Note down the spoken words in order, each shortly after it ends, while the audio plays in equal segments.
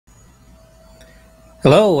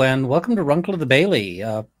Hello and welcome to Runkle of the Bailey.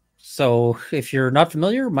 So if you're not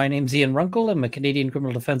familiar, my name's Ian Runkle. I'm a Canadian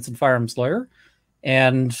criminal defense and firearms lawyer.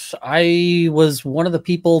 And I was one of the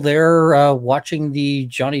people there watching the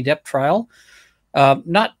Johnny Depp trial.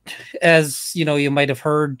 Not as, you might have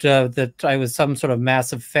heard that I was some sort of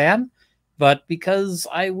massive fan, but because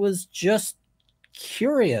I was just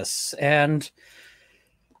curious. And,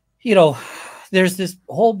 you know, there's this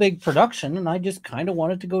whole big production, and I just kind of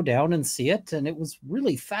wanted to go down and see it. And it was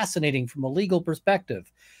really fascinating from a legal perspective.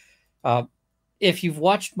 If you've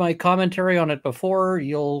watched my commentary on it before,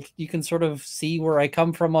 you can sort of see where I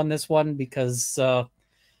come from on this one, because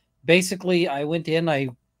basically I went in,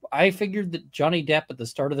 I figured that Johnny Depp at the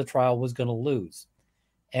start of the trial was going to lose.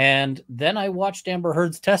 And then I watched Amber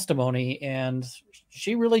Heard's testimony, and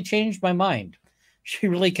she really changed my mind. She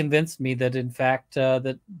really convinced me that, in fact,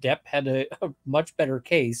 that Depp had a much better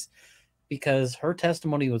case, because her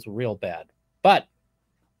testimony was real bad. But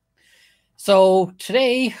so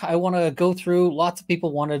today I want to go through, lots of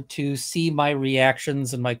people wanted to see my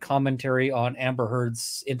reactions and my commentary on Amber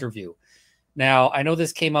Heard's interview. Now, I know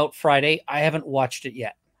this came out Friday. I haven't watched it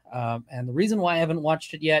yet. And the reason why I haven't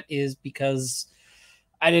watched it yet is because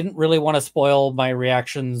I didn't really want to spoil my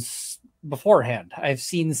reactions beforehand. I've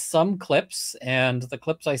seen some clips, and the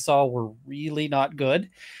clips I saw were really not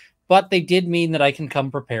good, but they did mean that I can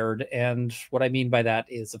come prepared. And what I mean by that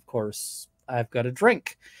is, of course, I've got a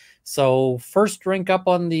drink. So first drink up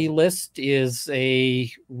on the list is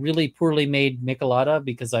a really poorly made Michelada,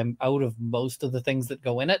 because I'm out of most of the things that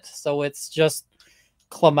go in it. So it's just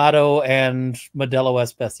Clamato and Modelo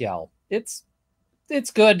Especial. It's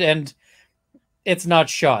good, and it's not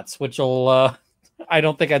shots, which will I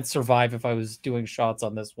don't think I'd survive if I was doing shots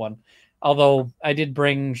on this one. Although I did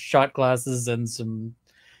bring shot glasses and some,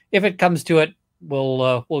 if it comes to it,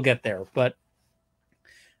 we'll get there. But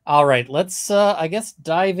all right, let's I guess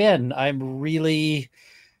dive in. I'm really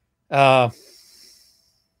I'm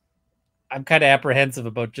kind of apprehensive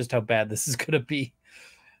about just how bad this is going to be.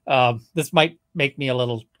 This might make me a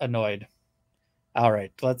little annoyed. All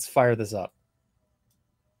right, let's fire this up.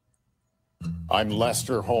 I'm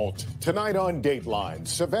Lester Holt. Tonight on Dateline,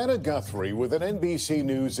 Savannah Guthrie with an NBC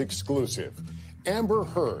News exclusive. Amber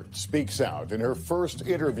Heard speaks out in her first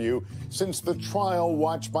interview since the trial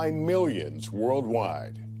watched by millions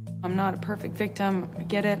worldwide. I'm not a perfect victim. I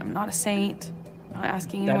get it. I'm not a saint. I'm not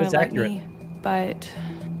asking anyone to like me. But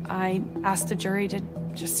I asked the jury to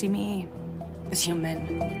just see me as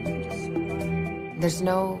human. There's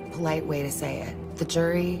no polite way to say it. The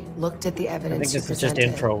jury looked at the evidence you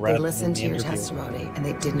presented. They listened to your testimony, and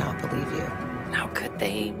they did not believe you. How could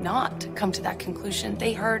they not come to that conclusion?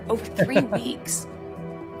 They heard over 3 weeks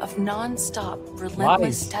of nonstop,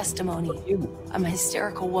 relentless testimony. I'm a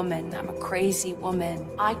hysterical woman. I'm a crazy woman.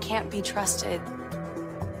 I can't be trusted.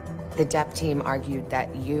 The Depp team argued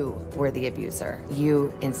that you were the abuser.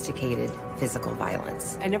 You instigated physical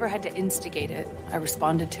violence. I never had to instigate it. I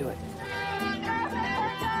responded to it.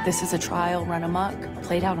 This is a trial run amok,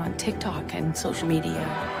 played out on TikTok and social media.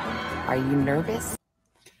 Are you nervous?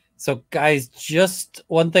 So, guys, just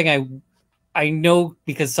one thing I know,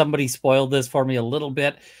 because somebody spoiled this for me a little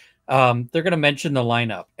bit. They're going to mention the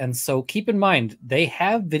lineup. And so keep in mind, they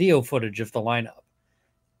have video footage of the lineup.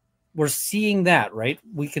 We're seeing that, right?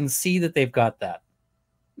 We can see that they've got that.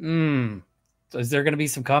 So is there going to be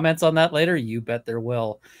some comments on that later? You bet there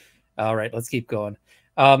will. All right, let's keep going.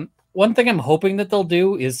 One thing I'm hoping that they'll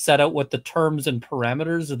do is set out what the terms and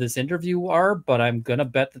parameters of this interview are, but I'm going to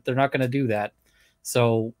bet that they're not going to do that.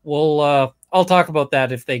 So I'll talk about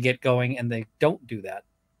that if they get going and they don't do that.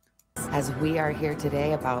 As we are here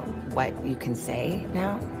today about what you can say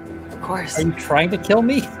now? Of course. Are you trying to kill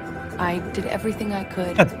me? I did everything I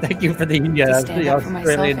could. Thank you for the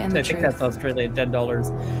Australian. I think that's Australian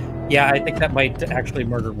 $10. Yeah, I think that might actually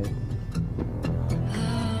murder me.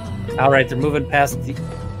 All right, they're moving past the...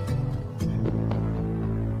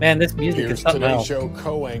 Man, this music is something else. Here's Today Show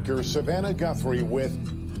co-anchor Savannah Guthrie with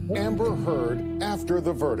Amber Heard after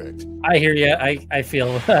the verdict. I hear you. I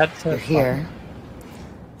feel that. You're here.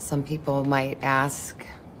 Some people might ask.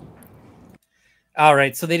 All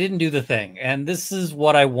right, so they didn't do the thing. And this is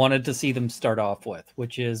what I wanted to see them start off with,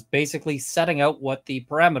 which is basically setting out what the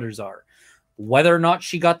parameters are. Whether or not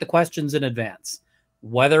she got the questions in advance.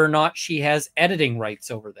 Whether or not she has editing rights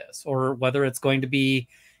over this. Or whether it's going to be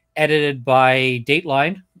edited by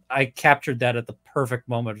Dateline. I captured that at the perfect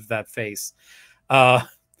moment of that face.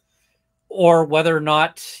 Or whether or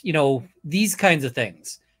not, these kinds of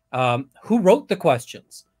things. Who wrote the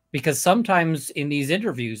questions? Because sometimes in these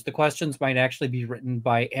interviews, the questions might actually be written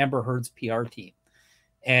by Amber Heard's PR team.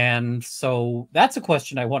 And so that's a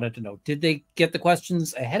question I wanted to know. Did they get the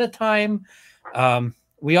questions ahead of time?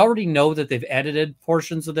 We already know that they've edited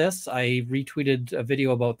portions of this. I retweeted a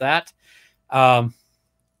video about that.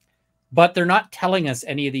 But they're not telling us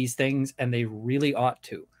any of these things, and they really ought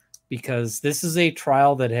to, because this is a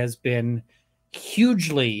trial that has been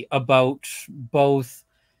hugely about both,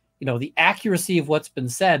 you know, the accuracy of what's been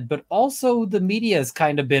said, but also the media has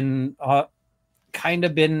kind of been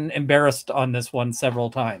embarrassed on this one several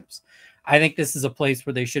times. I think this is a place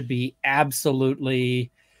where they should be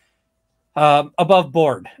absolutely above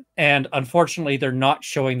board, and unfortunately, they're not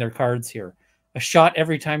showing their cards here. A shot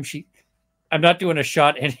every time she. I'm not doing a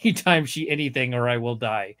shot anytime she anything, or I will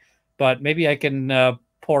die. But maybe I can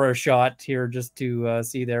pour a shot here just to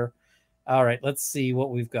see there. All right, let's see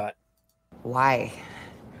what we've got. Why?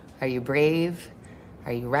 Are you brave?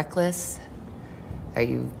 Are you reckless? Are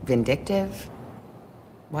you vindictive?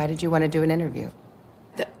 Why did you want to do an interview?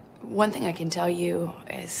 The one thing I can tell you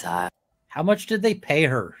is... How much did they pay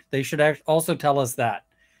her? They should also tell us that.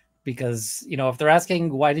 Because, you know, if they're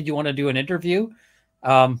asking, why did you want to do an interview?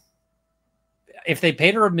 If they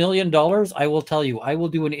paid her $1 million, I will tell you, I will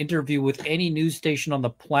do an interview with any news station on the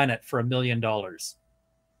planet for $1 million.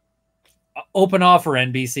 Open offer,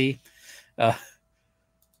 NBC.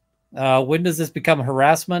 When does this become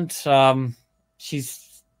harassment?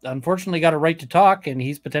 She's unfortunately got a right to talk, and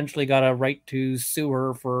he's potentially got a right to sue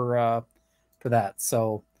her for that.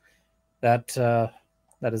 So that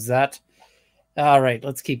is that. All right,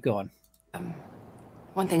 let's keep going.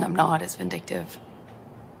 One thing I'm not is vindictive.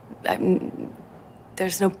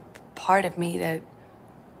 There's no part of me that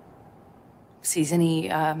sees any...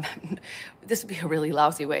 this would be a really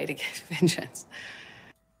lousy way to get vengeance.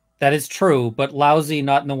 That is true, but lousy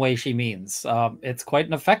not in the way she means. It's quite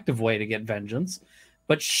an effective way to get vengeance.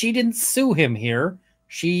 But she didn't sue him here.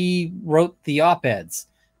 She wrote the op-eds.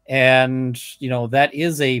 And, you know, that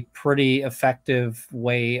is a pretty effective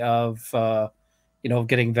way of, you know,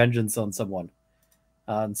 getting vengeance on someone.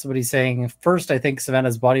 Somebody's saying, first, I think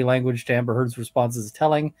Savannah's body language to Amber Heard's response is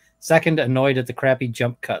telling. Second, annoyed at the crappy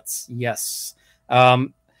jump cuts. Yes.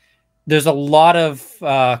 There's a lot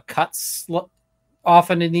of cuts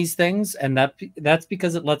often in these things, and that's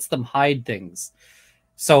because it lets them hide things.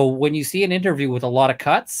 So when you see an interview with a lot of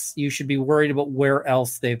cuts, you should be worried about where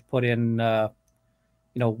else they've put in,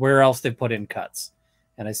 you know, where else they've put in cuts.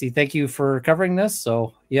 And I see, thank you for covering this.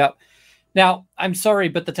 So, yeah. Now, I'm sorry,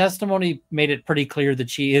 but the testimony made it pretty clear that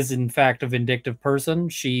she is, in fact, a vindictive person.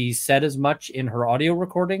 She said as much in her audio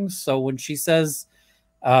recordings. So when she says,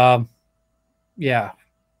 yeah.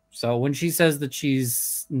 So when she says that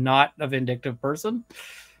she's not a vindictive person,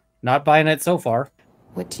 not buying it so far.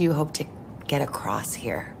 What do you hope to get across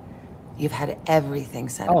here? You've had everything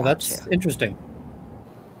said about you. Oh, that's interesting.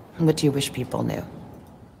 What do you wish people knew?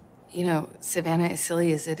 You know, Savannah, as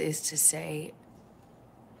silly as it is to say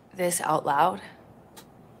this out loud,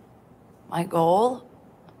 my goal,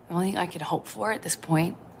 the only thing I could hope for at this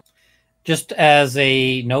point. Just as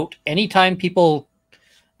a note, anytime people,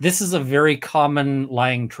 this is a very common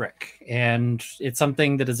lying trick, and it's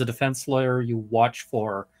something that as a defense lawyer you watch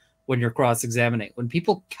for when you're cross-examining. When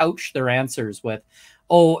people couch their answers with,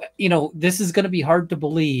 oh, you know, this is going to be hard to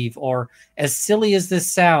believe, or as silly as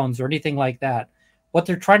this sounds, or anything like that, what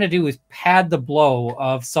they're trying to do is pad the blow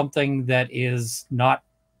of something that is not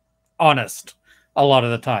honest a lot of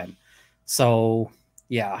the time. So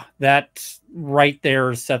yeah, that right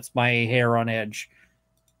there sets my hair on edge.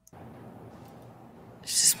 I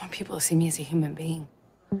just want people to see me as a human being.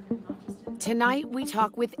 Tonight, we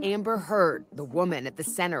talk with Amber Heard, the woman at the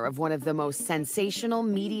center of one of the most sensational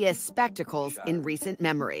media spectacles in recent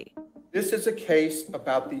memory. This is a case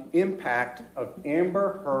about the impact of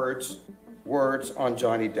Amber Heard's words on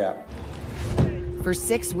Johnny Depp. For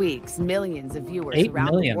 6 weeks, millions of viewers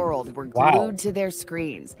around the world were glued to their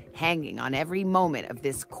screens, hanging on every moment of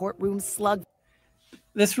this courtroom slug.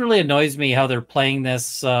 This really annoys me how they're playing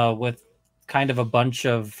this with kind of a bunch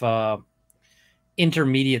of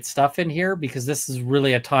intermediate stuff in here, because this is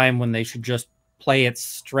really a time when they should just play it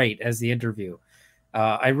straight as the interview.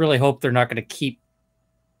 I really hope they're not going to keep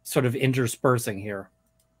sort of interspersing here.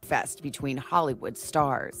 Fest between Hollywood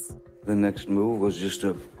stars. The next move was just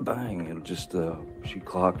a bang, and just she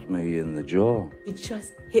clocked me in the jaw. It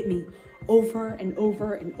just hit me over and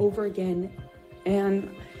over and over again, and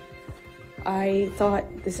I thought,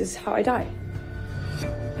 this is how I die.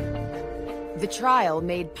 The trial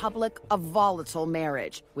made public a volatile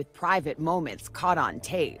marriage, with private moments caught on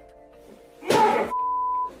tape. I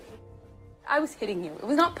was hitting you. It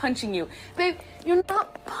was not punching you. Babe, you're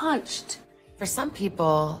not punched. For some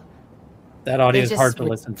people, That audio They is just hard to were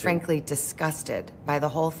listen to. frankly disgusted by the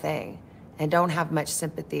whole thing and don't have much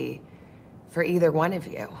sympathy for either one of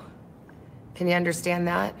you. Can you understand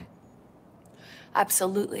that?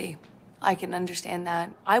 Absolutely. I can understand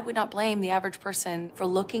that. I would not blame the average person for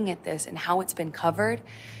looking at this and how it's been covered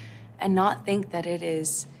and not think that it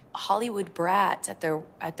is Hollywood brats at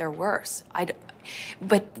their worst.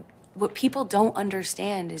 But what people don't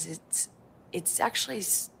understand is it's actually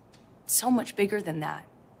so much bigger than that.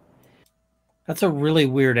 That's a really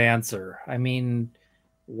weird answer. I mean,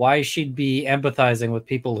 why she'd be empathizing with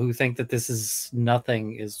people who think that this is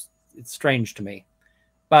nothing it's strange to me.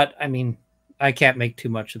 But I mean, I can't make too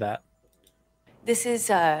much of that. This is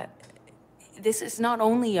not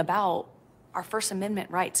only about our First Amendment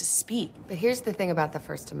right to speak. But here's the thing about the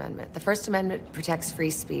First Amendment. The First Amendment protects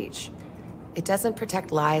free speech. It doesn't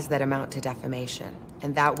protect lies that amount to defamation.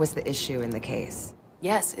 And that was the issue in the case.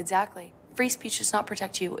 Yes, exactly. Free speech does not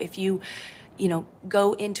protect you if you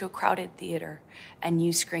go into a crowded theater and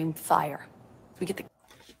you scream fire. We get the...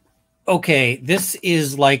 Okay, this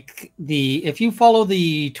is like if you follow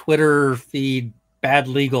the Twitter feed, Bad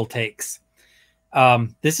Legal Takes,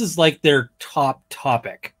 this is like their top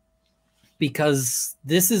topic, because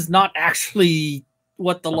this is not actually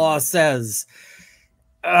what the law says.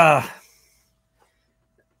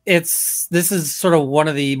 This is sort of one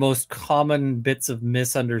of the most common bits of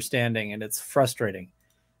misunderstanding, and it's frustrating.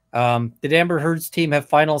 Did Amber Heard's team have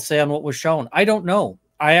final say on what was shown? I don't know.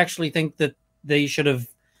 I actually think that they should have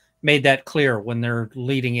made that clear when they're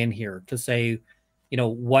leading in here to say,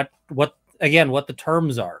 what the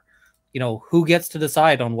terms are, who gets to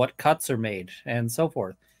decide on what cuts are made and so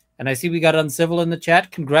forth. And I see we got Uncivil in the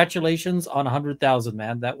chat. Congratulations on 100,000,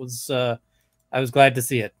 man. That was, I was glad to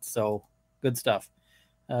see it. So good stuff.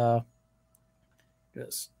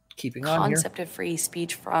 Just keeping on here. Concept of free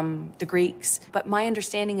speech from the Greeks. But my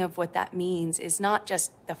understanding of what that means is not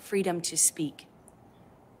just the freedom to speak.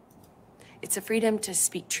 It's a freedom to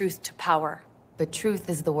speak truth to power. But truth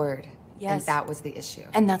is the word. Yes. And that was the issue.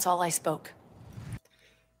 And that's all I spoke.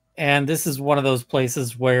 And this is one of those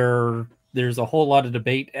places where there's a whole lot of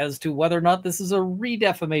debate as to whether or not this is a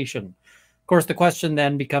redefamation. Of course, the question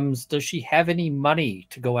then becomes, does she have any money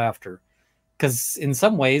to go after? Because in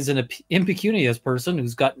some ways, an impecunious person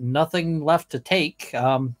who's got nothing left to take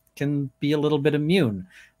can be a little bit immune.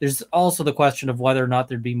 There's also the question of whether or not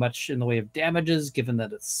there'd be much in the way of damages, given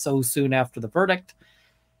that it's so soon after the verdict.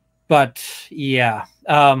 But yeah,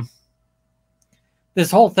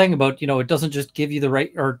 this whole thing about, it doesn't just give you the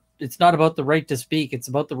right, or it's not about the right to speak. It's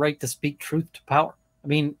about the right to speak truth to power. I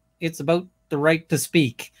mean, it's about the right to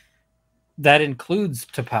speak. That includes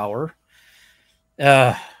to power.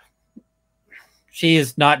 She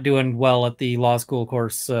is not doing well at the law school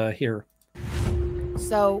course here.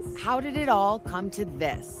 So how did it all come to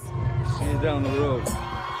this? He's down the road.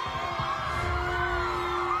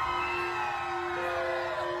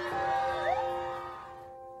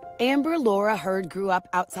 Amber Laura Heard grew up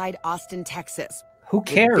outside Austin, Texas. Who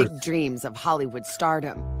cares? With big dreams of Hollywood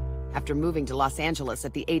stardom. After moving to Los Angeles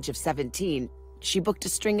at the age of 17, she booked a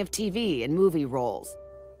string of TV and movie roles.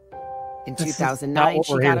 In 2009,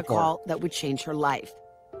 she got a call that would change her life.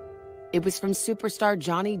 It was from superstar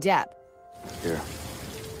Johnny Depp,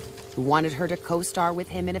 who wanted her to co-star with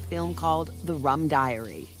him in a film called The Rum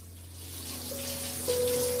Diary.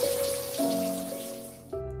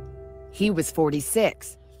 He was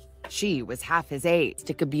 46. She was half his age.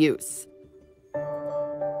 Domestic abuse.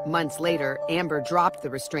 Months later, Amber dropped the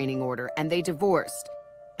restraining order and they divorced.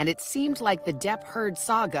 And it seemed like the Depp-Heard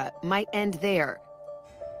saga might end there.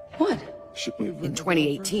 What? In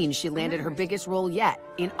 2018, she landed her biggest role yet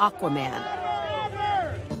in Aquaman.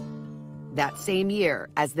 That same year,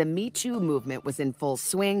 as the Me Too movement was in full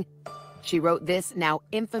swing, she wrote this now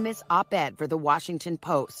infamous op-ed for the Washington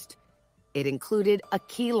Post. It included a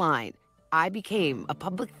key line: I became a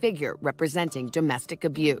public figure representing domestic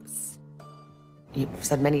abuse. You've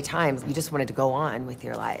said many times you just wanted to go on with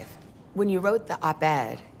your life. When you wrote the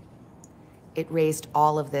op-ed, it raised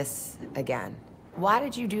all of this again. Why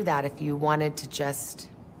did you do that if you wanted to just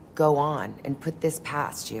go on and put this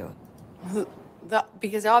past you?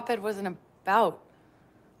 Because the op-ed wasn't about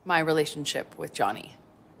my relationship with Johnny.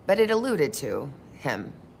 But it alluded to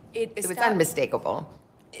him. It was unmistakable.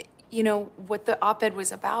 What the op-ed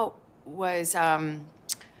was about was,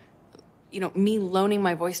 me loaning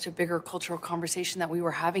my voice to a bigger cultural conversation that we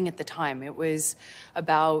were having at the time. It was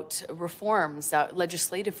about reforms,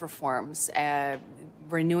 legislative reforms,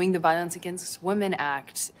 renewing the Violence Against Women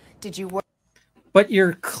Act. Did you work? But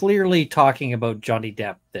you're clearly talking about Johnny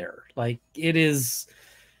Depp there. Like, it is,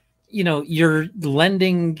 you're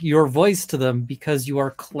lending your voice to them because you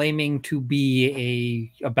are claiming to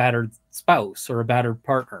be a battered spouse or a battered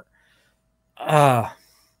partner.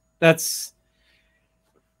 That's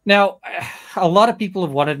now a lot of people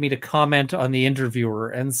have wanted me to comment on the interviewer,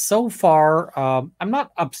 and so far I'm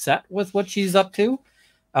not upset with what she's up to.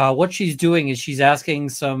 What she's doing is she's asking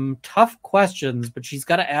some tough questions, but she's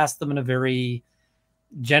got to ask them in a very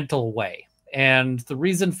gentle way. And the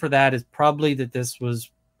reason for that is probably that this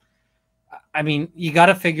was, I mean, you got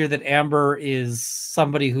to figure that Amber is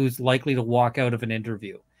somebody who's likely to walk out of an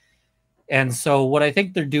interview. And so what I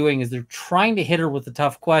think they're doing is they're trying to hit her with the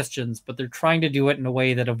tough questions, but they're trying to do it in a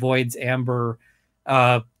way that avoids Amber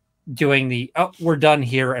doing the, oh, we're done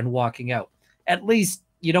here and walking out. At least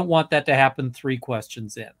you don't want that to happen 3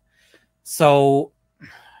 questions in. So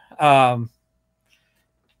I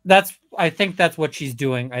think that's what she's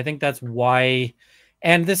doing. I think that's why,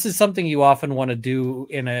 and this is something you often want to do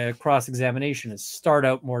in a cross-examination, is start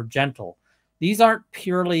out more gentle. These aren't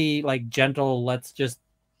purely like gentle, let's just,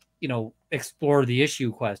 explore the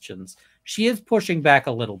issue questions. She is pushing back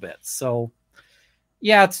a little bit. So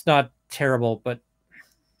yeah, it's not terrible, but.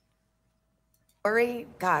 Lori,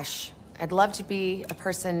 gosh, I'd love to be a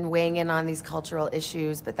person weighing in on these cultural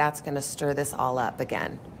issues, but that's going to stir this all up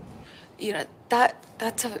again.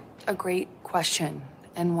 That's a great question,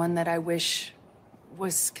 and one that I wish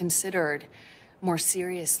was considered more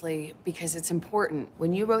seriously, because it's important.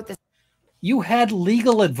 When you wrote this, you had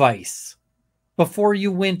legal advice before you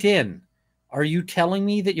went in. Are you telling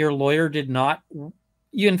me that your lawyer did not?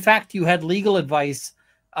 In fact, you had legal advice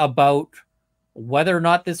about whether or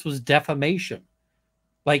not this was defamation.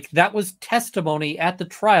 Like, that was testimony at the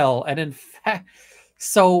trial. And in fact,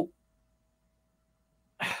 so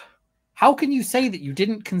how can you say that you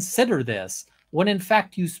didn't consider this when in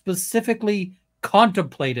fact you specifically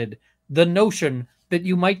contemplated the notion that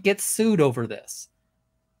you might get sued over this?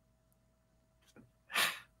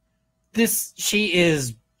 She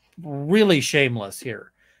is really shameless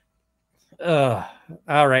here. All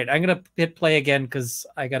right, I'm going to hit play again because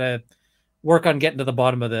I got to work on getting to the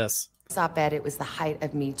bottom of this. Op-ed, it was the height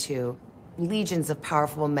of Me Too. Legions of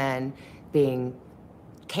powerful men being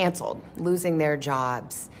canceled, losing their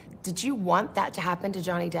jobs. Did you want that to happen to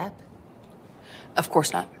Johnny Depp? Of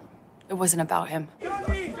course not. It wasn't about him.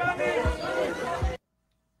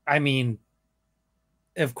 I mean,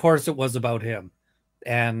 of course it was about him.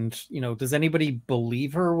 And, does anybody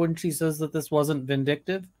believe her when she says that this wasn't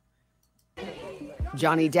vindictive?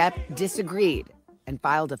 Johnny Depp disagreed and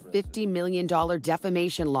filed a $50 million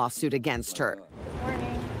defamation lawsuit against her.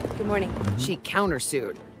 Good morning. She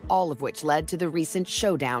countersued, all of which led to the recent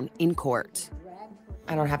showdown in court.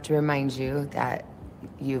 I don't have to remind you that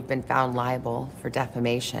you've been found liable for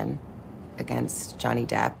defamation against Johnny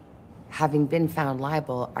Depp. Having been found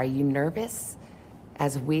liable, are you nervous,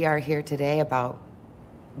 as we are here today, about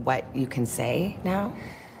what you can say now?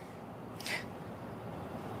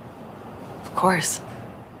 Of course.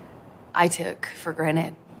 I took for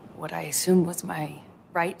granted what I assumed was my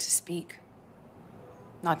right to speak.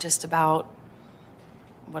 Not just about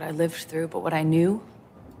what I lived through, but what I knew.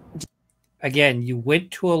 Again, you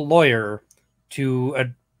went to a lawyer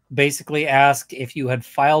to basically ask if you had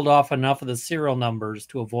filed off enough of the serial numbers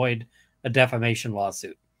to avoid a defamation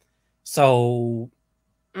lawsuit. So,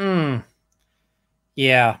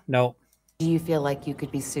 yeah, no. Do you feel like you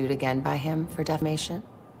could be sued again by him for defamation?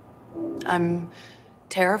 I'm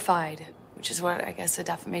terrified, which is what I guess a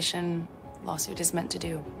defamation lawsuit is meant to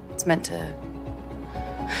do. It's meant to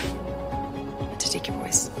take your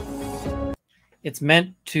voice. It's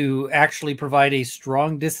meant to actually provide a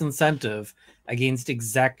strong disincentive against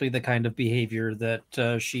exactly the kind of behavior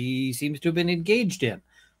that she seems to have been engaged in.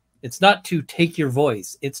 It's not to take your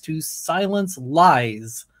voice. It's to silence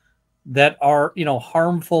lies that are,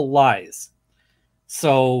 harmful lies.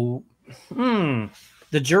 So,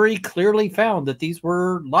 the jury clearly found that these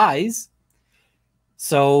were lies.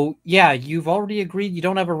 So, yeah, you've already agreed you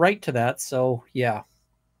don't have a right to that. So, yeah.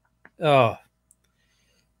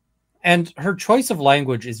 And her choice of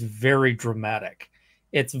language is very dramatic.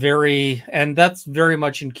 It's and that's very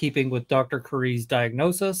much in keeping with Dr. Curry's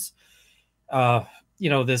diagnosis.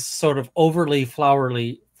 This sort of overly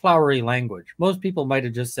flowery language. Most people might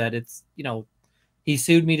have just said it's, he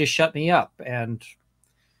sued me to shut me up.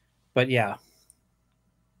 But yeah.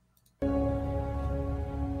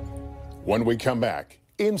 When we come back,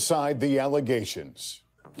 inside the allegations.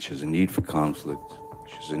 She has a need for conflict.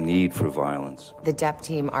 She has a need for violence. The Depp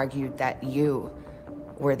team argued that you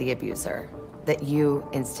were the abuser, that you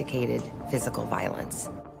instigated physical violence.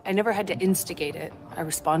 I never had to instigate it. I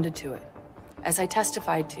responded to it. As I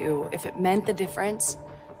testified to, if it meant the difference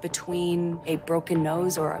between a broken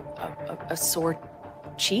nose or a sore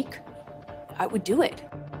cheek, I would do it.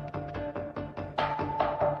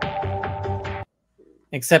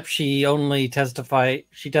 Except she testified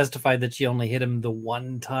that she only hit him the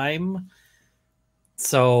one time.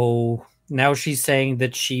 So now she's saying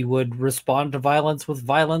that she would respond to violence with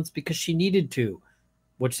violence because she needed to,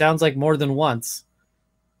 which sounds like more than once.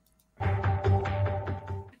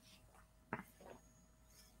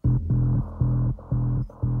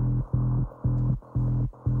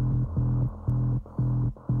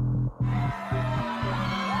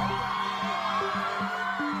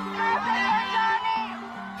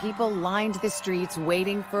 People lined the streets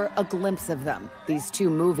waiting for a glimpse of them, these two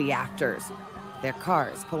movie actors. Their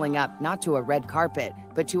cars pulling up not to a red carpet,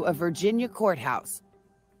 but to a Virginia courthouse.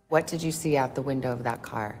 What did you see out the window of that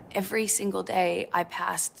car? Every single day, I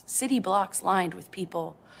passed city blocks lined with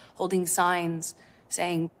people holding signs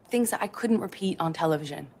saying things that I couldn't repeat on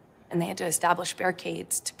television. And they had to establish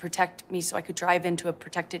barricades to protect me so I could drive into a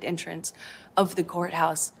protected entrance of the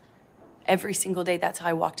courthouse. Every single day, that's how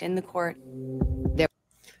I walked in the court.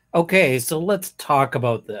 Okay, so let's talk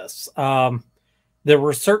about this. There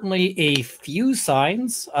were certainly a few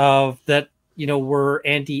signs of that, were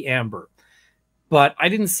anti-Amber, but I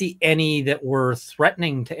didn't see any that were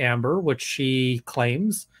threatening to Amber, which she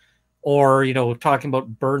claims, or, talking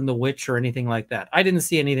about burn the witch or anything like that. I didn't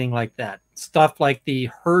see anything like that. Stuff like the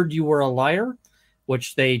heard you were a liar,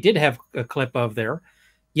 which they did have a clip of there.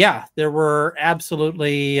 Yeah, there were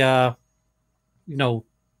absolutely, there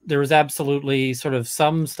was absolutely sort of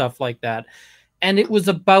some stuff like that. And it was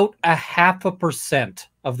about 0.5%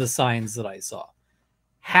 of the signs that I saw.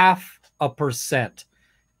 0.5%.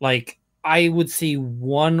 Like, I would see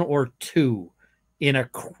 1 or 2 in a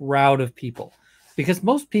crowd of people. Because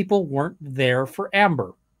most people weren't there for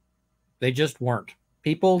Amber. They just weren't.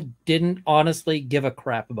 People didn't honestly give a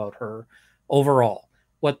crap about her overall.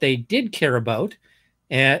 What they did care about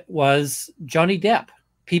was Johnny Depp.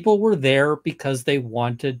 People were there because they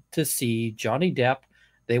wanted to see Johnny Depp.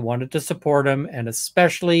 They wanted to support him, and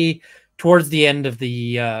especially towards the end of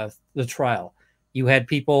the trial, you had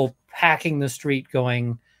people packing the street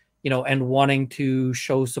going, and wanting to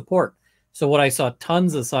show support. So what I saw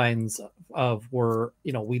tons of signs of were,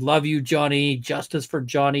 we love you, Johnny, justice for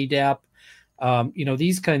Johnny Depp,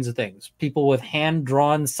 these kinds of things. People with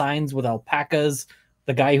hand-drawn signs with alpacas,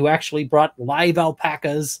 the guy who actually brought live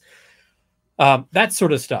alpacas, that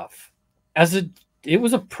sort of stuff. It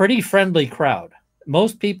was a pretty friendly crowd.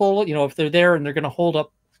 Most people, if they're there and they're going to hold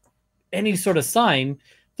up any sort of sign,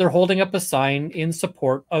 they're holding up a sign in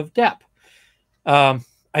support of Depp.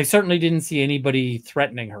 I certainly didn't see anybody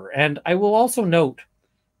threatening her. And I will also note,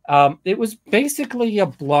 it was basically a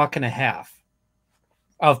block and a half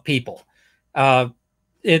of people.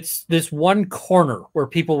 It's this one corner where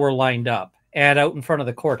people were lined up and out in front of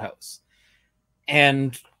the courthouse.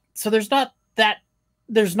 And so there's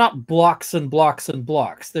not blocks and blocks and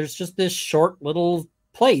blocks. There's just this short little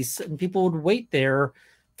place, and people would wait there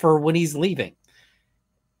for when he's leaving.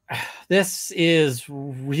 This is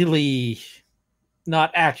really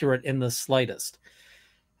not accurate in the slightest.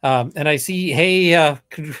 And I see, hey,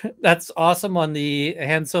 that's awesome on the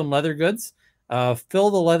hand-sewn leather goods. Phil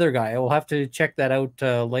the Leather Guy. I will have to check that out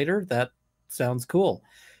later. That sounds cool.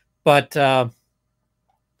 But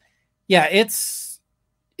yeah, it's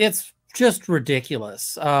just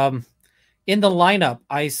ridiculous. In the lineup,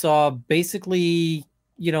 I saw basically,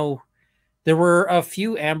 there were a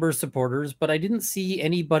few Amber supporters, but I didn't see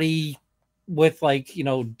anybody with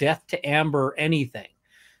death to Amber anything.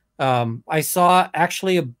 I saw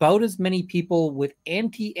actually about as many people with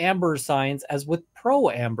anti-Amber signs as with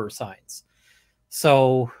pro-Amber signs.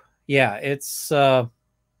 So yeah, it's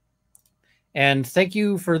and thank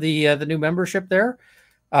you for the new membership there.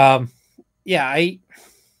 Yeah,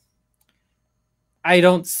 I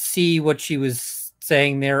don't see what she was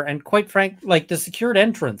saying there. And quite frank, like the secured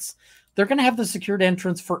entrance, they're going to have the secured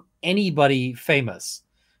entrance for anybody famous.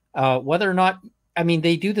 Whether or not, I mean,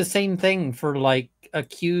 they do the same thing for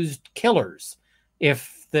accused killers.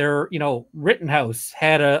 If their, Rittenhouse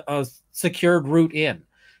had a secured route in,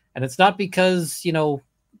 and it's not because,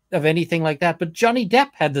 of anything like that, but Johnny Depp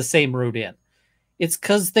had the same route in. It's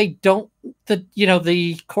because they don't,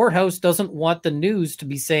 the courthouse doesn't want the news to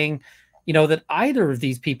be saying, that either of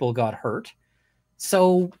these people got hurt.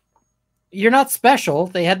 So you're not special.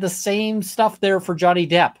 They had the same stuff there for Johnny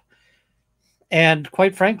Depp. And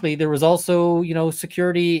quite frankly, there was also,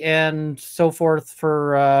 security and so forth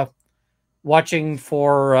for watching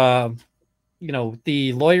for,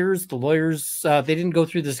 the lawyers. The lawyers, they didn't go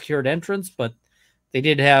through the secured entrance, but they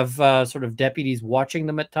did have sort of deputies watching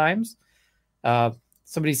them at times.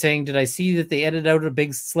 Somebody saying, did I see that they edited out a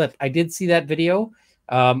big slip? I did see that video.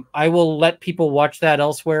 I will let people watch that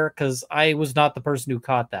elsewhere because I was not the person who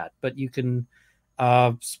caught that. But you can,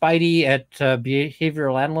 Spidey at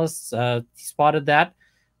Behavioral Analysts spotted that,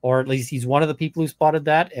 or at least he's one of the people who spotted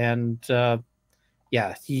that. And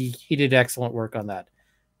yeah, he did excellent work on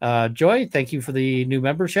that. Joy, thank you for the new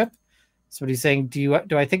membership. Somebody's saying, do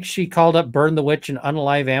I think she called up Burn the Witch and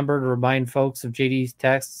Unalive Amber to remind folks of JD's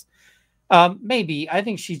texts? Maybe. I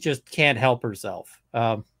think she just can't help herself.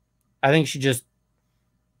 I think she just,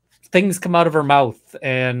 things come out of her mouth,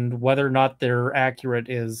 and whether or not they're accurate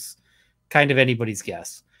is kind of anybody's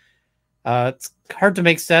guess. It's hard to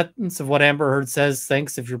make sense of what Amber Heard says.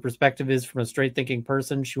 Thanks. If your perspective is from a straight thinking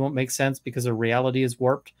person, she won't make sense because her reality is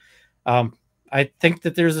warped. I think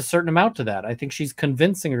that there's a certain amount to that. I think she's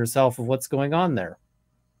convincing herself of what's going on there.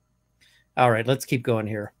 All right, let's keep going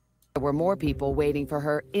here. There were more people waiting for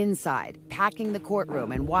her inside, packing the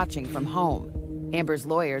courtroom and watching from home. Amber's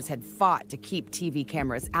lawyers had fought to keep TV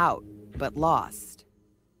cameras out, but lost.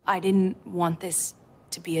 I didn't want this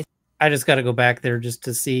to be a... I just got to go back there just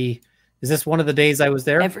to see, is this one of the days I was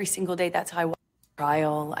there? Every single day, that's how I watched the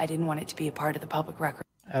trial. I didn't want it to be a part of the public record.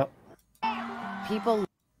 Oh. People...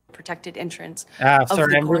 protected entrance.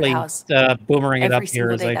 Sorry, I'm really boomering it up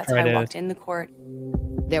here as I try to... walked in the court.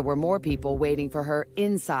 There were more people waiting for her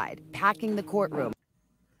inside, packing the courtroom.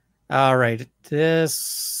 All right.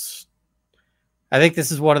 I think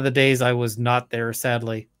this is one of the days I was not there,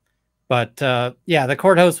 sadly. But yeah, the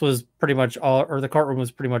courthouse was pretty much the courtroom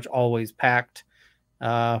was pretty much always packed.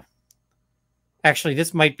 Actually,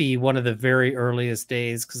 this might be one of the very earliest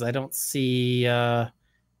days because I don't see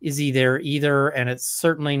Izzy there either. And it's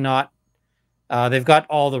certainly not, they've got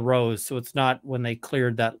all the rows. So it's not when they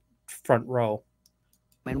cleared that front row.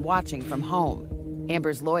 And watching from home,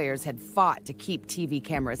 Amber's lawyers had fought to keep TV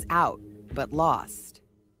cameras out, but lost.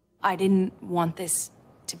 I didn't want this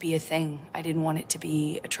to be a thing. I didn't want it to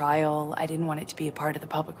be a trial. I didn't want it to be a part of the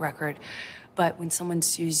public record. But when someone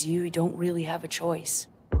sues you, you don't really have a choice.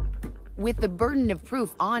 With the burden of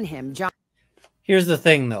proof on him, John... Here's the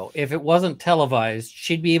thing, though. If it wasn't televised,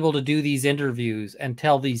 she'd be able to do these interviews and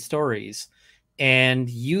tell these stories. And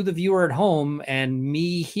you, the viewer at home, and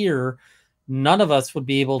me here, none of us would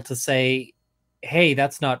be able to say, hey,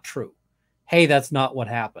 that's not true. Hey, that's not what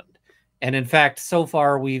happened. And in fact, so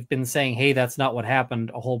far, we've been saying, hey, that's not what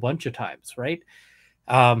happened a whole bunch of times, right?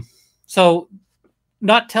 So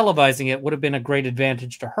not televising it would have been a great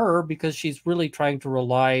advantage to her because she's really trying to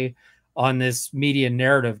rely on this media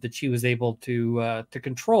narrative that she was able to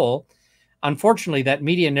control. Unfortunately, that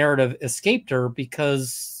media narrative escaped her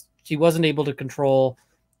because she wasn't able to control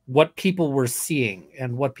what people were seeing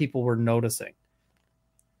and what people were noticing.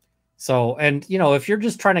 So, and you know, if you're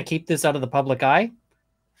just trying to keep this out of the public eye,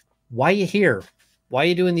 why are you here? Why are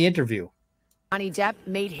you doing the interview? Johnny Depp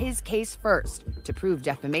made his case first. To prove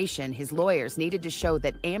defamation, his lawyers needed to show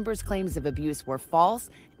that Amber's claims of abuse were false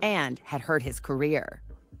and had hurt his career.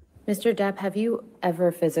 Mr. Depp, have you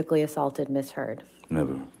ever physically assaulted Miss Heard?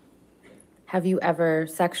 Never. Have you ever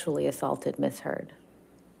sexually assaulted Miss Heard?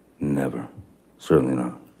 Never. Certainly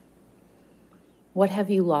not. What have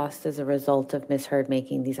you lost as a result of Miss Heard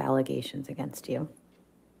making these allegations against you?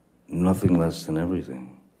 Nothing less than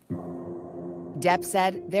everything. Depp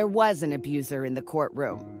said there was an abuser in the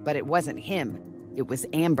courtroom, but it wasn't him. It was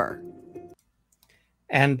Amber.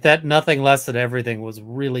 And that nothing less than everything was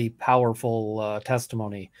really powerful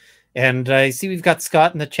testimony. And I see we've got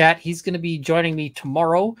Scott in the chat. He's going to be joining me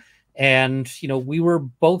tomorrow. And, you know, we were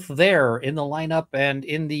both there in the lineup and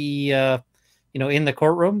in the, in the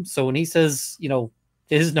courtroom. So when he says,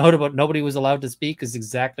 his note about nobody was allowed to speak is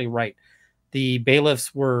exactly right. The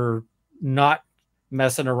bailiffs were not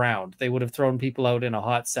messing around. They would have thrown people out in a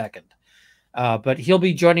hot second. But he'll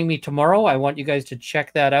be joining me tomorrow. I want you guys to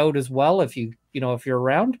check that out as well if if you're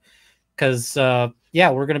around, because we're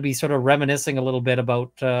going to be sort of reminiscing a little bit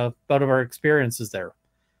about our experiences there.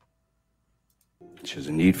 She has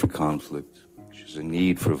a need for conflict. She has a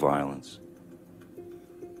need for violence.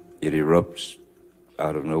 It erupts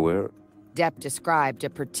out of nowhere. Depp described a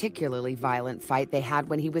particularly violent fight they had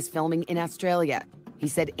when he was filming in Australia. He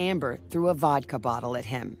said Amber threw a vodka bottle at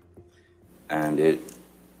him. And it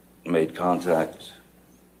made contact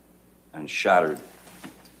and shattered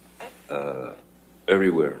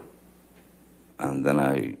everywhere. And then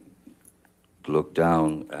I looked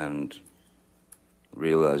down and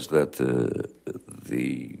realized that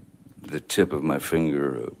the tip of my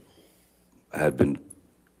finger had been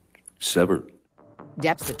severed.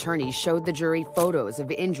 Depp's attorney showed the jury photos of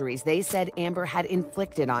injuries they said Amber had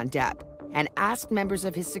inflicted on Depp and asked members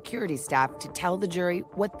of his security staff to tell the jury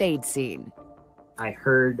what they'd seen. I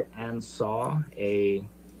heard and saw a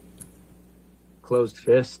closed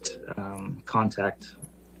fist contact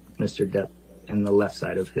Mr. Depp in the left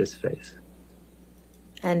side of his face.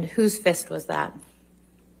 And whose fist was that?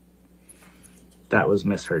 That was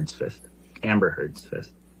Miss Heard's fist, Amber Heard's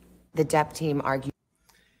fist. The Depp team argued.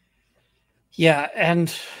 Yeah,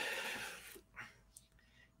 and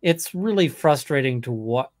it's really frustrating to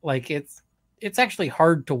watch. Like it's actually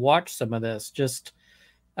hard to watch some of this, just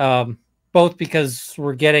both because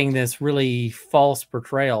we're getting this really false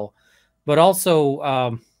portrayal, but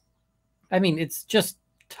also, I mean, it's just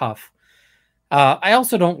tough. I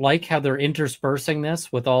also don't like how they're interspersing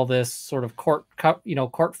this with all this sort of court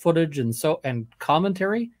footage and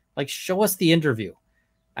commentary. Like, show us the interview.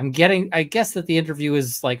 I guess that the interview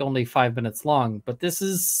is like only 5 minutes long, but this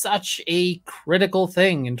is such a critical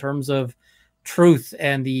thing in terms of truth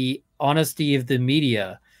and the honesty of the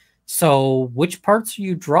media. So which parts are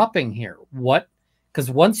you dropping here? What? Because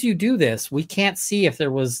once you do this, we can't see if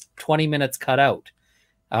there was 20 minutes cut out.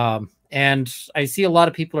 And I see a lot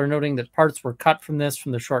of people are noting that parts were cut from this,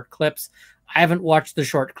 from the short clips. I haven't watched the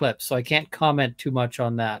short clips, so I can't comment too much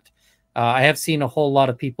on that. I have seen a whole lot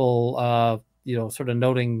of people, sort of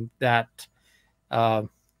noting that.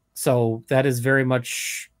 So that is very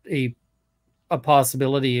much a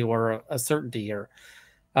possibility or a certainty here.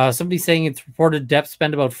 Somebody saying it's reported Depp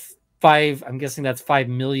spent about I'm guessing that's $5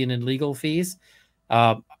 million in legal fees.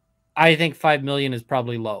 I think $5 million is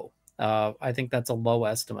probably low. I think that's a low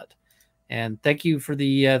estimate. And thank you for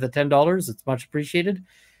the $10. It's much appreciated.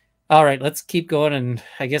 All right, let's keep going and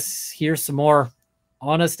I guess hear some more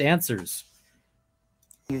honest answers.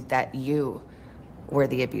 That you were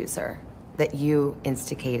the abuser, that you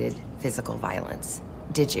instigated physical violence.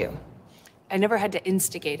 Did you? I never had to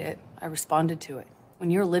instigate it. I responded to it. When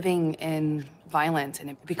you're living in violence and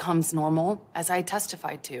it becomes normal, as I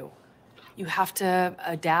testified to, you have to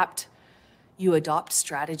adapt. You adopt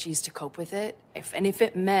strategies to cope with it. If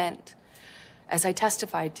it meant, as I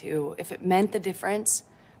testified to, if it meant the difference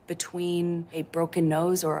between a broken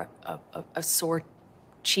nose or a sore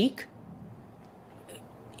cheek,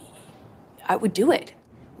 I would do it.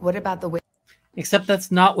 What about the way? Except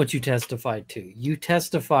that's not what you testified to. You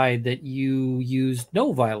testified that you used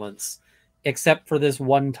no violence except for this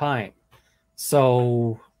one time.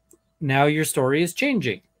 So now your story is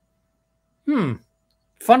changing.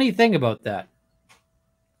 Funny thing about that.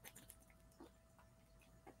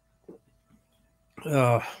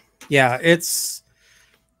 Yeah, it's,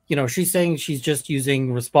 she's saying she's just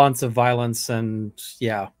using responsive violence and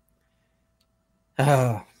yeah.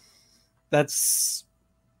 That's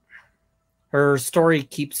her story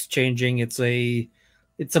keeps changing. It's a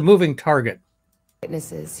moving target.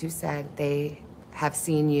 Witnesses who said they have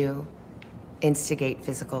seen you instigate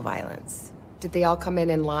physical violence. Did they all come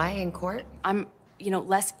in and lie in court? I'm,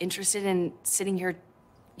 less interested in sitting here,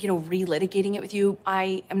 relitigating it with you.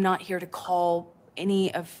 I am not here to call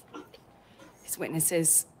any of his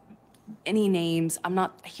witnesses any names. I'm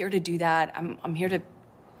not here to do that. I'm here to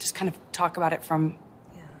just kind of talk about it from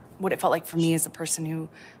what it felt like for me as a person who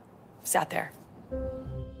sat there.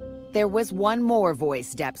 There was one more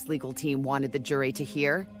voice Depp's legal team wanted the jury to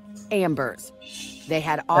hear, Amber's. They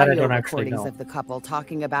had audio recordings of the couple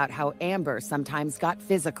talking about how Amber sometimes got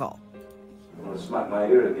physical. I'm gonna smack my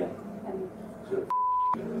ear again. So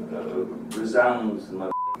it resounds in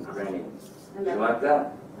my cranium. You like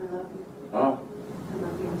that? I love you. Huh? I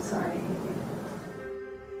love you. I'm sorry.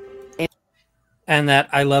 And that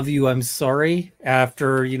I love you, I'm sorry,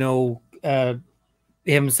 after, him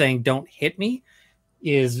saying don't hit me,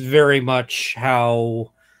 is very much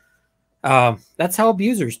how that's how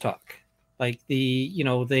abusers talk. Like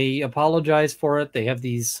they apologize for it. They have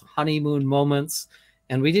these honeymoon moments,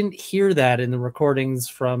 and we didn't hear that in the recordings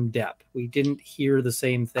from Depp. We didn't hear the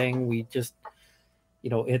same thing. We just,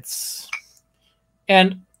 it's,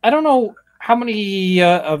 and I don't know how many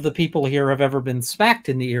of the people here have ever been smacked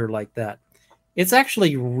in the ear like that. It's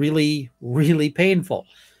actually really, really painful.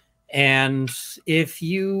 And if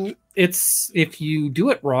you do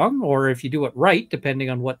it wrong, or if you do it right, depending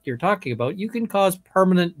on what you're talking about, you can cause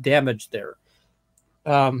permanent damage there.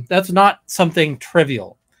 That's not something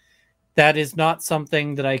trivial. That is not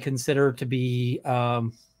something that I consider to be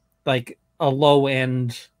like a low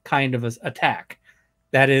end kind of attack.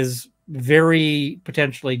 That is very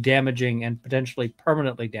potentially damaging and potentially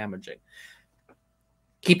permanently damaging.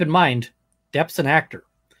 Keep in mind, Depp's an actor.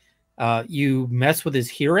 You mess with his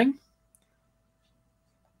hearing,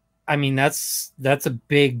 I mean, that's a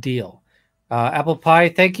big deal. Apple Pie,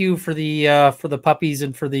 thank you for the puppies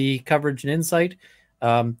and for the coverage and insight.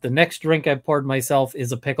 The next drink I poured myself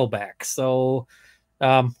is a pickleback. So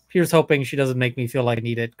Here's hoping she doesn't make me feel like I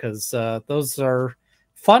need it, because those are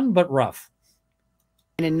fun but rough.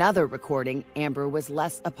 In another recording, Amber was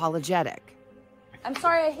less apologetic. I'm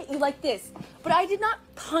sorry I hit you like this, but I did not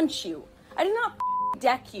punch you. I did not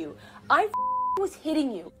deck you. I was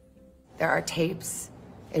hitting you. There are tapes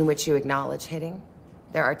in which you acknowledge hitting.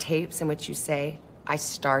 There are tapes in which you say, I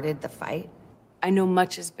started the fight. I know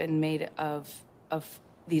much has been made of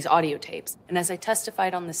these audio tapes. And as I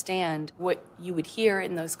testified on the stand, what you would hear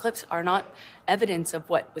in those clips are not evidence of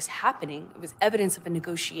what was happening. It was evidence of a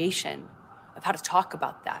negotiation of how to talk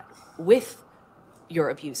about that with your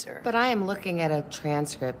abuser. But I am looking at a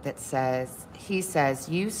transcript that says, he says,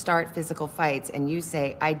 you start physical fights, and you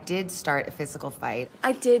say, I did start a physical fight.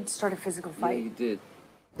 I did start a physical fight. Yeah, you did.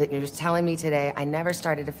 But you're just telling me today, I never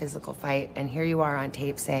started a physical fight, and here you are on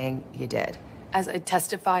tape saying you did. As I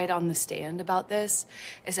testified on the stand about this,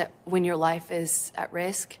 is that when your life is at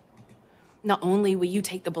risk, not only will you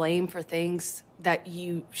take the blame for things that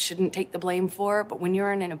you shouldn't take the blame for, but when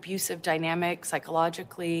you're in an abusive dynamic,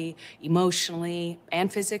 psychologically, emotionally,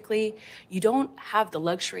 and physically, you don't have the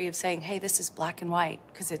luxury of saying, hey, this is black and white,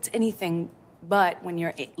 because it's anything but when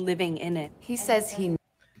you're living in it. He says he...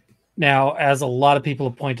 Now, as a lot of people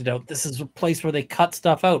have pointed out, this is a place where they cut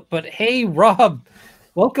stuff out. But hey, Rob,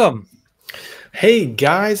 welcome. Hey,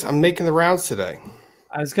 guys, I'm making the rounds today.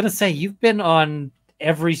 I was going to say, you've been on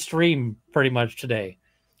every stream pretty much today.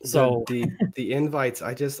 So the invites,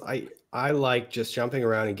 I like just jumping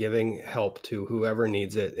around and giving help to whoever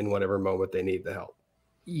needs it in whatever moment they need the help.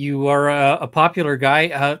 You are a popular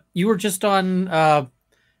guy. You were just on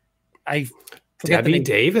Debbie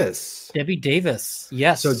Davis. Debbie Davis.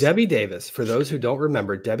 Yes. So Debbie Davis, for those who don't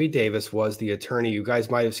remember, Debbie Davis was the attorney. You guys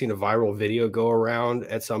might have seen a viral video go around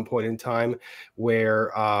at some point in time where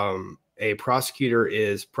a prosecutor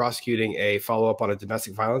is prosecuting a follow-up on a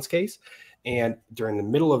domestic violence case. And during the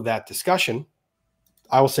middle of that discussion,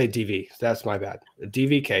 I will say DV. That's my bad. A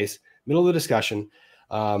DV case, middle of the discussion,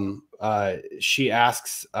 she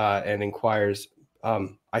asks and inquires,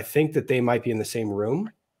 I think that they might be in the same room.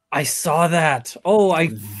 I saw that. Oh,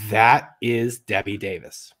 that is Debbie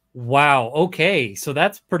Davis. Wow. Okay. So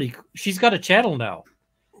that's pretty, she's got a channel now.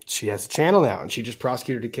 She has a channel now, and she just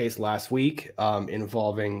prosecuted a case last week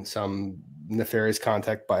involving some nefarious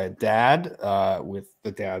contact by a dad with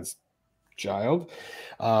the dad's child.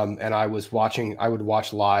 And I would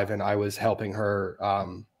watch live, and I was helping her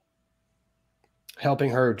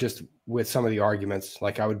just with some of the arguments.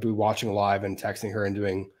 Like I would be watching live and texting her and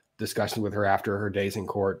doing discussions with her after her days in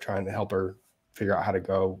court, trying to help her figure out how to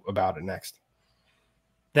go about it next.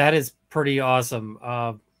 That is pretty awesome.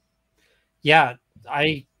 Yeah,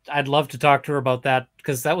 I'd love to talk to her about that,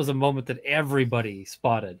 because that was a moment that everybody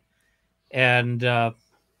spotted. And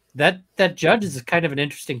that judge is kind of an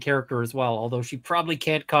interesting character as well, although she probably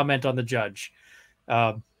can't comment on the judge.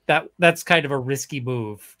 That's kind of a risky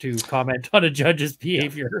move to comment on a judge's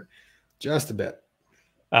behavior. Just a bit.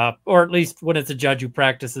 Or at least when it's a judge who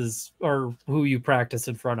practices, or who you practice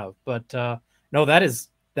in front of. But no,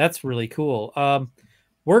 that's really cool.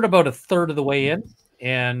 We're at about a third of the way in,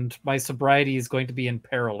 and my sobriety is going to be in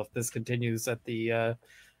peril if this continues at the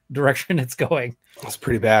direction it's going. That's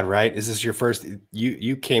pretty bad, right? Is this your first?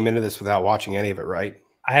 You came into this without watching any of it, right?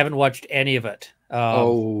 I haven't watched any of it.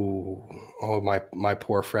 Oh, my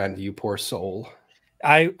poor friend, you poor soul.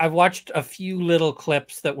 I've watched a few little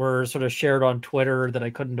clips that were sort of shared on Twitter that I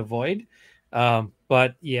couldn't avoid.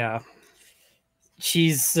 But yeah,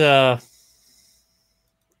 she's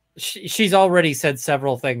already said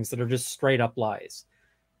several things that are just straight up lies.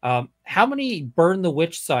 How many burn the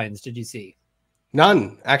witch signs did you see?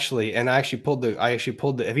 None, actually. And I actually pulled the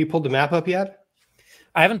have you pulled the map up yet?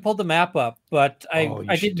 I haven't pulled the map up, but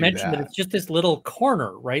I did mention that it's just this little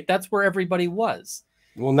corner, right? That's where everybody was.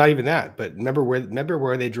 Well, not even that, but remember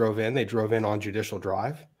where they drove in? They drove in on Judicial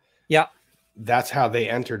Drive. Yeah. That's how they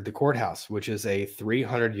entered the courthouse, which is a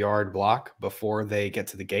 300-yard block before they get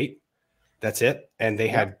to the gate. That's it. And they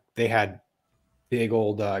had big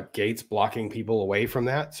old gates blocking people away from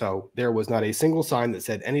that. So there was not a single sign that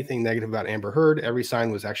said anything negative about Amber Heard. Every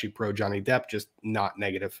sign was actually pro Johnny Depp, just not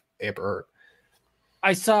negative Amber Heard.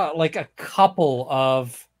 I saw like a couple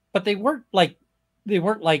of, but they weren't like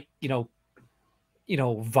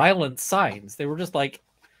violent signs. They were just like,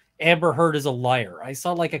 Amber Heard is a liar. I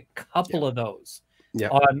saw like a couple of those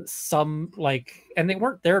on some, like, and they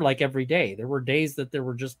weren't there like every day. There were days that there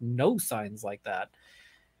were just no signs like that.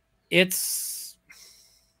 It's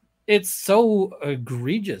so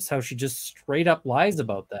egregious how she just straight up lies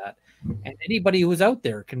about that. And anybody who's out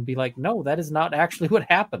there can be like, no, that is not actually what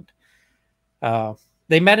happened.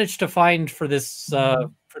 They managed to find for this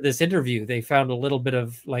for this interview, they found a little bit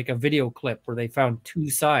of like a video clip where they found 2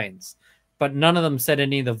 signs, but none of them said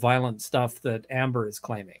any of the violent stuff that Amber is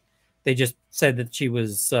claiming. They just said that she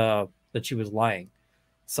was lying.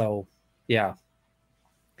 So, yeah.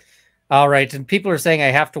 All right, and people are saying I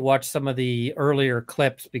have to watch some of the earlier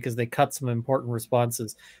clips because they cut some important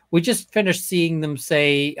responses. We just finished seeing them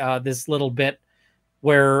say this little bit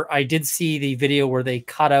where I did see the video where they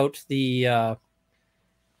cut out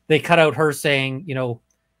her saying,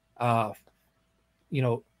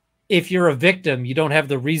 if you're a victim, you don't have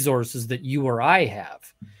the resources that you or I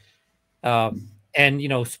have. And,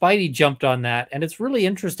 Spidey jumped on that. And it's really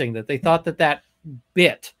interesting that they thought that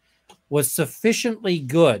bit was sufficiently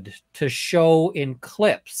good to show in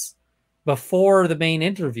clips before the main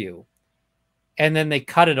interview. And then they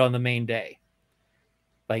cut it on the main day.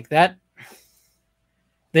 Like that.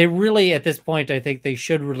 They really, at this point, I think they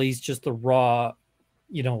should release just the raw,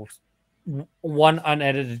 one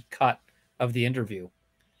unedited cut of the interview.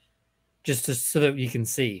 Just so that you can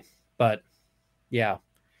see. But, yeah.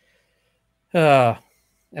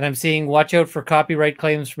 And I'm seeing watch out for copyright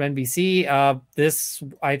claims from NBC. This,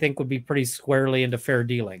 I think, would be pretty squarely into fair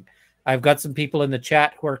dealing. I've got some people in the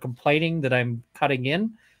chat who are complaining that I'm cutting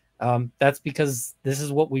in. That's because this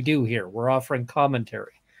is what we do here. We're offering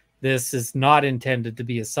commentary. This is not intended to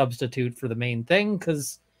be a substitute for the main thing,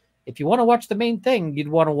 because if you want to watch the main thing, you'd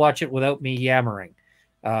want to watch it without me yammering.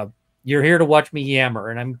 You're here to watch me yammer,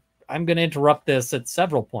 and I'm going to interrupt this at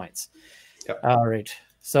several points. Yep. All right.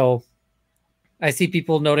 So I see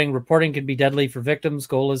people noting reporting can be deadly for victims.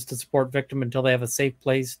 Goal is to support victim until they have a safe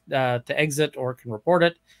place to exit or can report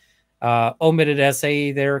it. Omitted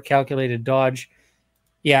essay there, calculated dodge.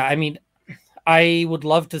 Yeah, I mean, I would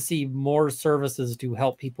love to see more services to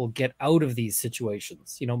help people get out of these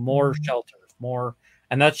situations. More shelters, more,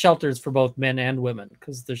 and that's shelters for both men and women,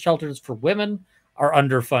 because the shelters for women are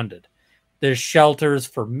underfunded. The shelters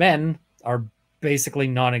for men are basically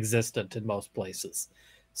non-existent in most places.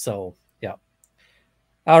 So, yeah.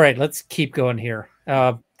 All right, let's keep going here.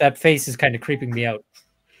 That face is kind of creeping me out.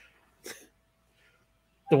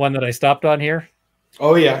 The one that I stopped on here.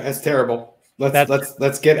 Oh yeah, that's terrible.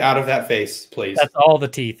 Let's get out of that face, please. That's all the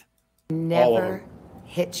teeth. Never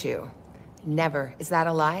hit you. Never. Is that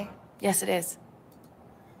a lie? Yes, it is.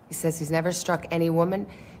 He says he's never struck any woman.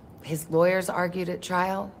 His lawyers argued at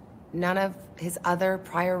trial. None of his other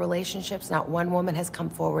prior relationships, not one woman has come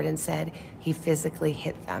forward and said he physically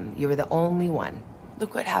hit them. You were the only one.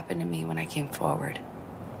 Look what happened to me when I came forward.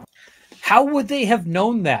 How would they have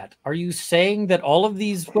known that? Are you saying that all of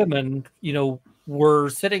these women, were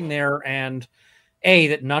sitting there and A,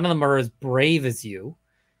 that none of them are as brave as you,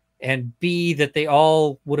 and B, that they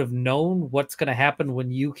all would have known what's going to happen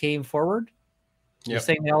when you came forward? Yep. You're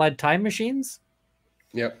saying they all had time machines?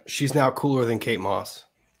 Yep. She's now cooler than Kate Moss,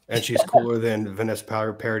 and she's cooler than Vanessa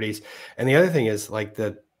Paradis. And the other thing is, like,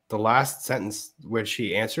 the last sentence where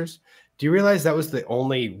she answers, do you realize that was the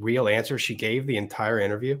only real answer she gave the entire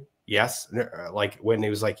interview? Yes. Like, when it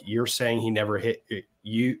was like, you're saying he never hit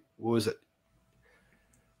you. What was it?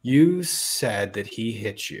 You said that he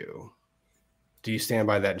hit you. Do you stand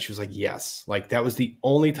by that? And she was like, yes. Like, that was the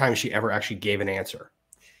only time she ever actually gave an answer.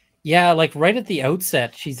 Yeah, like right at the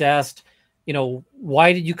outset, she's asked,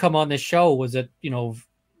 why did you come on this show? Was it,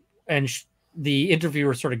 and the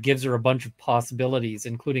interviewer sort of gives her a bunch of possibilities,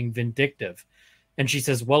 including vindictive. And she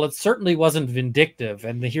says, well, it certainly wasn't vindictive.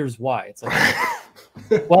 And here's why. It's like,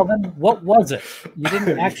 well, then what was it? You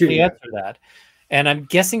didn't actually answer that. And I'm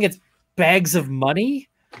guessing it's bags of money.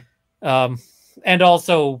 And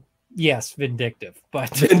also, yes, vindictive, but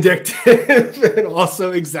vindictive, and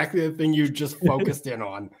also exactly the thing you just focused in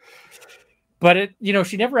on. But it,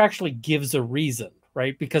 she never actually gives a reason,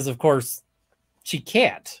 right? Because of course she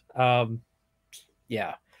can't.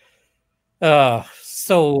 Yeah.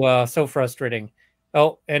 So frustrating.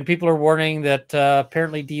 Oh, and people are warning that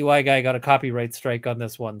apparently DUI guy got a copyright strike on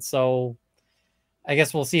this one. So I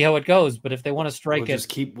guess we'll see how it goes. But if they want to strike we'll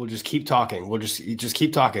just keep talking. We'll just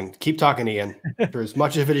keep talking. Keep talking, Ian, for as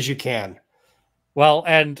much of it as you can. Well,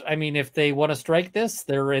 and I mean, if they want to strike this,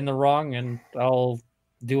 they're in the wrong, and I'll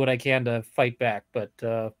do what I can to fight back. But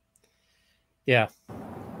yeah.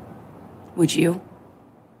 Would you?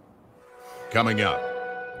 Coming up.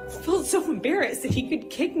 I felt so embarrassed that he could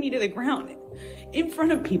kick me to the ground in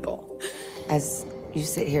front of people. As you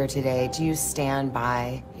sit here today, do you stand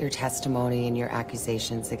by your testimony and your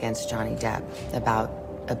accusations against Johnny Depp about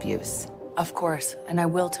abuse? Of course, and I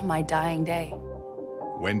will to my dying day.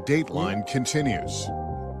 When Dateline continues.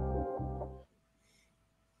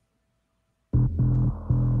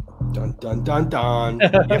 Dun dun dun dun. You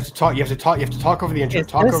have to talk. You have to talk. You have to talk over the intro.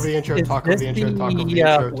 Talk over the intro. Talk over the intro. Talk over the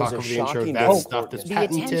intro. Talk over the intro. That's stuff that's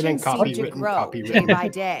patented and copywritten. Day by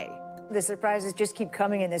day. The surprises just keep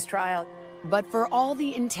coming in this trial. But for all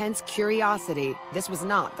the intense curiosity, this was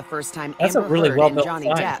not the first time That's a Amber really Heard and well-built Johnny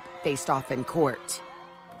sign. Depp faced off in court.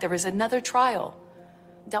 There was another trial,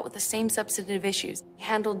 dealt with the same substantive issues,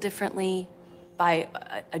 handled differently by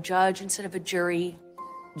a judge instead of a jury.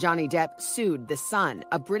 Johnny Depp sued The Sun,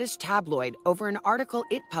 a British tabloid, over an article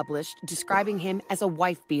it published describing him as a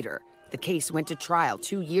wife beater. The case went to trial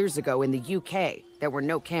 2 years ago in the UK. There were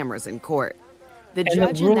no cameras in court. The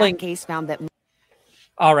judge in that case found that...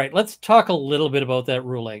 All right, let's talk a little bit about that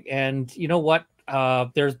ruling. And you know what?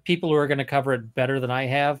 There's people who are going to cover it better than I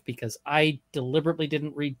have, because I deliberately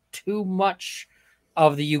didn't read too much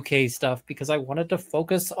of the UK stuff because I wanted to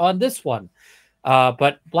focus on this one.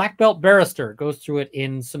 But Black Belt Barrister goes through it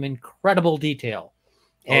in some incredible detail.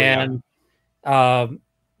 And,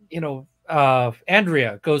 you know,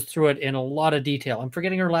 Andrea goes through it in a lot of detail. I'm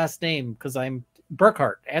forgetting her last name because I'm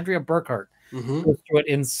Andrea Burkhart goes through it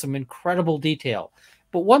in some incredible detail.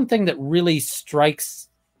 But one thing that really strikes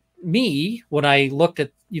me when I looked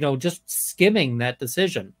at, you know, just skimming that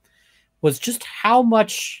decision was just how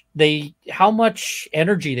much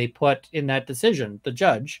energy they put in that decision, the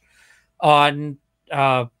judge, on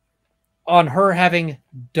her having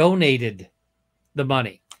donated the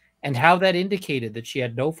money, and how that indicated that she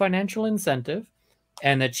had no financial incentive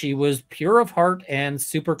and that she was pure of heart and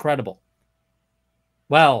super credible.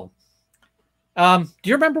 Well, do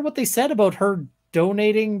you remember what they said about her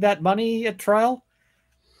donating that money at trial?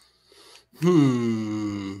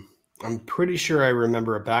 I'm pretty sure I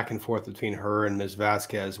remember a back and forth between her and Ms.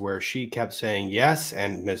 Vasquez where she kept saying yes,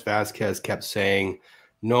 and Ms. Vasquez kept saying,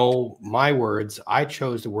 no, my words, I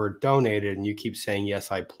chose the word donated, and you keep saying,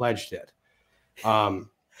 yes, I pledged it.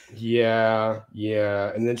 Yeah.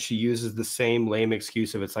 And then she uses the same lame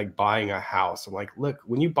excuse of it's like buying a house. I'm like, look,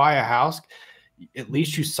 when you buy a house, at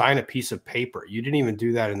least you sign a piece of paper. You didn't even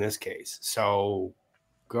do that in this case. So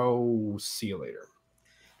go see you later.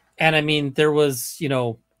 And I mean, there was, you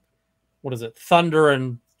know, what is it? Thunder.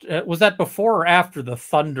 And was that before or after the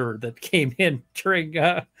thunder that came in during,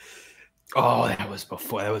 Oh, that was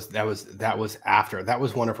before. That was after. That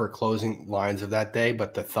was one of her closing lines of that day,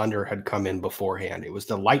 but the thunder had come in beforehand. It was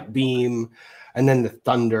the light beam and then the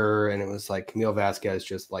thunder, and it was like Camille Vasquez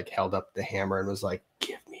just like held up the hammer and was like,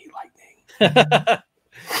 give me lightning.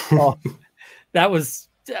 Oh,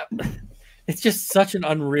 it's just such an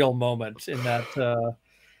unreal moment in that.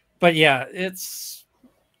 But yeah, it's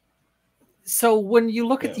so when you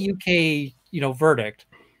look at the UK, you know, verdict,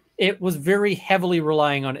 it was very heavily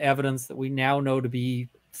relying on evidence that we now know to be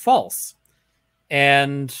false.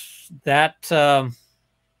 And that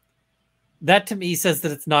that to me says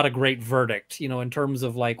that it's not a great verdict, you know, in terms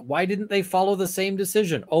of like, why didn't they follow the same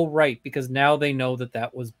decision? Oh, right, because now they know that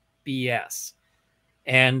that was BS.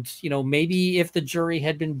 And, you know, maybe if the jury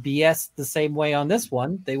had been BS the same way on this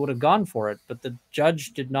one, they would have gone for it. But the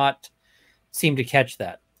judge did not seem to catch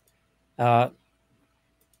that.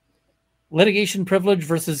 Litigation privilege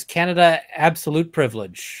versus Canada absolute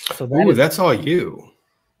privilege. So that's all you.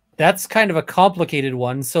 That's kind of a complicated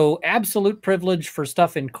one. So absolute privilege for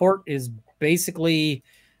stuff in court is basically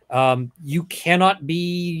you cannot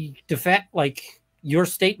be like your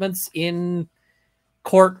statements in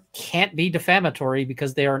court can't be defamatory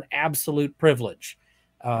because they are an absolute privilege.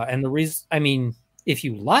 And the reason, I mean, if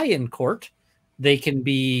you lie in court, they can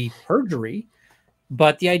be perjury.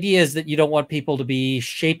 But the idea is that you don't want people to be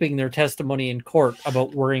shaping their testimony in court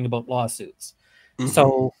about worrying about lawsuits.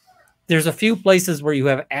 So there's a few places where you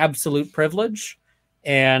have absolute privilege,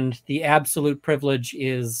 and the absolute privilege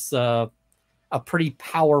is a pretty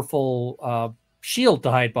powerful shield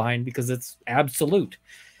to hide behind because it's absolute.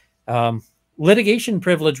 Litigation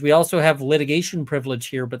privilege, we also have litigation privilege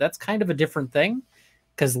here, but that's kind of a different thing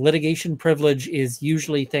because litigation privilege is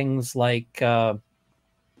usually things like...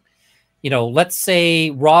 you know, let's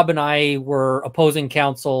say Rob and I were opposing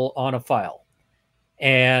counsel on a file,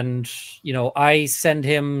 and, you know, I send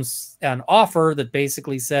him an offer that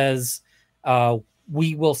basically says,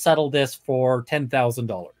 we will settle this for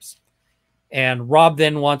 $10,000. And Rob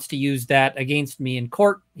then wants to use that against me in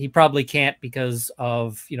court. He probably can't because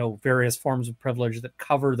of, you know, various forms of privilege that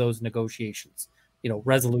cover those negotiations, you know,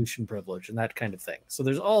 resolution privilege and that kind of thing. So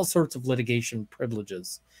there's all sorts of litigation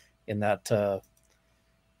privileges in that,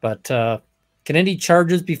 but can any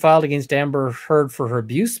charges be filed against Amber Heard for her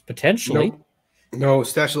abuse? Potentially. No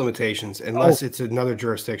statute of limitations, unless it's another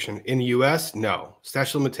jurisdiction. In the U.S., no.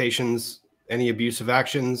 Statute of limitations, any abusive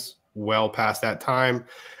actions, well past that time.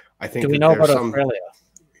 I think Do we know about Australia?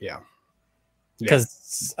 Yeah.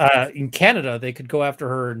 Because in Canada, they could go after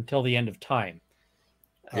her until the end of time.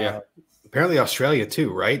 Yeah. Apparently Australia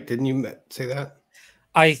too, right? Didn't you say that?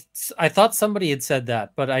 I thought somebody had said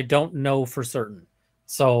that, but I don't know for certain.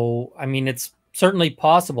 So, I mean, it's certainly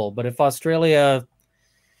possible, but if Australia,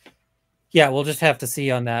 yeah, we'll just have to see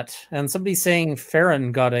on that. And somebody's saying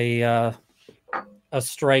Farron got a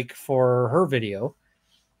strike for her video.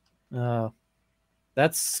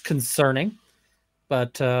 That's concerning,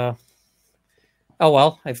 but oh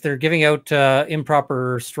well, if they're giving out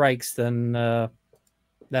improper strikes, then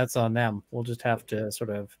that's on them. We'll just have to sort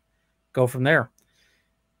of go from there.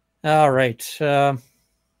 All right.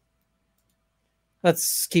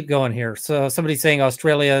 Let's keep going here. So somebody's saying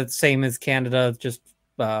Australia, same as Canada, just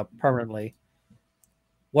permanently.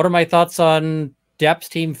 What are my thoughts on Depp's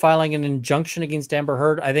team filing an injunction against Amber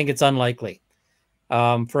Heard? I think it's unlikely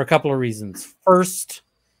for a couple of reasons. First,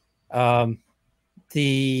 it's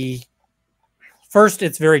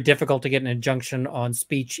very difficult to get an injunction on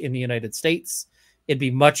speech in the United States. It'd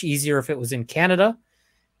be much easier if it was in Canada.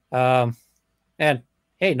 And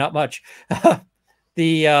hey, not much. But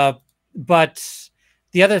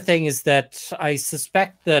the other thing is that I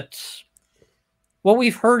suspect that what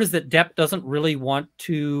we've heard is that Depp doesn't really want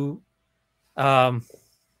to. I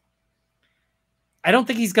don't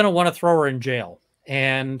think he's going to want to throw her in jail.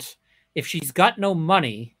 And if she's got no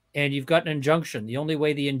money and you've got an injunction, the only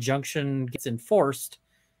way the injunction gets enforced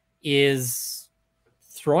is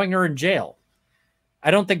throwing her in jail.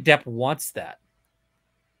 I don't think Depp wants that.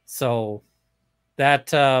 So that,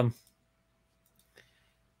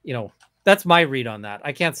 that's my read on that.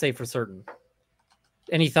 I can't say for certain.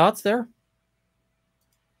 Any thoughts there?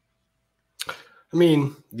 I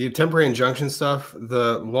mean, the temporary injunction stuff,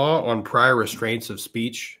 the law on prior restraints of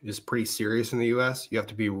speech is pretty serious in the U.S. You have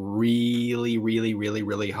to be really, really, really,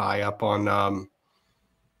 really high up on,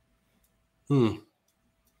 you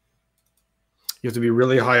have to be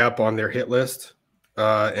really high up on their hit list,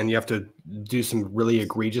 and you have to do some really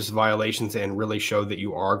egregious violations and really show that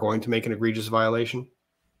you are going to make an egregious violation.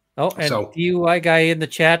 Oh, and DUI guy in the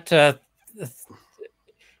chat,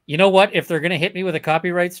 you know what? If they're going to hit me with a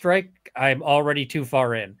copyright strike, I'm already too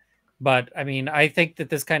far in. But I mean, I think that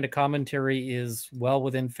this kind of commentary is well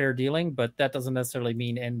within fair dealing, but that doesn't necessarily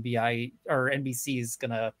mean NBI or NBC is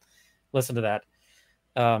going to listen to that.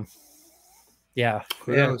 Yeah.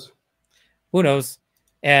 Who knows? Who knows?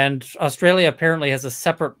 And Australia apparently has a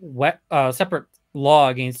separate law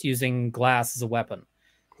against using glass as a weapon.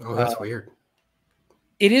 Oh, that's weird.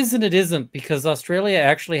 It is and it isn't, because Australia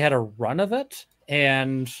actually had a run of it,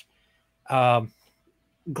 and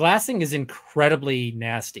glassing is incredibly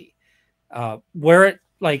nasty. Where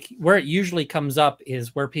it usually comes up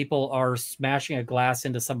is where people are smashing a glass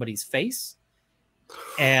into somebody's face,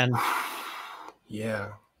 and yeah,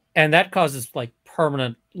 and that causes like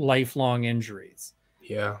permanent, lifelong injuries.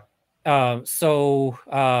 Yeah. So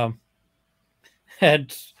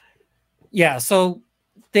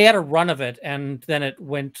they had a run of it, and then it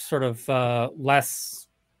went sort of less.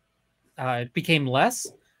 It became less,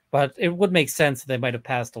 but it would make sense that they might have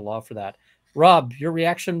passed a law for that. Rob, your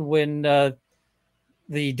reaction when the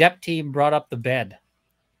Depp team brought up the bed?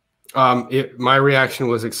 My reaction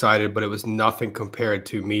was excited, but it was nothing compared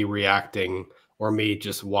to me reacting or me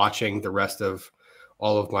just watching the rest of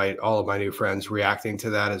all of my new friends reacting to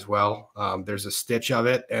that as well. There's a stitch of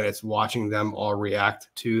it, and it's watching them all react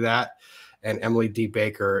to that. And Emily D.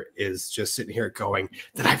 Baker is just sitting here going,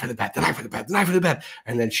 the knife for the bed, the knife for the bed, the knife for the bed.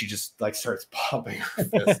 And then she just like starts pumping her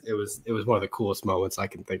fist. It was one of the coolest moments I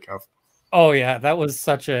can think of. Oh yeah, that was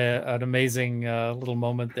such an amazing little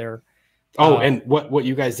moment there. Oh, and what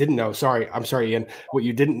you guys didn't know, I'm sorry, Ian, what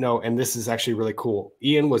you didn't know, and this is actually really cool.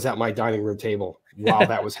 Ian was at my dining room table while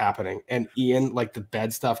that was happening. And Ian, like the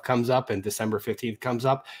bed stuff comes up and December 15th comes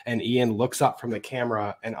up, and Ian looks up from the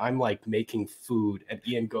camera, and I'm like making food, and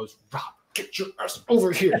Ian goes, Rob, get your ass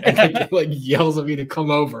over here. And he like yells at me to come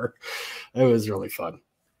over. It was really fun.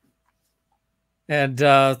 And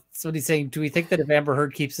somebody's saying, do we think that if Amber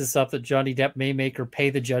Heard keeps this up, that Johnny Depp may make her pay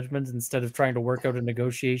the judgment instead of trying to work out a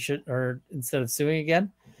negotiation, or instead of suing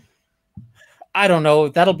again? I don't know.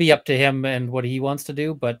 That'll be up to him and what he wants to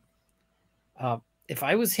do. But if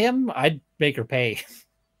I was him, I'd make her pay.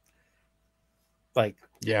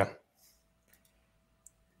 Yeah.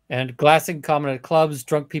 And glassing common at clubs,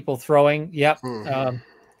 drunk people throwing. Yep.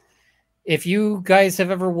 If you guys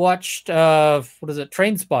have ever watched,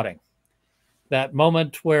 Train Spotting? That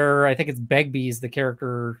moment where I think it's Begbie's the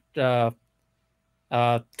character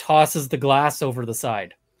tosses the glass over the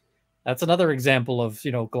side. That's another example of,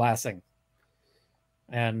 glassing.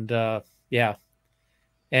 And yeah,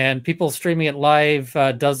 And people streaming it live,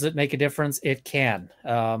 does it make a difference? It can.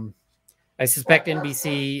 I suspect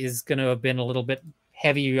NBC is going to have been a little bit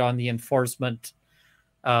heavy on the enforcement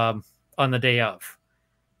on the day of.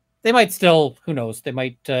 They might still, who knows? They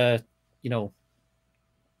might, might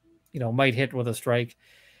hit with a strike.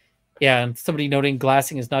 Yeah, and somebody noting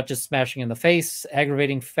glassing is not just smashing in the face,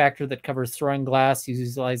 aggravating factor that covers throwing glass,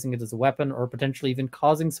 utilizing it as a weapon, or potentially even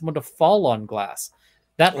causing someone to fall on glass.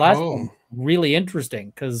 That last one really interesting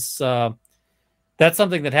because that's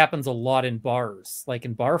something that happens a lot in bars, like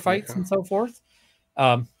in bar fights and so forth.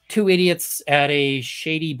 Two idiots at a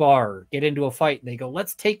shady bar get into a fight and they go,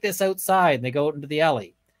 let's take this outside. And they go out into the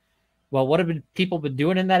alley. Well, what have people been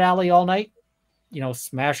doing in that alley all night?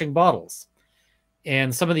 Smashing bottles.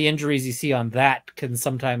 And some of the injuries you see on that can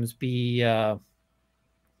sometimes be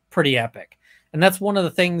pretty epic. And that's one of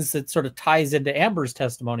the things that sort of ties into Amber's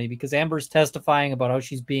testimony, because Amber's testifying about how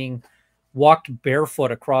she's being walked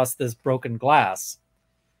barefoot across this broken glass.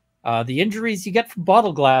 The injuries you get from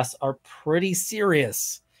bottle glass are pretty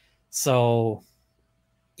serious. So,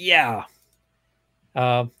 yeah.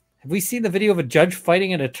 Have we seen the video of a judge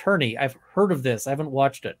fighting an attorney? I've heard of this. I haven't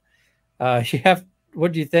watched it.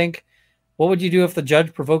 What do you think? What would you do if the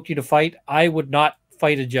judge provoked you to fight? I would not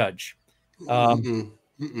fight a judge.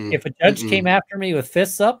 If a judge came after me with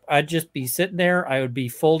fists up, I'd just be sitting there. I would be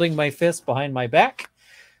folding my fists behind my back.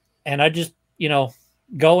 And I'd just,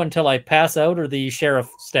 go until I pass out or the sheriff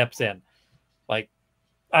steps in. Like,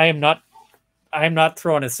 I am not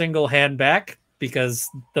throwing a single hand back, because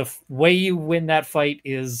the way you win that fight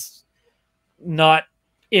is not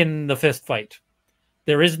in the fist fight.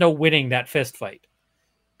 There is no winning that fist fight.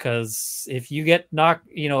 Because if you get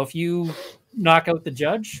if you knock out the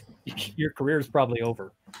judge, your career is probably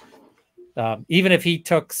over. Even if he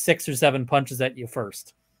took 6 or 7 punches at you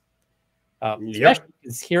first. Especially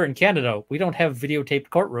because here in Canada, we don't have videotaped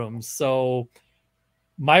courtrooms. So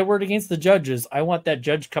my word against the judges, I want that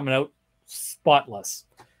judge coming out spotless.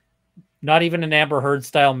 Not even an Amber Heard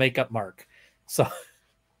style makeup mark. So,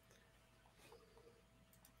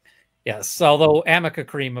 yes, although Amica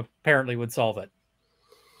cream apparently would solve it.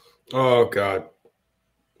 Oh, God.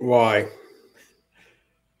 Why?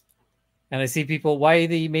 And I see people, why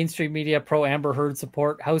the mainstream media pro Amber Heard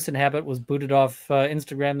support? House and Habit was booted off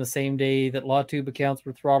Instagram the same day that LawTube accounts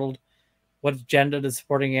were throttled. What agenda does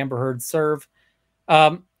supporting Amber Heard serve?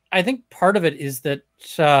 I think part of it is that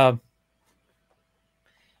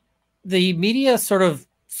the media sort of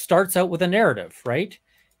starts out with a narrative, right?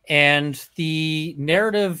 And the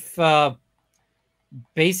narrative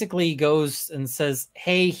basically goes and says,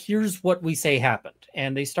 hey, here's what we say happened.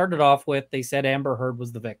 And they started off with, they said Amber Heard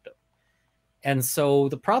was the victim. And so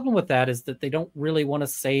the problem with that is that they don't really want to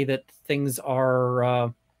say that things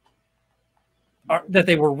are that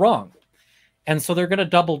they were wrong. And so they're going to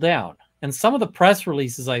double down. And some of the press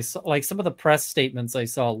releases I saw, like some of the press statements I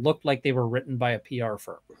saw, looked like they were written by a PR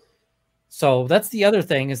firm. So that's the other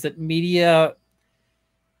thing, is that media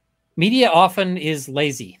often is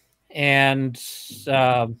lazy. And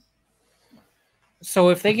so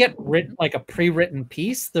if they get written like a pre-written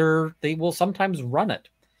piece, they will sometimes run it,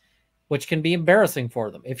 which can be embarrassing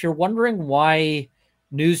for them. If you're wondering why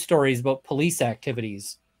news stories about police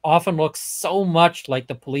activities often look so much like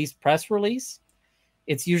the police press release,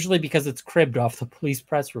 it's usually because it's cribbed off the police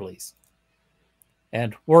press release.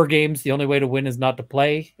 And war games, the only way to win is not to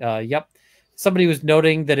play. Yep. Somebody was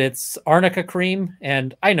noting that it's arnica cream,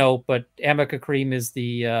 and I know, but amica cream is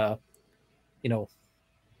the,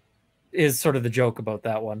 is sort of the joke about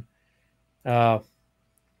that one.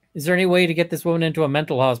 Is there any way to get this woman into a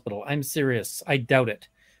mental hospital? I'm serious. I doubt it.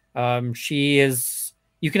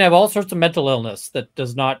 You can have all sorts of mental illness that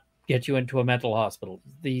does not get you into a mental hospital.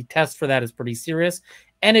 The test for that is pretty serious,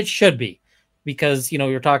 and it should be, because,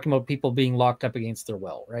 you're talking about people being locked up against their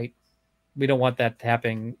will, right? We don't want that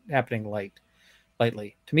happening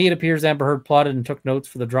lightly. To me, it appears Amber Heard plotted and took notes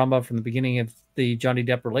for the drama from the beginning of the Johnny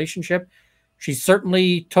Depp relationship. She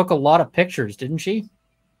certainly took a lot of pictures, didn't she?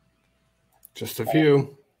 Just a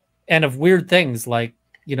few. And of weird things like,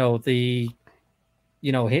 him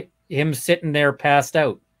sitting there passed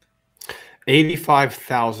out.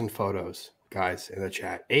 85,000 photos, guys, in the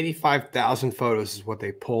chat. 85,000 photos is what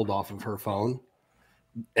they pulled off of her phone.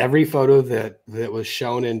 Every photo that was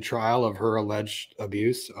shown in trial of her alleged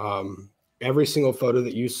abuse, every single photo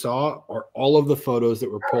that you saw are all of the photos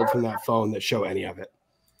that were pulled from that phone that show any of it.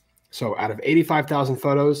 So out of 85,000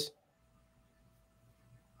 photos,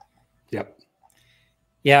 yep.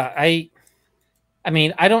 Yeah, I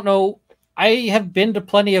mean, I don't know. I have been to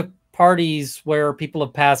plenty of parties where people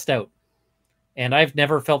have passed out, and I've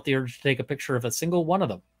never felt the urge to take a picture of a single one of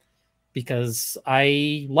them. because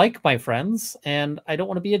I like my friends and I don't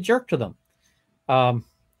want to be a jerk to them.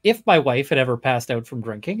 If my wife had ever passed out from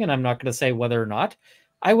drinking, and I'm not going to say whether or not,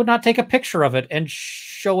 I would not take a picture of it and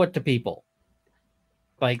show it to people.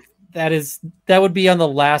 Like that would be on the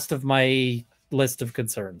last of my list of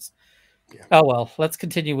concerns. Yeah. Oh, well, let's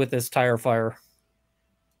continue with this tire fire.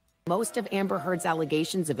 Most of Amber Heard's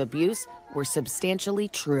allegations of abuse were substantially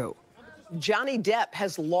true. Johnny Depp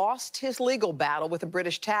has lost his legal battle with a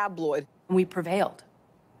British tabloid. We prevailed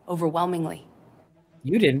overwhelmingly.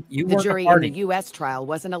 You didn't. The jury in the U.S. trial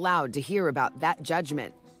wasn't allowed to hear about that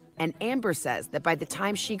judgment. And Amber says that by the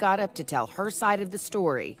time she got up to tell her side of the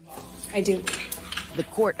story, I do. The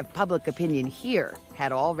court of public opinion here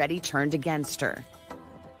had already turned against her.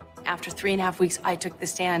 After 3.5 weeks, I took the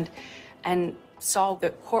stand and saw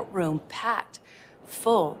the courtroom packed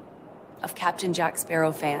full of Captain Jack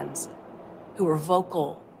Sparrow fans who were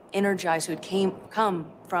vocal, energized, who had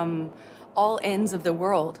come from all ends of the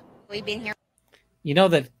world. We've been here. You know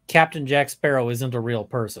that Captain Jack Sparrow isn't a real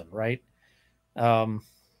person, right?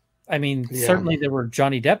 I mean, certainly there were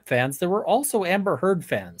Johnny Depp fans. There were also Amber Heard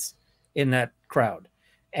fans in that crowd.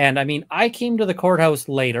 And I mean, I came to the courthouse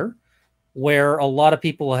later where a lot of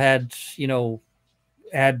people had,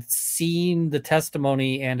 had seen the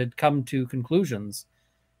testimony and had come to conclusions.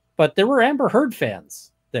 But there were Amber Heard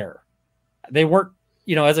fans there. They weren't,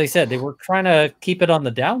 as I said, they were trying to keep it on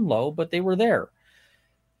the down low, but they were there.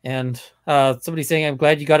 And somebody saying, I'm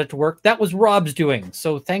glad you got it to work. That was Rob's doing.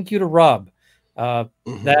 So thank you to Rob. That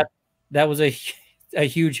was a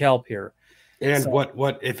huge help here. And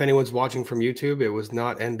what if anyone's watching from YouTube, it was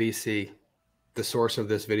not NBC. The source of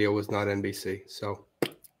this video was not NBC. So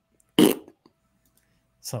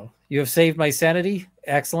you have saved my sanity.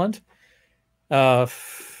 Excellent. Yeah,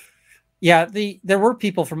 there were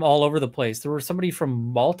people from all over the place. There was somebody from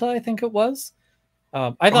Malta, I think it was.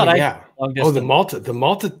 I thought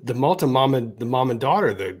the Malta mom and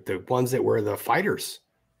daughter, the ones that were the fighters.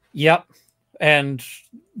 Yep. And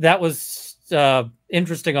that was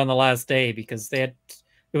interesting on the last day because it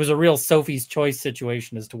was a real Sophie's choice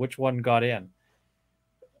situation as to which one got in.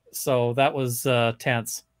 So that was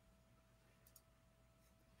tense.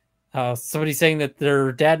 Somebody saying that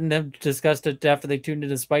their dad and them discussed it after they tuned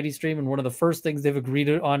into Spidey stream, and one of the first things they've agreed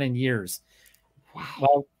on in years. Wow.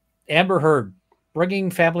 Well, Amber Heard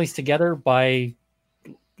bringing families together by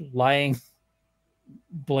lying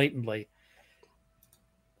blatantly.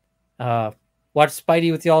 Watched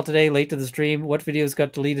Spidey with y'all today, late to the stream. What videos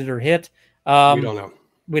got deleted or hit? We don't know.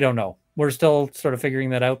 We don't know. We're still sort of figuring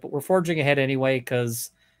that out, but we're forging ahead anyway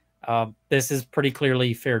because this is pretty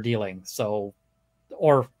clearly fair dealing. So,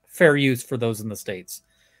 or fair use for those in the States.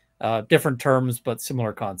 Different terms, but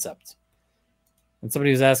similar concepts. And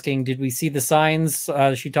somebody was asking, did we see the signs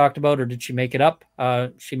she talked about, or did she make it up?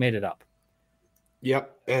 She made it up.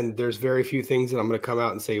 Yep. And there's very few things that I'm going to come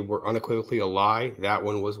out and say were unequivocally a lie. That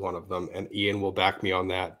one was one of them. And Ian will back me on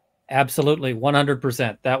that. Absolutely.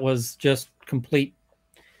 100%. That was just complete.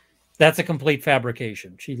 That's a complete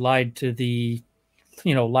fabrication. She lied to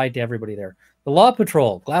lied to everybody there. The Law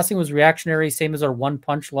Patrol. Glassing was reactionary, same as our one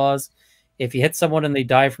punch laws. If you hit someone and they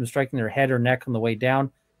die from striking their head or neck on the way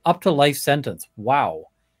down, up to life sentence. Wow.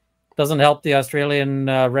 Doesn't help the Australian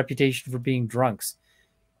reputation for being drunks.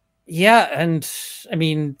 Yeah, and I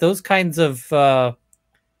mean, those kinds of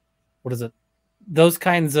those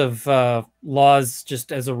kinds of laws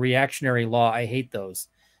just as a reactionary law, I hate those.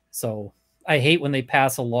 So I hate when they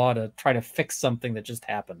pass a law to try to fix something that just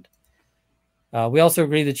happened. We also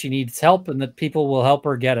agree that she needs help and that people will help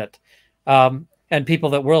her get it. And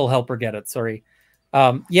people that will help her get it, sorry.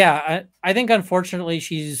 Yeah, I think unfortunately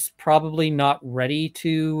she's probably not ready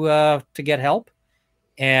to get help.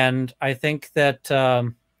 And I think that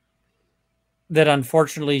that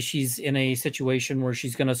unfortunately she's in a situation where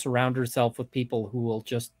she's going to surround herself with people who will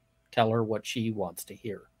just tell her what she wants to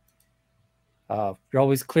hear. You're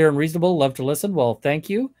always clear and reasonable. Love to listen. Well, thank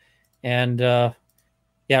you. And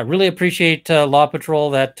yeah, really appreciate Law Patrol,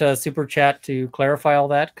 that super chat to clarify all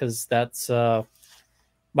that, because that's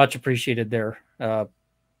much appreciated there.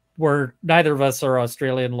 We're neither of us are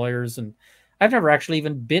Australian lawyers, and I've never actually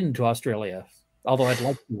even been to Australia, although I'd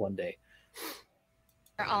like to one day.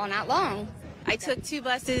 All night long. I took 2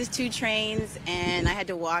 buses, 2 trains, and I had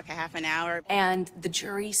to walk a half an hour. And the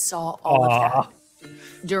jury saw all of that.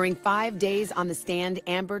 During 5 days on the stand,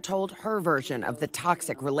 Amber told her version of the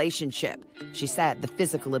toxic relationship. She said the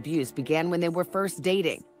physical abuse began when they were first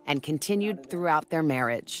dating and continued throughout their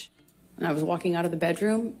marriage. And I was walking out of the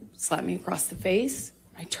bedroom, slapped me across the face.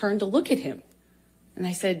 I turned to look at him. And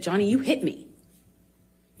I said, Johnny, you hit me.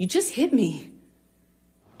 You just hit me.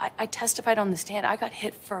 I testified on the stand. I got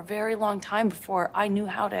hit for a very long time before I knew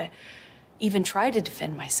how to even try to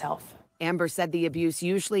defend myself. Amber said the abuse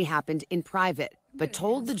usually happened in private, but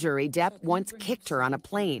told the jury Depp once kicked her on a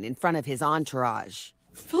plane in front of his entourage.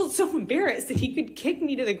 I felt so embarrassed that he could kick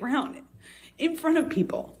me to the ground in front of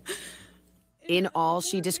people. In all,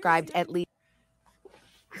 she described at least...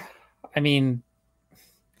 I mean,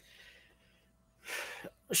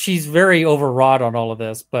 she's very overwrought on all of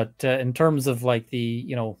this, but in terms of like the,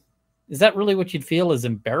 you know, is that really what you'd feel is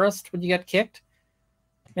embarrassed when you get kicked?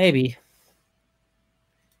 Maybe.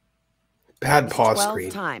 Bad pause 12 screen.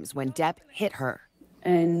 times when Depp hit her.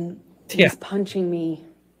 And he's punching me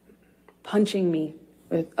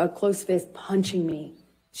with a closed fist, punching me.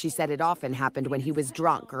 She said it often happened when he was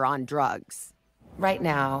drunk or on drugs. Right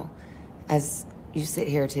now, as you sit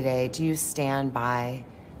here today, do you stand by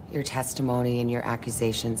your testimony and your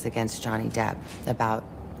accusations against Johnny Depp about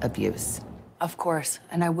abuse? Of course,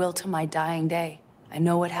 and I will to my dying day. I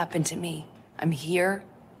know what happened to me. I'm here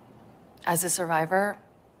as a survivor.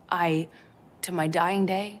 To my dying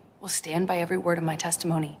day, will stand by every word of my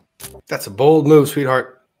testimony. That's a bold move,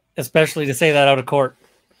 sweetheart. Especially to say that out of court.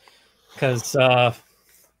 Because, that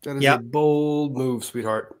is a bold move,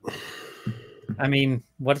 sweetheart. I mean,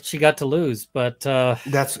 what she got to lose? But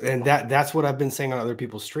that's what I've been saying on other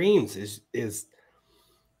people's streams is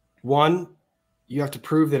one, you have to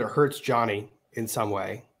prove that it hurts Johnny in some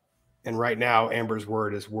way. And right now, Amber's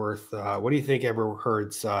word is worth, what do you think Amber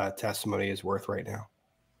Heard's testimony is worth right now?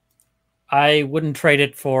 I wouldn't trade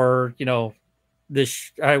it for, you know,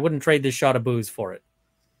 this. I wouldn't trade this shot of booze for it.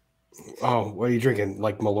 Oh, what are you drinking?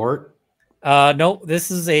 Like Malort? No, this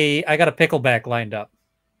is I got a pickleback lined up.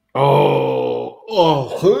 Nope,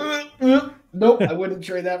 I wouldn't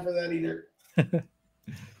trade that for that either.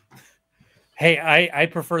 Hey, I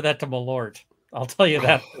prefer that to Malort. I'll tell you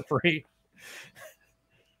that for free.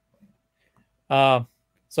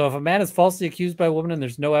 So if a man is falsely accused by a woman and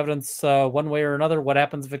there's no evidence one way or another, what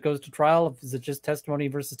happens if it goes to trial? Is it just testimony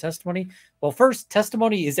versus testimony? Well, first,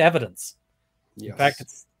 testimony is evidence. Yes. In fact,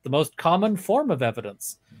 it's the most common form of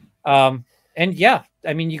evidence. And yeah,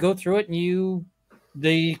 I mean, you go through it and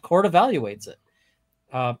the court evaluates it.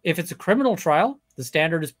 If it's a criminal trial, the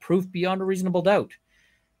standard is proof beyond a reasonable doubt.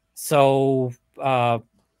 So,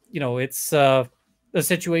 you know, it's a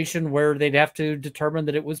situation where they'd have to determine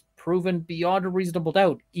that it was proven beyond a reasonable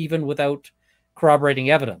doubt, even without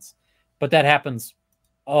corroborating evidence. But that happens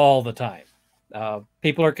all the time.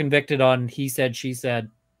 People are convicted on he said, she said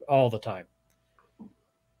all the time.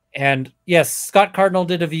 And yes, Scott Cardinal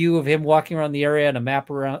did a view of him walking around the area and a map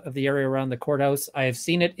of the area around the courthouse. I have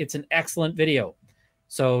seen it. It's an excellent video.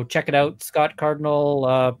 So check it out. Scott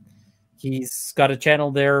Cardinal, he's got a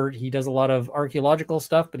channel there. He does a lot of archaeological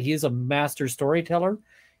stuff, but he is a master storyteller.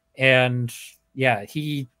 And yeah,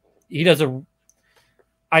 he does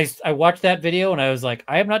I watched that video and I was like,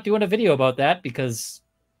 I am not doing a video about that because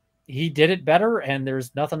he did it better and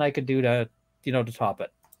there's nothing I could do to, you know, to top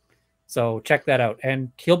it. So check that out.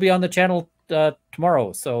 And he'll be on the channel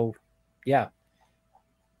tomorrow. So yeah.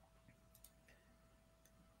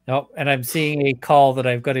 Oh, and I'm seeing a call that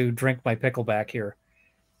I've got to drink my pickleback here.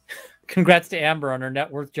 Congrats to Amber on her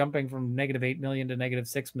net worth jumping from -8 million to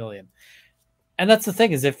 -6 million. And that's the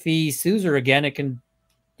thing is if he sues her again,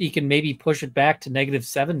 he can maybe push it back to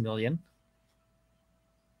 -7 million.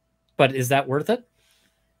 But is that worth it?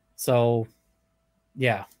 So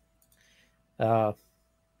yeah. If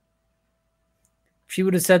she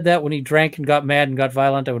would have said that when he drank and got mad and got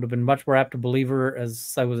violent, I would have been much more apt to believe her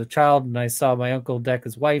as I was a child and I saw my uncle deck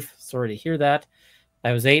his wife. Sorry to hear that.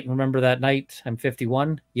 I was 8 and remember that night. I'm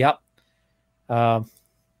 51. Yep.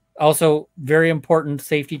 Also, very important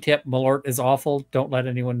safety tip. Malort is awful. Don't let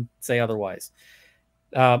anyone say otherwise.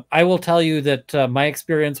 I will tell you that my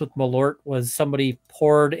experience with Malort was somebody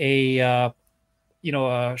poured a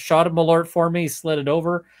shot of Malort for me, slid it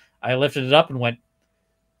over. I lifted it up and went,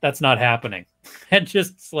 that's not happening. And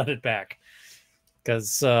just slid it back.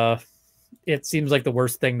 Because it seems like the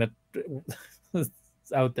worst thing that is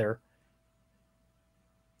out there.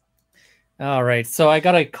 All right. So I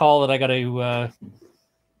got a call that I got to...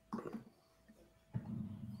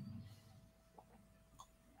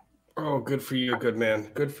 Oh, good for you. Good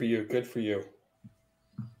man. Good for you. Good for you.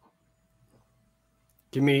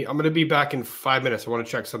 I'm going to be back in 5 minutes. I want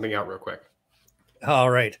to check something out real quick. All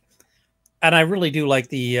right. And I really do like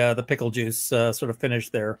the pickle juice sort of finish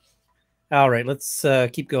there. All right, let's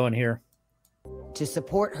keep going here. To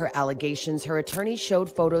support her allegations, her attorney showed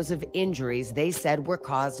photos of injuries they said were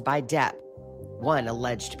caused by Depp. One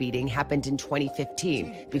alleged beating happened in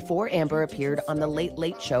 2015, before Amber appeared on The Late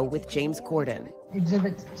Late Show with James Corden.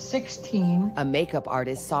 Exhibit 16. A makeup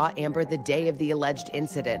artist saw Amber the day of the alleged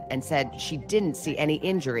incident and said she didn't see any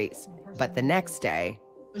injuries. But the next day,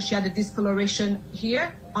 she had a discoloration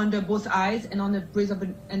here under both eyes and on the bridge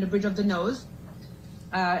of the nose.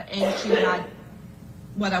 And she had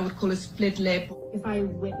what I would call a split lip. If I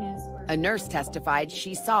witnessed... A nurse testified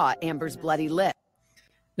she saw Amber's bloody lip.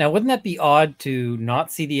 Now, wouldn't that be odd to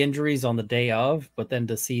not see the injuries on the day of, but then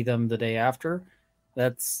to see them the day after?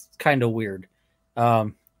 That's kind of weird.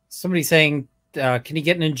 Somebody saying, can you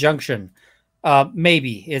get an injunction?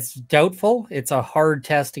 Maybe. It's doubtful. It's a hard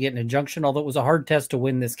test to get an injunction, although it was a hard test to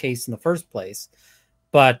win this case in the first place.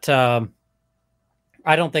 But I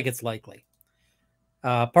don't think it's likely.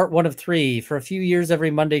 Part 1 of 3. For a few years,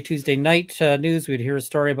 every Monday, Tuesday night news, we'd hear a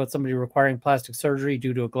story about somebody requiring plastic surgery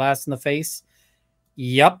due to a glass in the face.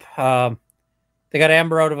 Yep. They got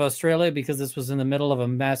Amber out of Australia because this was in the middle of a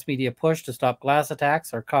mass media push to stop glass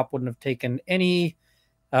attacks. Our cop wouldn't have taken any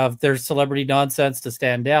of their celebrity nonsense to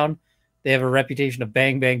stand down. They have a reputation of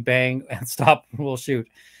bang, bang, bang, and stop, we'll shoot.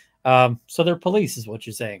 So they're police is what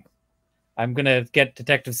you're saying. I'm going to get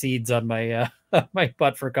Detective Seeds on my my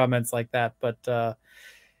butt for comments like that. But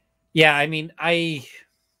yeah, I mean,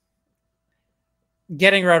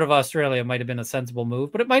 getting her out of Australia might have been a sensible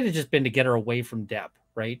move, but it might have just been to get her away from Depp,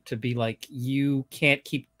 right? To be like, you can't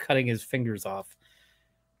keep cutting his fingers off.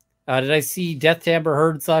 Did I see death to Amber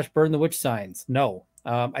Heard / burn the witch signs? No.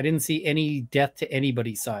 I didn't see any death to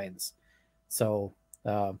anybody signs. So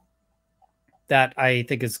that I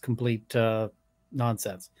think is complete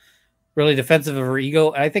nonsense. Really defensive of her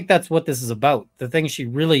ego. And I think that's what this is about. The thing she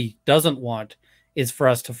really doesn't want is for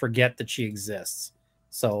us to forget that she exists.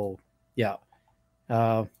 So, yeah.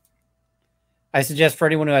 I suggest for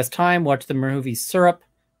anyone who has time, watch the movie Syrup.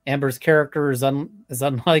 Amber's character is as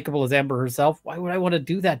unlikable as Amber herself. Why would I want to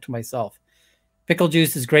do that to myself? Pickle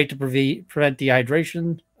juice is great to prevent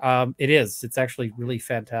dehydration. It is. It's actually really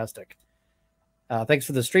fantastic. Thanks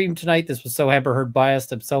for the stream tonight. This was so Amber Heard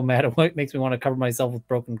biased. I'm so mad. It makes me want to cover myself with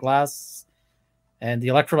broken glass. And the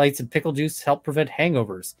electrolytes in pickle juice help prevent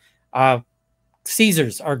hangovers.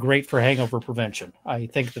 Caesars are great for hangover prevention. I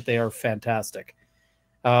think that they are fantastic.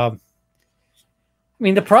 I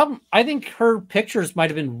mean, the problem, I think her pictures might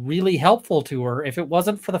have been really helpful to her if it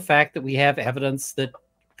wasn't for the fact that we have evidence that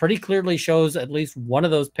pretty clearly shows at least one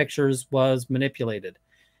of those pictures was manipulated.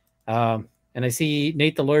 And I see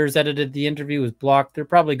Nate, the lawyer's edited the interview, was blocked. They're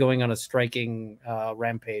probably going on a striking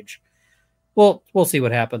rampage. We'll see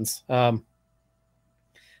what happens. But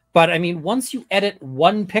I mean, once you edit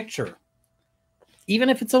one picture, even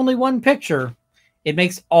if it's only one picture, it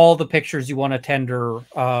makes all the pictures you want to tender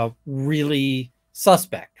really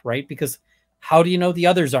suspect, right? Because how do you know the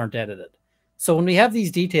others aren't edited? So when we have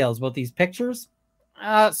these details about these pictures,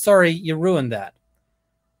 sorry, you ruined that.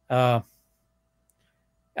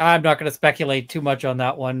 I'm not going to speculate too much on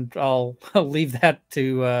that one. I'll leave that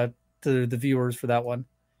to the viewers for that one.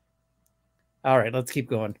 All right, let's keep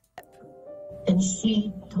going. And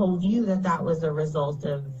she told you that that was a result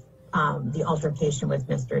of the altercation with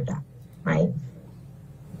Mr. Depp, right?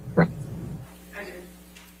 Right.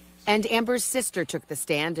 And Amber's sister took the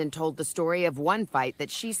stand and told the story of one fight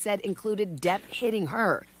that she said included Depp hitting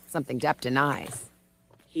her, something Depp denies.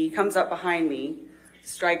 He comes up behind me,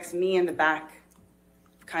 strikes me in the back,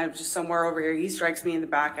 kind of just somewhere over here. He strikes me in the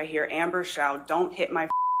back. I hear Amber shout, "Don't hit my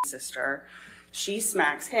sister." She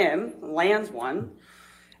smacks him, lands one,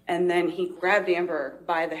 and then he grabbed Amber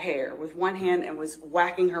by the hair with one hand and was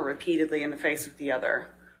whacking her repeatedly in the face with the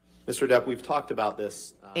other. Mr. Depp, we've talked about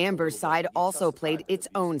this. Amber's side also played its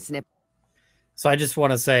own snippet. So I just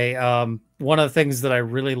want to say one of the things that I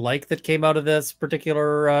really like that came out of this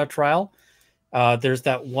particular trial, there's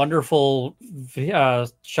that wonderful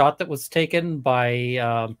shot that was taken by,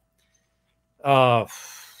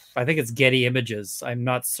 I think it's Getty Images. I'm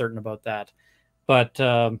not certain about that. But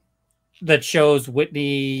that shows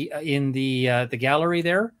Whitney in the gallery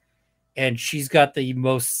there. And she's got the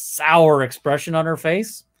most sour expression on her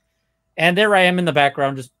face. And there I am in the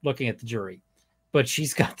background just looking at the jury. But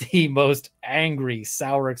she's got the most angry,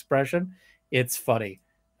 sour expression. It's funny.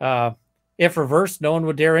 If reversed, no one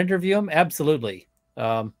would dare interview him? Absolutely.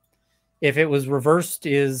 If it was reversed,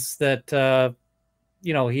 is that,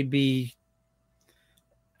 you know, he'd be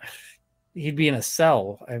in a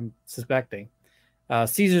cell, I'm suspecting.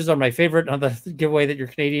 Caesars are my favorite. On the giveaway that you're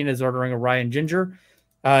Canadian is ordering a Ryan Ginger.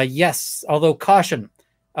 Yes, although caution.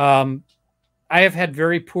 I have had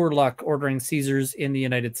very poor luck ordering Caesars in the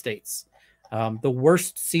United States. The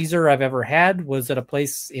worst Caesar I've ever had was at a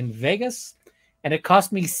place in Vegas, and it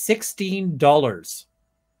cost me $16.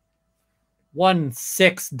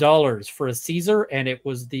 $16 for a Caesar, and it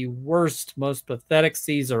was the worst, most pathetic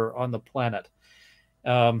Caesar on the planet.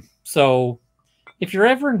 So if you're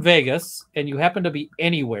ever in Vegas and you happen to be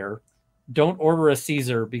anywhere, don't order a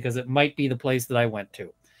Caesar because it might be the place that I went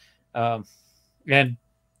to. And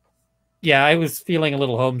yeah, I was feeling a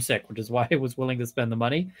little homesick, which is why I was willing to spend the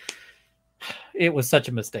money. It was such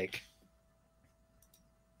a mistake.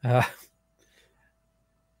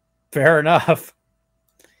 Fair enough.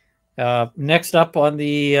 Next up on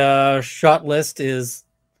the shot list is,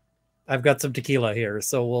 I've got some tequila here,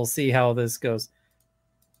 so we'll see how this goes.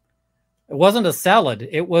 It wasn't a salad.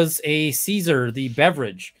 It was a Caesar, the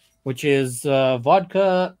beverage, which is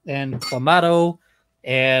vodka and Clamato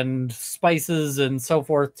and spices and so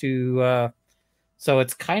forth. So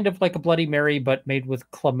it's kind of like a Bloody Mary, but made with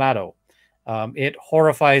Clamato. It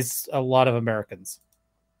horrifies a lot of Americans.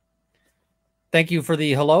 Thank you for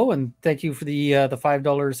the hello, and thank you for the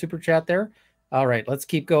 $5 super chat there. All right, let's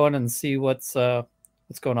keep going and see what's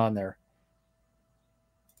going on there.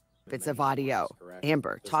 Bits of audio.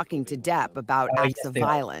 Amber talking to Depp about acts of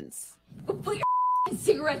violence. Put your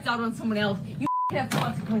cigarettes out on someone else. You have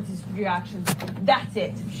consequences for your actions. That's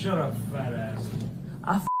it. Shut up, fat ass.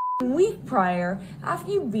 A week prior,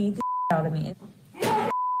 after you beat the out of me.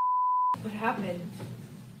 What happened?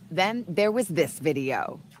 Then there was this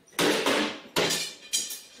video.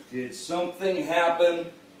 Did something happen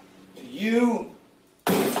to you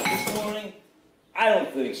this morning? I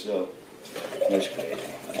don't think so. That's crazy.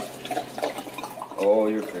 Oh,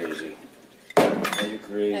 you're crazy. Oh, you're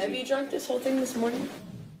crazy. Have you drunk this whole thing this morning?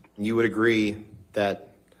 You would agree that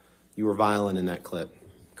you were violent in that clip,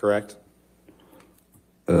 correct?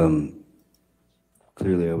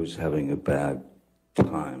 Clearly I was having a bad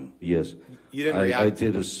time. Yes. You didn't react. I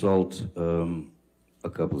did assault a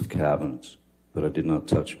couple of cabinets, but I did not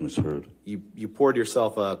touch Miss Heard. You poured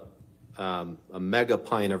yourself a mega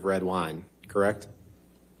pint of red wine, correct?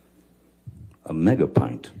 A mega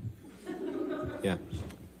pint? Yeah.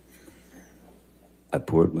 I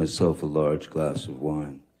poured myself a large glass of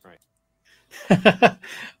wine. Right.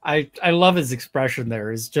 I love his expression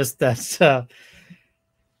there. It's just that, a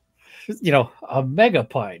mega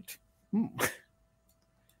pint.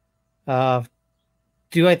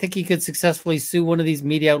 Do I think he could successfully sue one of these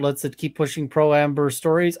media outlets that keep pushing pro-Amber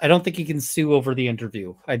stories? I don't think he can sue over the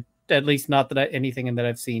interview. At least not that anything that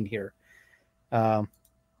I've seen here.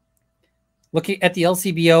 Looking at the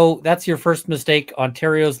LCBO, that's your first mistake.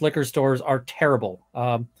 Ontario's liquor stores are terrible.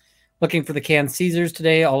 Looking for the canned Caesars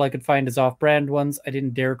today. All I could find is off-brand ones. I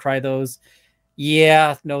didn't dare try those.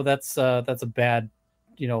 Yeah, no, that's a bad,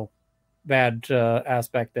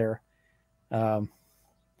 aspect there.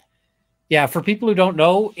 Yeah, for people who don't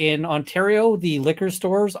know, in Ontario, the liquor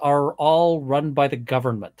stores are all run by the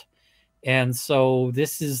government. And so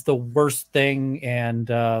this is the worst thing. And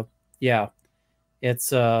yeah,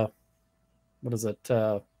 it's, what is it?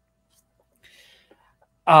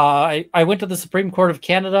 I went to the Supreme Court of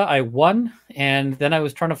Canada. I won. And then I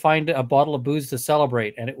was trying to find a bottle of booze to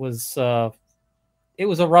celebrate. And it was a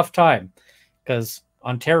rough time because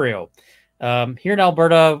Ontario. Here in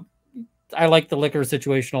Alberta, I like the liquor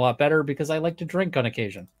situation a lot better because I like to drink on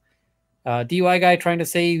occasion. DUI guy trying to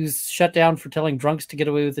say he was shut down for telling drunks to get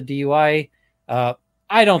away with a DUI.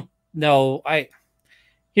 I don't know.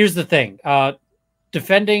 Here's the thing.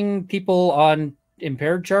 Defending people on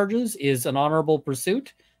impaired charges is an honorable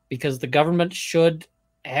pursuit because the government should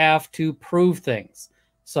have to prove things.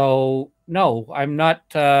 So no, I'm not,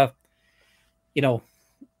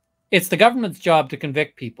 it's the government's job to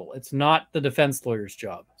convict people. It's not the defense lawyer's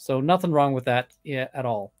job. So nothing wrong with that at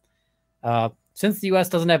all. Since the U.S.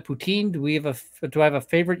 doesn't have poutine, do I have a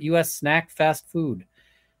favorite U.S. snack fast food?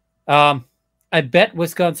 I bet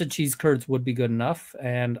Wisconsin cheese curds would be good enough.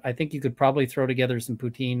 And I think you could probably throw together some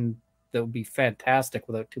poutine that would be fantastic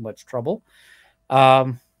without too much trouble.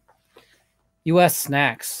 U.S.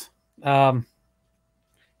 snacks.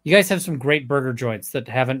 You guys have some great burger joints that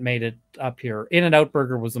haven't made it up here. In-N-Out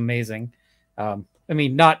Burger was amazing. I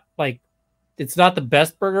mean, it's not the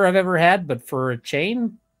best burger I've ever had, but for a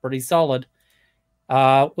chain, pretty solid.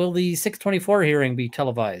 Will the 624 hearing be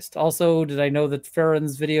televised? Also, did I know that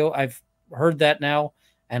Farron's video? I've heard that now,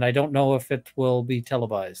 and I don't know if it will be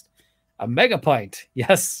televised. A mega pint,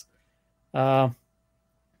 yes. There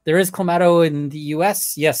is Clamato in the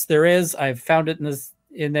U.S. Yes, there is. I've found it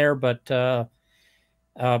in there, but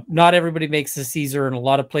not everybody makes a Caesar. In a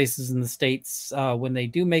lot of places in the States, when they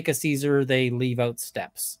do make a Caesar, they leave out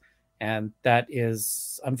steps, and that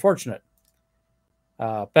is unfortunate.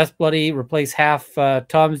 Best Bloody, replace half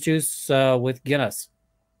Tom's juice with Guinness.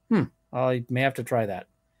 I may have to try that.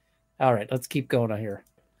 All right, let's keep going on here.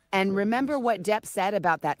 And remember what Depp said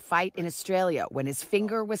about that fight in Australia when his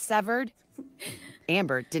finger was severed?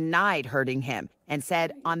 Amber denied hurting him and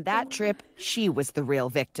said on that trip, she was the real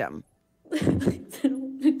victim.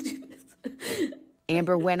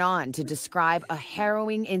 Amber went on to describe a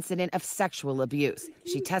harrowing incident of sexual abuse.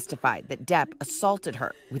 She testified that Depp assaulted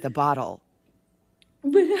her with a bottle.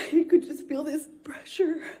 But I could just feel this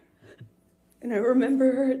pressure. And I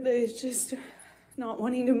remember that just not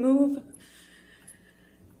wanting to move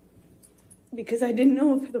because I didn't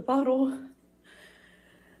know if the bottle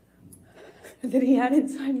that he had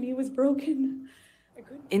inside me was broken.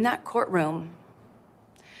 In that courtroom,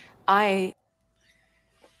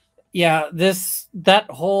 Yeah, that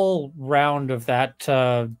whole round of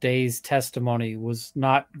that day's testimony was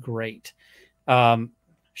not great.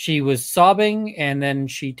 She was sobbing, and then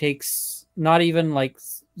she takes not even like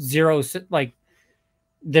zero, like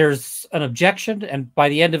there's an objection, and by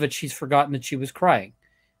the end of it, she's forgotten that she was crying.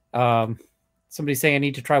 Somebody saying I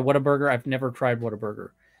need to try Whataburger. I've never tried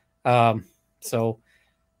Whataburger.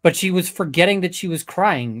 But she was forgetting that she was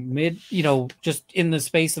crying mid, just in the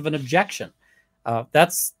space of an objection.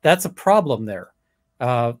 That's a problem there.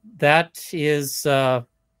 That is, what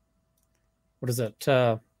is it?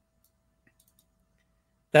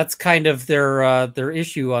 That's kind of their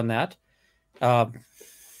issue on that.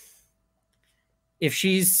 If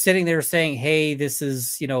she's sitting there saying, hey, this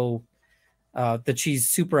is, that she's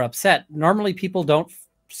super upset, normally people don't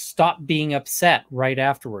stop being upset right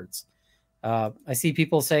afterwards. I see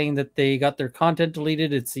people saying that they got their content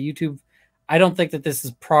deleted. It's a YouTube. I don't think that this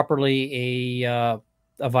is properly a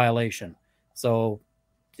violation. So,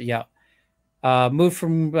 yeah. Moved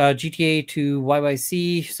from GTA to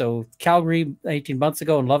YYC. So Calgary 18 months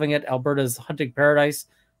ago and loving it. Alberta's hunting paradise.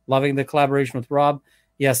 Loving the collaboration with Rob.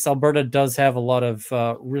 Yes, Alberta does have a lot of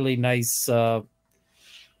really nice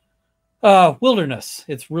wilderness.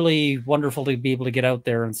 It's really wonderful to be able to get out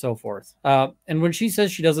there and so forth. And when she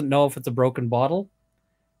says she doesn't know if it's a broken bottle,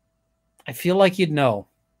 I feel like you'd know.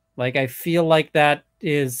 Like, I feel like that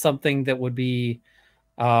is something that would be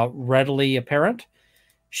readily apparent.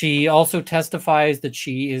 She also testifies that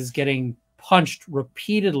she is getting punched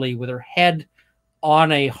repeatedly with her head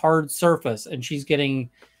on a hard surface, and she's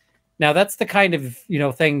getting... Now, that's the kind of,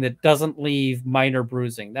 thing that doesn't leave minor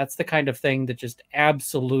bruising. That's the kind of thing that just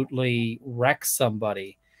absolutely wrecks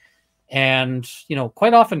somebody and,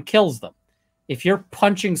 quite often kills them. If you're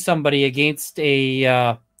punching somebody against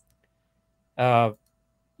a,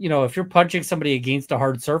 if you're punching somebody against a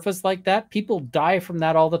hard surface like that, people die from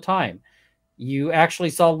that all the time. You actually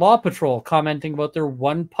saw Law Patrol commenting about their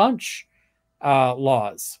one punch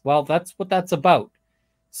laws. Well, that's what that's about.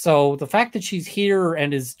 So the fact that she's here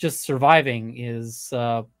and is just surviving is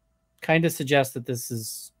kind of suggests that this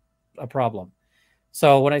is a problem.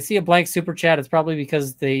 So when I see a blank super chat, it's probably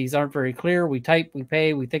because these aren't very clear. We type, we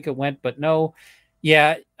pay, we think it went, but no.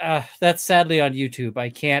 Yeah, that's sadly on YouTube. I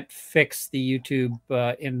can't fix the YouTube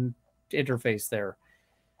interface there.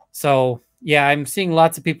 So yeah, I'm seeing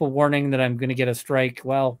lots of people warning that I'm going to get a strike.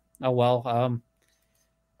 Well, oh well.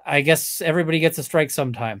 I guess everybody gets a strike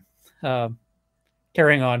sometime.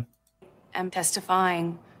 Carrying on. I'm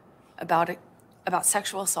testifying about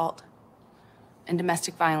sexual assault and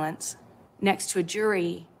domestic violence next to a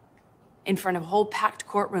jury in front of a whole packed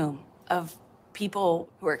courtroom of people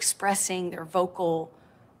who are expressing their vocal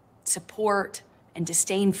support and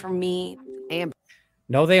disdain for me.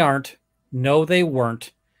 No, they aren't. No, they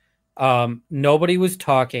weren't. Nobody was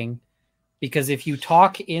talking, because if you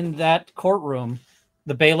talk in that courtroom,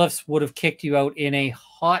 the bailiffs would have kicked you out in a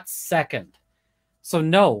hot second. So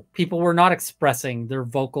no, people were not expressing their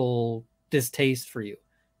vocal distaste for you.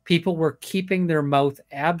 People were keeping their mouth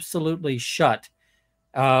absolutely shut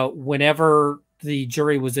whenever the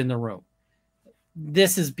jury was in the room.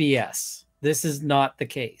 This is BS. This is not the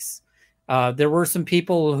case. There were some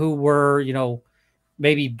people who were,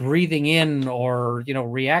 maybe breathing in or,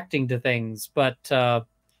 reacting to things, but,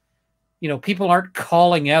 people aren't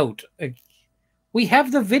calling out. We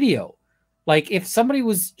have the video. Like, if somebody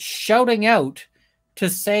was shouting out to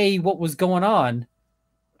say what was going on,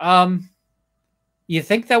 you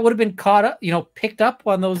think that would have been caught up, picked up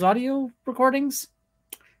on those audio recordings?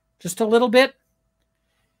 Just a little bit?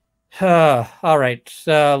 All right,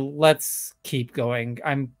 let's keep going.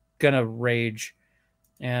 I'm gonna rage.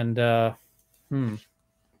 And,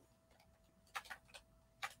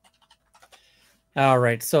 all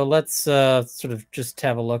right, so let's sort of just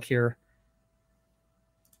have a look here.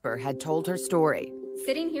 Had told her story.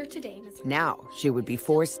 Sitting here today. Now she would be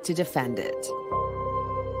forced to defend it.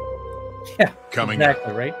 Yeah, coming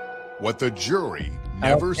exactly up, right. What the jury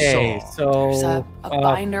never saw. So There's a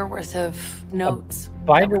binder worth of notes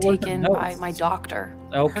that were taken by my doctor.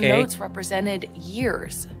 Okay. Her notes represented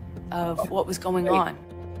years of what was going on.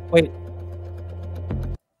 Wait.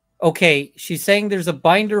 Okay, she's saying there's a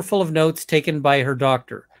binder full of notes taken by her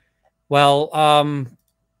doctor. Well,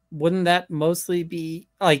 wouldn't that mostly be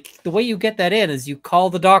like the way you get that in is you call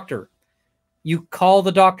the doctor. You call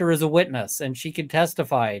the doctor as a witness and she can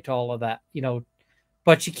testify to all of that, you know,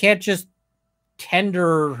 but she can't just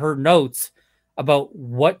tender her notes about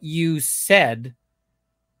what you said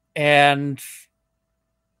and,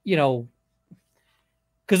 you know,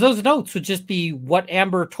 because those notes would just be what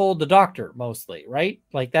Amber told the doctor mostly, right?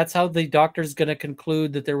 Like that's how the doctor's going to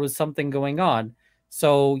conclude that there was something going on.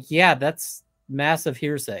 So yeah, that's massive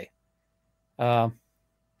hearsay.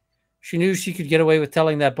 She knew she could get away with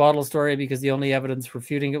telling that bottle story because the only evidence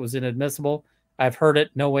refuting it was inadmissible. I've heard it.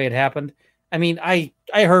 No way it happened. I mean, I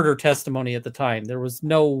heard her testimony at the time. There was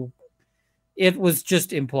no, it was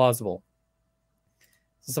just implausible.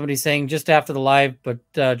 So somebody's saying just after the live, but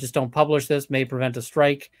just don't publish this, may prevent a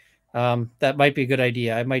strike. That might be a good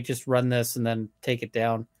idea. I might just run this and then take it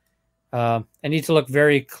down. I need to look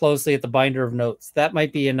very closely at the binder of notes. That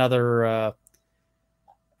might be another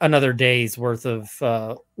day's worth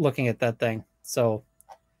of looking at that thing. So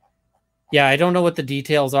yeah, I don't know what the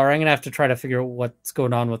details are. I'm going to have to try to figure out what's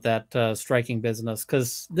going on with that striking business,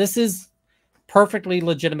 because this is perfectly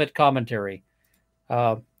legitimate commentary.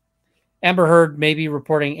 Amber Heard may be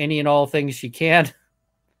reporting any and all things she can.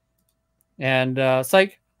 And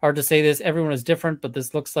psych, hard to say this. Everyone is different, but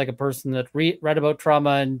this looks like a person that read about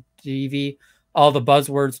trauma and TV, all the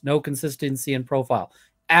buzzwords, no consistency in profile.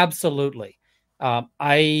 Absolutely.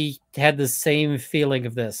 I had the same feeling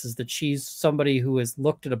of this, is that she's somebody who has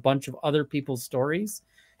looked at a bunch of other people's stories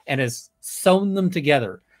and has sewn them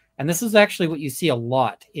together. And this is actually what you see a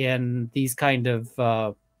lot in these kind of,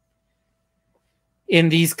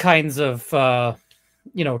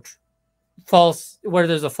 you know, false, where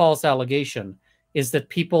there's a false allegation, is that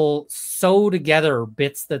people sew together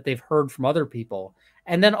bits that they've heard from other people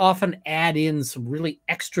and then often add in some really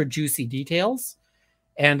extra juicy details.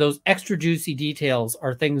 And those extra juicy details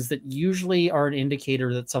are things that usually are an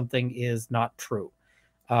indicator that something is not true.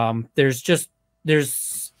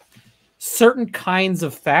 There's certain kinds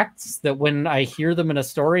of facts that when I hear them in a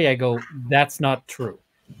story, I go, that's not true.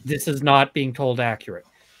 This is not being told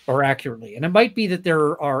accurately. And it might be that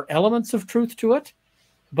there are elements of truth to it,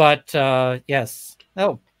 but yes.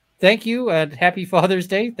 Oh, thank you. And happy Father's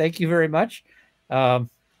Day. Thank you very much.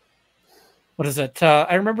 What is it?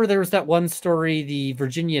 I remember there was that one story, the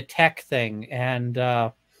Virginia Tech thing. And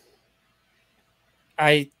one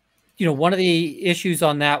of the issues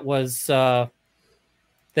on that was that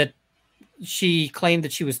she claimed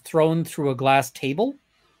that she was thrown through a glass table.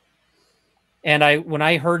 And when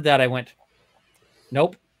I heard that, I went,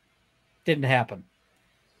 nope, didn't happen.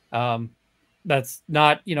 That's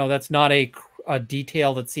not a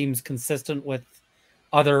detail that seems consistent with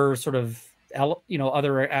other sort of,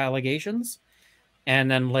 other allegations.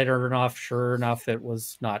 And then later enough, sure enough, it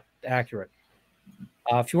was not accurate.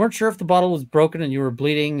 If you weren't sure if the bottle was broken and you were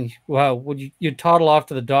bleeding, well, you'd toddle off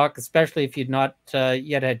to the doc, especially if you'd not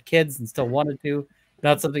yet had kids and still wanted to.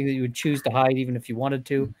 Not something that you would choose to hide, even if you wanted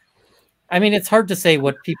to. I mean, it's hard to say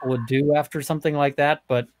what people would do after something like that,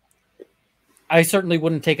 but I certainly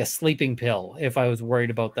wouldn't take a sleeping pill if I was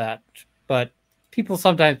worried about that. But people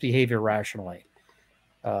sometimes behave irrationally.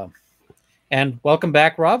 And welcome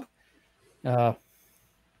back, Rob.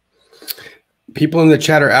 People in the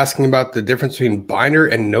chat are asking about the difference between binder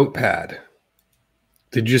and notepad.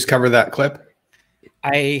 Did you just cover that clip?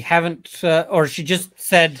 I haven't, or she just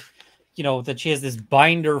said, that she has this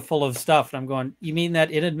binder full of stuff. And I'm going, you mean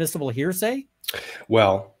that inadmissible hearsay?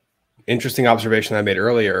 Well, interesting observation I made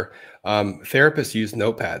earlier. Therapists use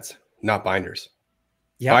notepads, not binders.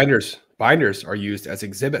 Yep. Binders are used as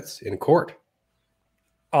exhibits in court.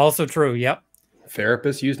 Also true. Yep.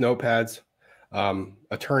 Therapists use notepads.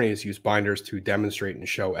 Attorneys use binders to demonstrate and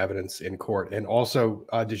show evidence in court. And also,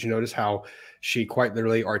 did you notice how she quite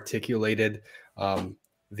literally articulated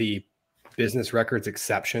the business records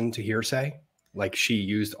exception to hearsay? Like she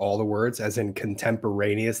used all the words, as in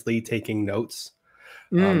contemporaneously taking notes,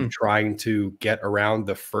 trying to get around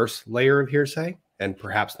the first layer of hearsay and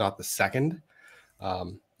perhaps not the second.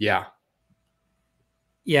 Yeah.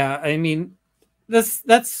 I mean, that's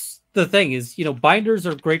the thing is, binders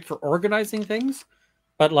are great for organizing things,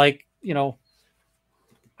 but like,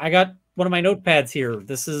 I got one of my notepads here.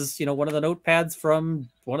 This is, one of the notepads from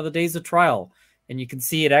one of the days of trial. And you can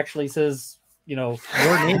see it actually says, your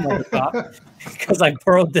name on the top because I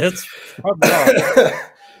borrowed this from Rob.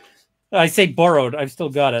 I say borrowed. I've still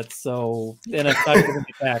got it, so and it's not giving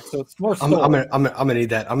me back. So it's more stolen. I'm gonna need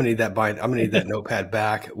that. I'm gonna need that bind. I'm gonna need that notepad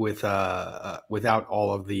back with without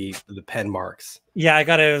all of the pen marks. Yeah, I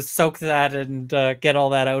got to soak that and get all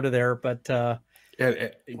that out of there. But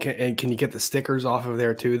and can you get the stickers off of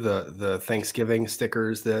there too? The Thanksgiving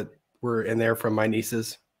stickers that were in there from my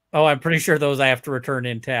nieces. Oh, I'm pretty sure those I have to return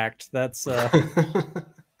intact. That's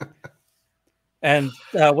and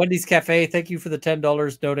Wendy's Cafe, thank you for the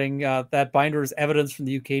 $10, noting that binder is evidence from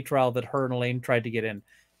the UK trial that her and Elaine tried to get in.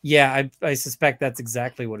 Yeah, I suspect that's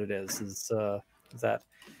exactly what it is. Is that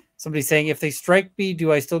somebody saying, if they strike me,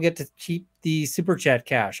 do I still get to keep the super chat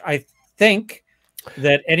cash? I think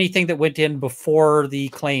that anything that went in before the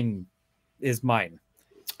claim is mine.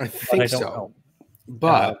 I think so. Know.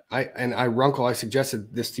 But Runkle, I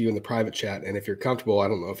suggested this to you in the private chat, and if you're comfortable, I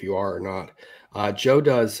don't know if you are or not. Joe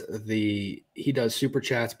does super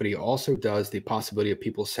chats, but he also does the possibility of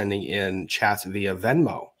people sending in chats via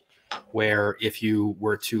Venmo, where if you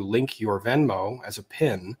were to link your Venmo as a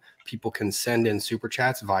PIN, people can send in super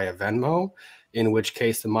chats via Venmo, in which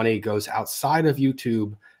case the money goes outside of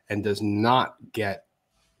YouTube and does not get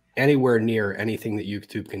anywhere near anything that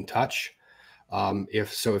YouTube can touch.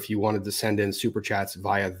 If you wanted to send in super chats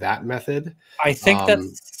via that method, I think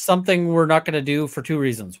that's something we're not going to do for two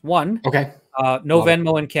reasons. One, okay, no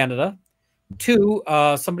Venmo in Canada. Two,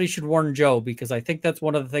 somebody should warn Joe, because I think that's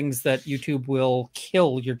one of the things that YouTube will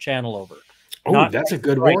kill your channel over. Oh, that's a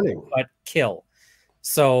good warning. But kill.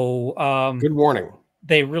 So good warning.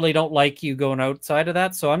 They really don't like you going outside of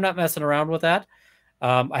that. So I'm not messing around with that.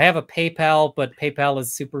 I have a PayPal, but PayPal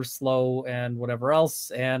is super slow and whatever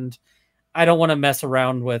else. And I don't want to mess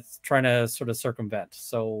around with trying to sort of circumvent.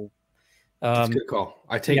 So that's a good call.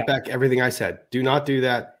 I take back everything I said. Do not do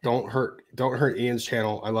that. Don't hurt Ian's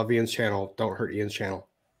channel. I love Ian's channel. Don't hurt Ian's channel.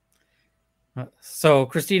 So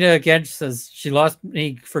Christina again says she lost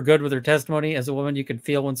me for good with her testimony. As a woman, you can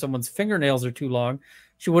feel when someone's fingernails are too long.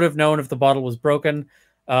 She would have known if the bottle was broken.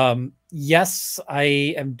 Yes,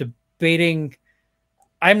 I am debating.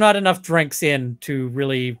 I'm not enough drinks in to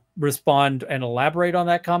really respond and elaborate on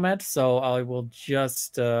that comment. So I will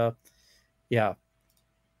just, yeah.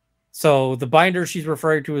 So the binder she's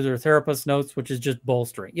referring to is her therapist notes, which is just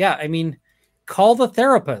bolstering. Yeah, I mean, call the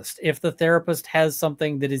therapist if the therapist has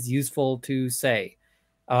something that is useful to say.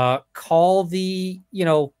 Call the,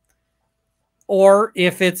 or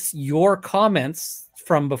if it's your comments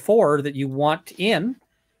from before that you want in,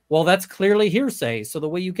 well, that's clearly hearsay. So the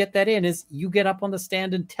way you get that in is you get up on the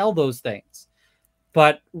stand and tell those things.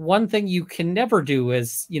 But one thing you can never do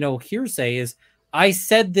is, hearsay is, I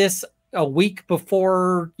said this a week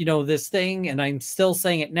before, this thing, and I'm still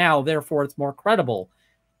saying it now, therefore it's more credible.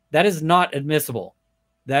 That is not admissible.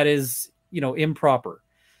 That is, improper.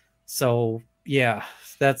 So, yeah,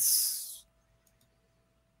 that's...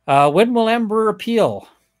 when will Amber appeal?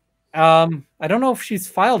 I don't know if she's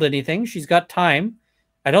filed anything. She's got time.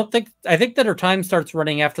 I think that her time starts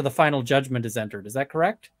running after the final judgment is entered. Is that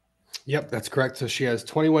correct? Yep, that's correct. So she has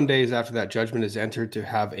 21 days after that judgment is entered to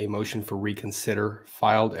have a motion for reconsider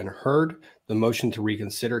filed and heard. The motion to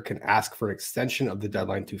reconsider can ask for an extension of the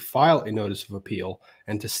deadline to file a notice of appeal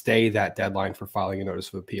and to stay that deadline for filing a notice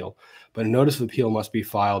of appeal. But a notice of appeal must be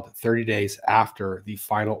filed 30 days after the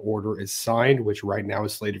final order is signed, which right now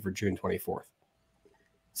is slated for June 24th.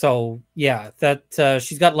 So, yeah, that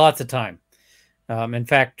she's got lots of time. In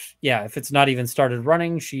fact, yeah, if it's not even started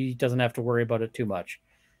running, she doesn't have to worry about it too much.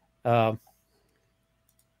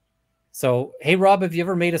 So, hey, Rob, have you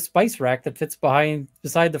ever made a spice rack that fits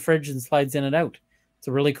beside the fridge and slides in and out? It's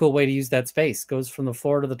a really cool way to use that space. Goes from the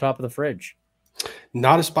floor to the top of the fridge.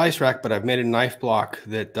 Not a spice rack, but I've made a knife block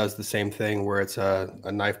that does the same thing, where it's a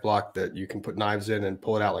knife block that you can put knives in and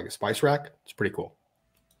pull it out like a spice rack. It's pretty cool.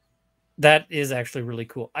 That is actually really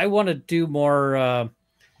cool. I want to do more...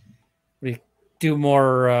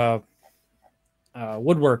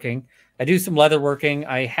 woodworking. I do some leatherworking.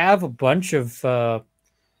 I have a bunch of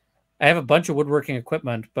woodworking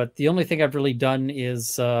equipment, but the only thing I've really done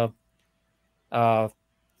is it's a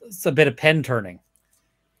bit of pen turning,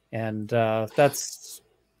 and that's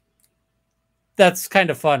kind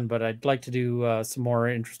of fun. But I'd like to do some more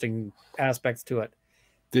interesting aspects to it.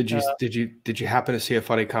 Did you happen to see a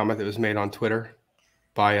funny comment that was made on Twitter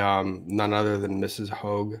by none other than Mrs.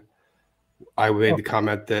 Hogue? I made the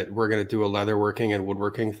comment that we're going to do a leatherworking and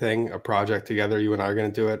woodworking thing, a project together. You and I are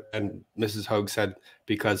going to do it. And Mrs. Hogue said,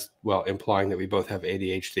 because, well, implying that we both have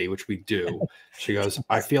ADHD, which we do. She goes,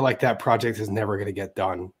 I feel like that project is never going to get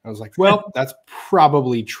done. I was like, well, that's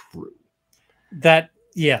probably true.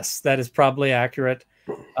 Yes, that is probably accurate.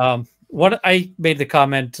 What I made the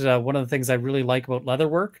comment, one of the things I really like about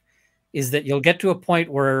leatherwork is that you'll get to a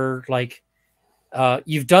point where like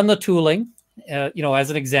you've done the tooling, as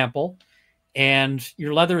an example, and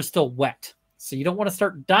your leather is still wet. So you don't want to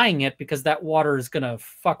start dyeing it because that water is going to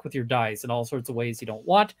fuck with your dyes in all sorts of ways you don't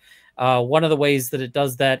want. One of the ways that it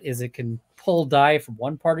does that is it can pull dye from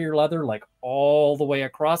one part of your leather, like all the way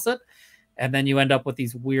across it. And then you end up with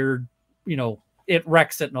these weird, it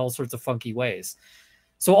wrecks it in all sorts of funky ways.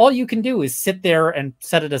 So all you can do is sit there and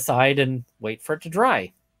set it aside and wait for it to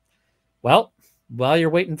dry. Well, while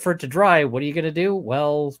you're waiting for it to dry, what are you going to do?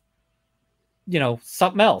 Well,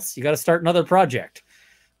 something else. You got to start another project.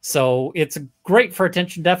 So it's great for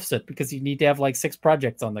attention deficit because you need to have like 6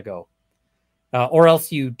 projects on the go. Or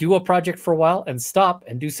else you do a project for a while and stop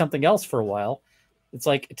and do something else for a while. It's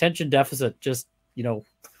like attention deficit just,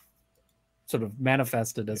 sort of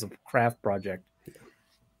manifested as a craft project.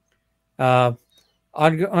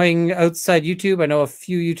 Ongoing outside YouTube, I know a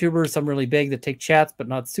few YouTubers, some really big, that take chats but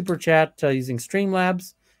not super chat using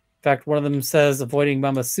Streamlabs. In fact, one of them says avoiding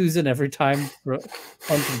Mama Susan every time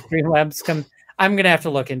Streamlabs come. I'm going to have to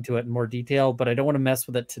look into it in more detail, but I don't want to mess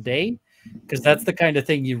with it today because that's the kind of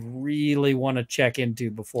thing you really want to check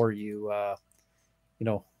into before you,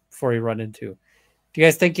 before you run into. Do you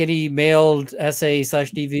guys think any mailed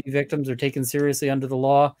SA/DV victims are taken seriously under the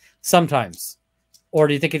law? Sometimes. Or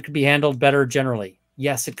do you think it could be handled better generally?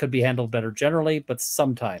 Yes, it could be handled better generally, but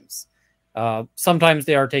sometimes. Sometimes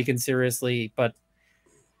they are taken seriously, but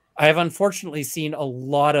I have unfortunately seen a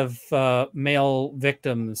lot of male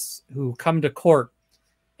victims who come to court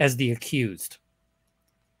as the accused.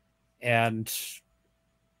 And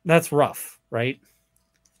that's rough, right?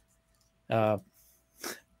 Do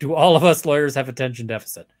all of us lawyers have attention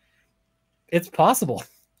deficit? It's possible.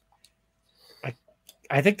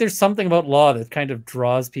 I think there's something about law that kind of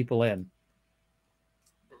draws people in.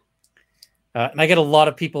 And I get a lot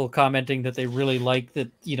of people commenting that they really like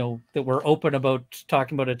that, that we're open about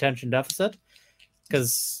talking about attention deficit,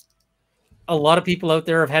 because a lot of people out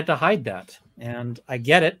there have had to hide that. And I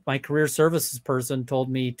get it. My career services person told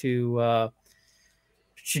me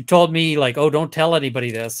she told me like, oh, don't tell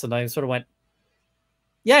anybody this. And I sort of went,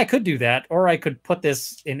 yeah, I could do that. Or I could put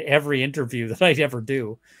this in every interview that I'd ever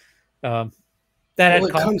do. And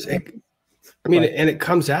it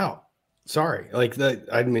comes out. Sorry, I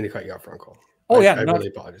didn't mean to cut you off, Franco. I really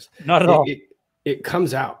apologize. Not at all. It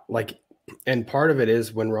comes out and part of it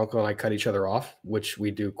is when Ronco and I cut each other off, which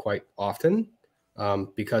we do quite often,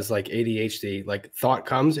 because like ADHD, like thought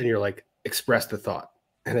comes and you're like, express the thought,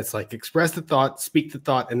 and it's like express the thought, speak the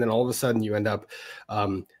thought, and then all of a sudden you end up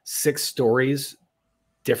 6 stories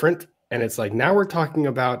different, and it's like now we're talking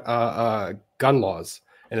about gun laws.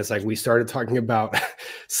 And it's like we started talking about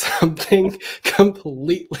something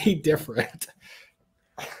completely different.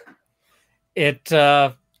 It's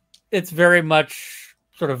very much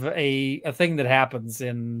sort of a thing that happens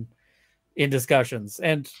in discussions,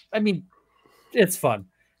 and I mean, it's fun.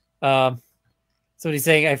 So he's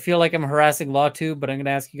saying, I feel like I'm harassing LawTube, but I'm going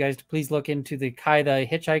to ask you guys to please look into the Kai the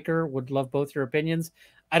Hitchhiker. Would love both your opinions.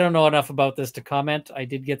 I don't know enough about this to comment. I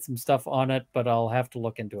did get some stuff on it, but I'll have to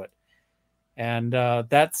look into it. And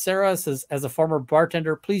that Sarah says, as a former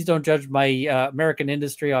bartender, please don't judge my American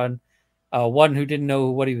industry on one who didn't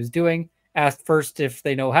know what he was doing. Ask first if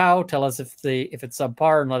they know how. Tell us if it's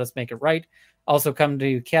subpar and let us make it right. Also come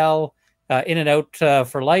to Cal, In and Out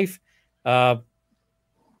for life.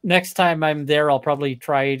 Next time I'm there, I'll probably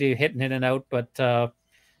try to hit an In and Out, but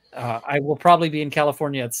I will probably be in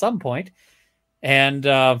California at some point. And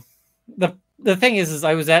the thing is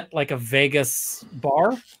I was at like a Vegas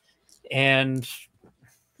bar, and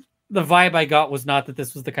the vibe I got was not that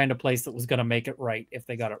this was the kind of place that was going to make it right if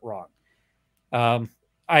they got it wrong.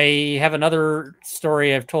 I have another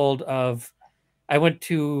story I've told of, I went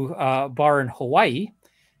to a bar in Hawaii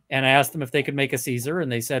and I asked them if they could make a Caesar,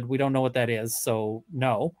 and they said, we don't know what that is, so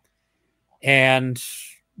no. And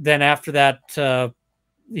then after that,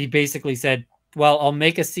 he basically said, well, I'll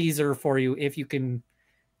make a Caesar for you if you can,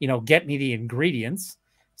 get me the ingredients.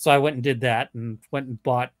 So I went and did that and went and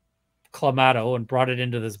bought Clamato and brought it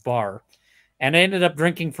into this bar, and I ended up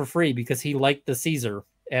drinking for free because he liked the Caesar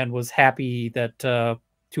and was happy that to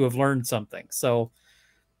have learned something. So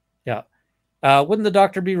yeah, wouldn't the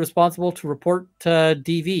doctor be responsible to report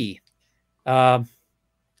DV? That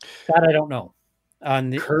I don't know.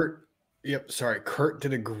 Kurt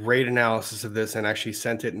did a great analysis of this and actually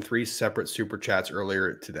sent it in 3 separate super chats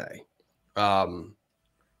earlier today.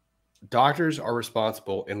 Doctors are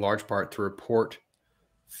responsible in large part to report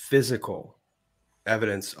physical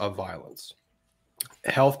evidence of violence.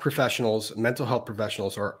 Health professionals, mental health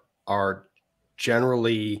professionals are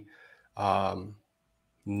generally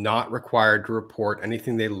not required to report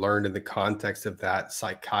anything they learned in the context of that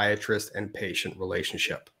psychiatrist and patient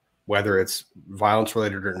relationship, whether it's violence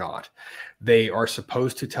related or not. They are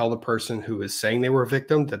supposed to tell the person who is saying they were a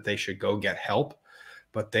victim that they should go get help,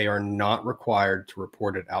 but they are not required to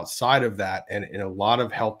report it outside of that. And in a lot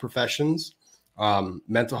of health professions,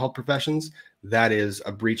 mental health professions, that is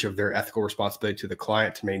a breach of their ethical responsibility to the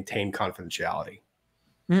client to maintain confidentiality.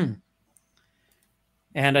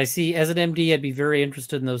 And I see, as an MD, I'd be very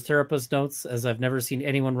interested in those therapist notes, as I've never seen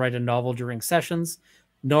anyone write a novel during sessions,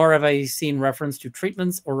 nor have I seen reference to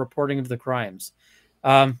treatments or reporting of the crimes.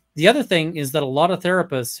 The other thing is that a lot of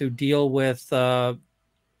therapists who deal with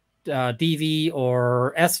DV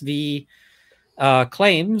or SV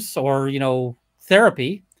claims or, you know,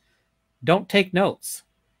 therapy don't take notes.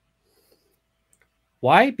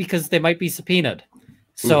 Why? Because they might be subpoenaed.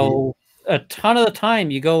 So a ton of the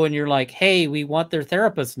time you go and you're like, hey, we want their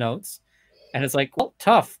therapist notes. And it's like, well,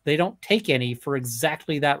 tough. They don't take any for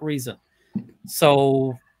exactly that reason.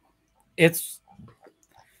 So it's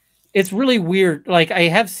really weird. Like, I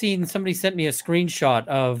have seen somebody sent me a screenshot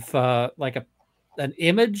of like an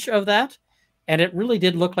image of that. And it really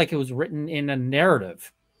did look like it was written in a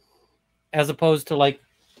narrative as opposed to like,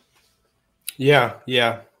 yeah,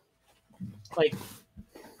 like,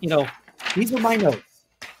 you know, these are my notes.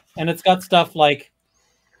 And it's got stuff like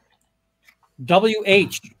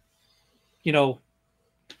WH, you know,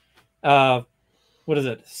 what is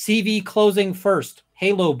it? CV closing first,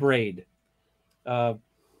 Halo braid.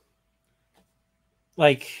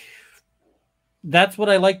 Like, that's what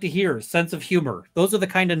I like to hear. Sense of humor. Those are the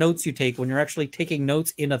kind of notes you take when you're actually taking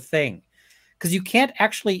notes in a thing. Because you can't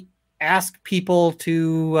actually ask people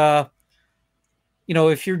to, you know,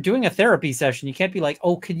 if you're doing a therapy session, you can't be like,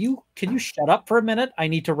 oh, can you shut up for a minute? I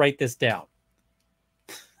need to write this down.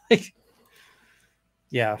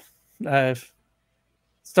 Yeah.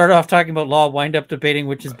 Start off talking about law, wind up debating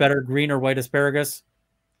which is better, green or white asparagus.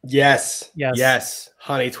 Yes.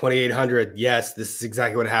 Honey, 2800. Yes, this is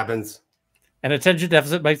exactly what happens. And attention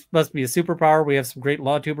deficit must be a superpower. We have some great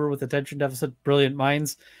law tuber with attention deficit, brilliant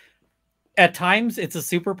minds. At times it's a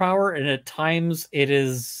superpower, and at times it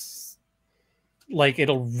is like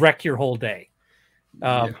it'll wreck your whole day.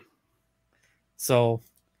 So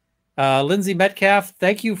Lindsay Metcalf,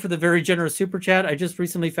 thank you for the very generous super chat. I just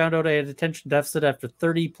recently found out I had attention deficit after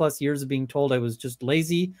 30 plus years of being told I was just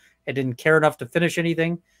lazy. I didn't care enough to finish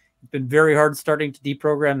anything. It's been very hard starting to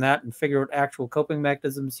deprogram that and figure out actual coping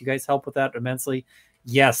mechanisms. You guys help with that immensely.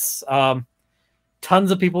 Yes.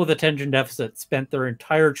 Tons of people with attention deficit spent their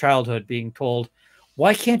entire childhood being told,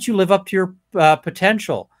 why can't you live up to your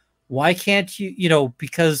potential? Why can't you, you know,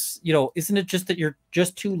 because, you know, isn't it just that you're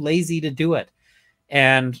just too lazy to do it?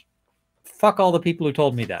 And fuck all the people who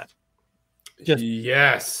told me that. Just,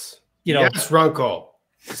 yes. You know, yes, Runkle.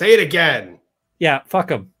 Say it again. Yeah, fuck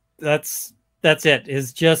them. That's it.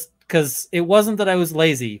 Is just because it wasn't that I was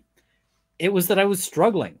lazy. It was that I was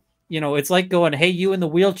struggling. You know, it's like going, hey, you in the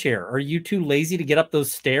wheelchair, are you too lazy to get up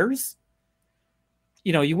those stairs?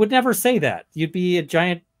 You know, you would never say that. You'd be a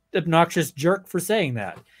giant obnoxious jerk for saying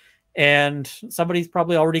that. And somebody's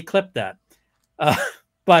probably already clipped that.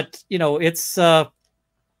 But, you know, it's such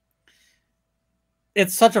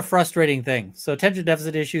a frustrating thing. So attention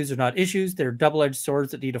deficit issues are not issues. They're double-edged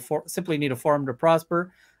swords that simply need a forum to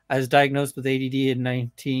prosper. I was diagnosed with ADD in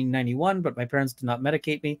 1991, but my parents did not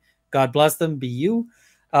medicate me. God bless them. Be you.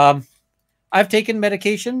 I've taken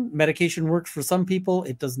medication. Medication works for some people.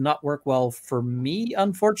 It does not work well for me,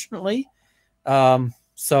 unfortunately.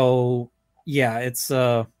 So yeah,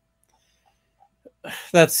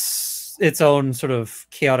 that's its own sort of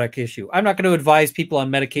chaotic issue. I'm not going to advise people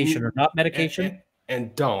on medication or not medication.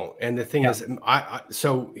 And don't. And the thing is,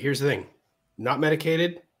 so here's the thing, not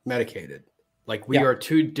medicated, medicated. Like we are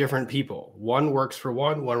two different people. One works for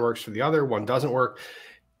one works for the other, one doesn't work.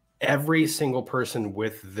 Every single person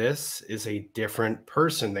with this is a different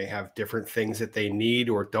person. They have different things that they need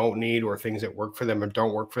or don't need, or things that work for them or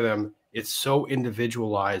don't work for them. It's so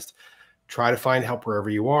individualized. Try to find help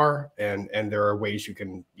wherever you are, and there are ways you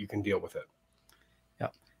can deal with it. Yeah.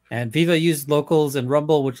 And Viva used Locals and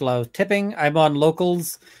Rumble, which allows tipping. I'm on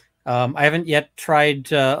Locals. I haven't yet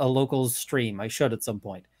tried a Locals stream. I should at some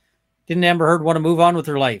point. Didn't Amber Heard want to move on with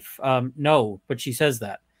her life? No, but she says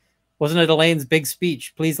that. Wasn't it Elaine's big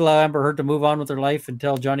speech? Please allow Amber Heard to move on with her life and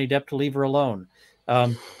tell Johnny Depp to leave her alone.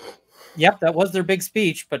 Yep, that was their big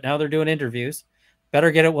speech, but now they're doing interviews. Better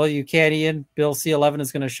get it while you can, Ian. Bill C11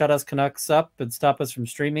 is going to shut us Canucks up and stop us from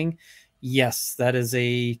streaming. Yes, that is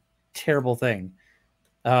a terrible thing.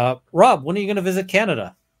 Rob, when are you going to visit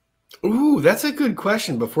Canada? Ooh, that's a good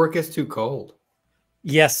question before it gets too cold.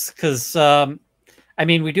 Yes, because I I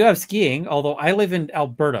mean, we do have skiing, although I live in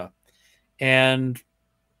Alberta, and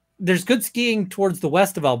there's good skiing towards the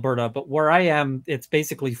west of Alberta, but where I am, it's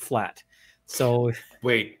basically flat. So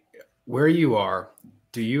wait, where you are,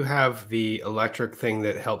 do you have the electric thing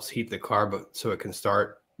that helps heat the car, but so it can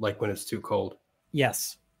start like when it's too cold?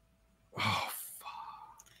 Yes. Oh,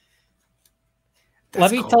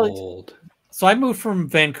 let me tell you. So I moved from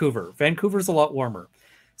Vancouver. Vancouver's a lot warmer.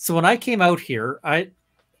 So when I came out here, I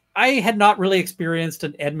had not really experienced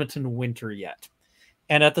an Edmonton winter yet.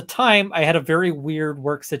 And at the time, I had a very weird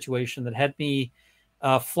work situation that had me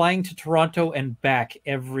flying to Toronto and back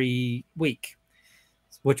every week,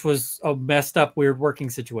 which was a messed up, weird working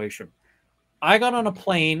situation. I got on a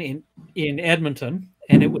plane in Edmonton,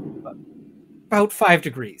 and it was about 5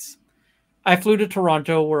 degrees. I flew to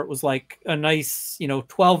Toronto where it was like a nice,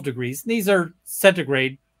 12 degrees. And these are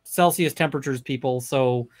centigrade, Celsius temperatures, people.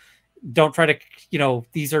 So don't try to,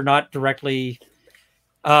 these are not directly.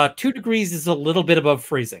 2 degrees is a little bit above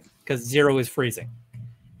freezing because 0 is freezing.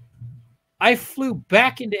 I flew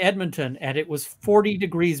back into Edmonton and it was 40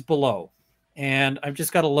 degrees below. And I've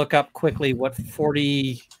just got to look up quickly what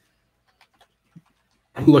 40.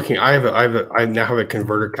 I'm looking. I now have a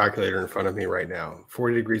converter calculator in front of me right now.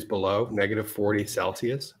 40 degrees below, negative 40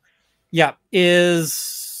 Celsius. Yeah,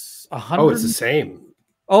 is 100. Oh, it's the same.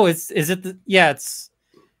 Oh, is it? Yeah, it's.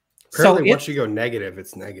 Apparently, once you go negative,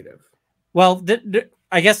 it's negative. Well,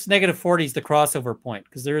 I guess negative 40 is the crossover point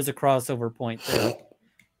because there is a crossover point there.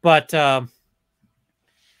 But I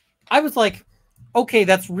was like, okay,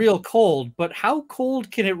 that's real cold, but how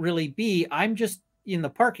cold can it really be? I'm just in the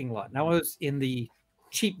parking lot. Now I was in the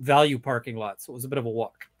cheap value parking lot, so it was a bit of a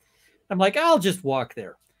walk. I'm like, I'll just walk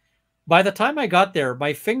there. By the time I got there,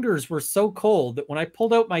 my fingers were so cold that when I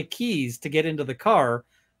pulled out my keys to get into the car,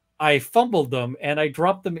 I fumbled them and I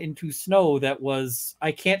dropped them into snow that was,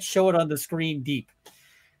 I can't show it on the screen, deep.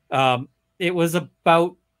 It was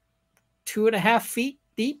about 2.5 feet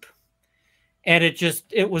deep. And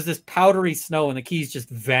it was this powdery snow and the keys just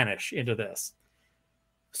vanish into this.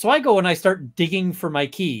 So I go and I start digging for my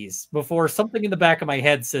keys before something in the back of my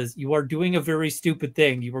head says, you are doing a very stupid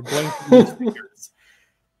thing. You are going to lose fingers.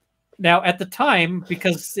 Now, at the time,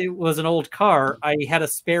 because it was an old car, I had a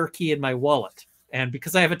spare key in my wallet. And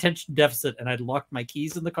because I have attention deficit and I'd locked my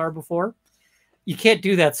keys in the car before, you can't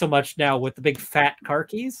do that so much now with the big fat car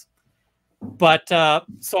keys. But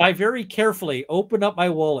so I very carefully open up my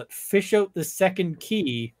wallet, fish out the second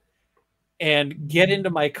key, and get into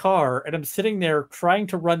my car. And I'm sitting there trying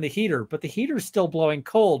to run the heater, but the heater's still blowing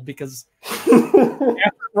cold because after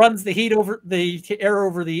it runs the air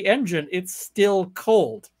over the engine, it's still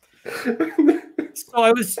cold. So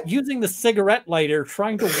I was using the cigarette lighter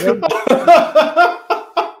trying to warm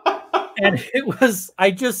and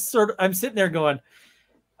I'm sitting there going,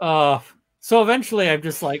 so eventually I'm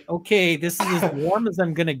just like, okay, this is as warm as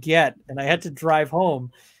I'm going to get. And I had to drive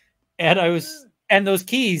home and those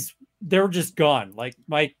keys, they were just gone. Like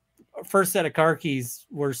my first set of car keys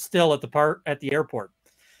were still at the airport.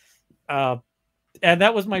 And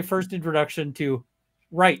that was my first introduction to,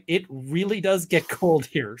 right, it really does get cold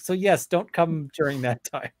here. So yes, don't come during that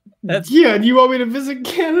time. Yeah, and you want me to visit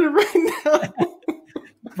Canada right now?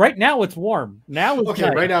 Right now it's warm. Now it's okay.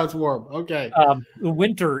 Nice. Right now it's warm. Okay. The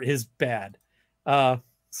winter is bad.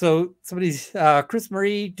 So somebody's Chris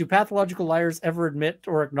Marie, do pathological liars ever admit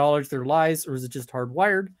or acknowledge their lies, or is it just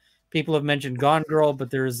hardwired? People have mentioned Gone Girl, but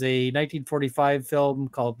there's a 1945 film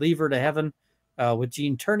called Leave Her to Heaven with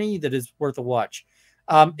Gene Tierney that is worth a watch.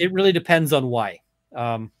 It really depends on why.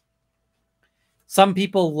 Some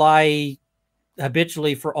people lie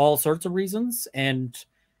habitually for all sorts of reasons, and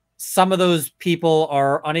some of those people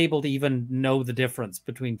are unable to even know the difference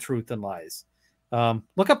between truth and lies.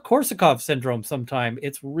 Look up Korsakoff syndrome sometime.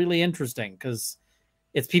 It's really interesting because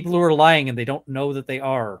it's people who are lying and they don't know that they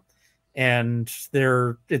are. And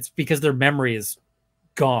it's because their memory is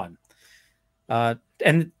gone.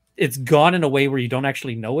 And it's gone in a way where you don't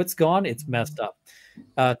actually know it's gone. It's messed up.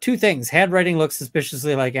 2 things. Handwriting looks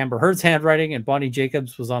suspiciously like Amber Heard's handwriting, and Bonnie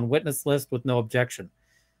Jacobs was on witness list with no objection.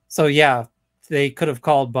 So yeah, they could have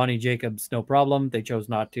called Bonnie Jacobs, no problem. They chose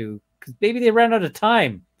not to because maybe they ran out of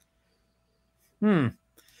time.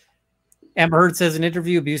 Amber Heard says in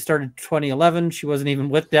interview, abuse started in 2011. She wasn't even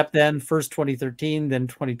with Depp then. First 2013, then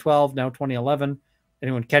 2012, now 2011.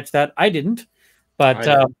 Anyone catch that? I didn't. But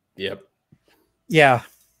yep. Yeah.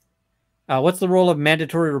 What's the role of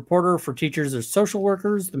mandatory reporter for teachers or social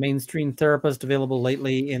workers? The mainstream therapist available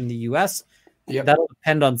lately in the U.S. Yep. That'll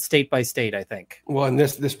depend on state by state, I think. Well, and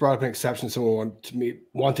this brought up an exception someone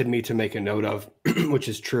wanted me to make a note of, which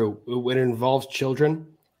is true. When it involves children,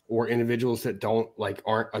 or individuals that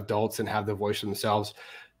aren't adults and have the voice themselves,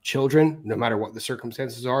 children, no matter what the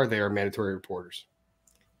circumstances are, they are mandatory reporters.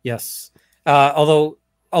 Yes. Although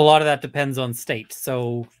a lot of that depends on state.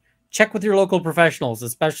 So check with your local professionals,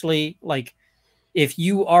 especially like if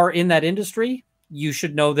you are in that industry, you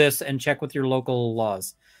should know this and check with your local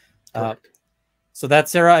laws. So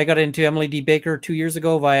that's Sarah. I got into Emily D. Baker 2 years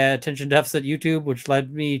ago via attention deficit YouTube, which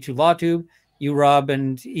led me to LawTube. You, Rob,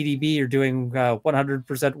 and EDB are doing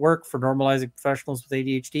 100% work for normalizing professionals with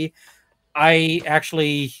ADHD. I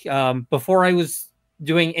actually, before I was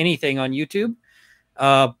doing anything on YouTube,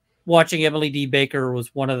 watching Emily D. Baker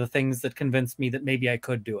was one of the things that convinced me that maybe I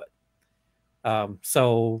could do it.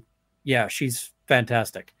 So, yeah, she's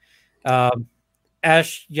fantastic.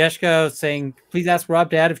 Ash Yeshka saying, please ask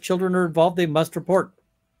Rob to add if children are involved, they must report.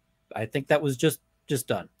 I think that was just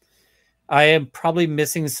done. I am probably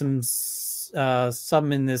missing some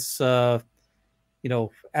in this,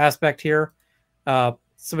 aspect here.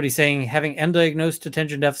 Somebody saying having undiagnosed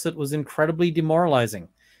attention deficit was incredibly demoralizing.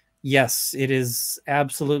 Yes, it is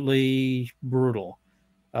absolutely brutal.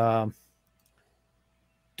 Do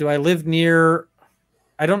I live near?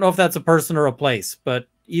 I don't know if that's a person or a place, but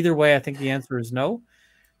either way, I think the answer is no.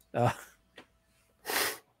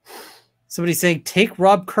 Somebody saying, take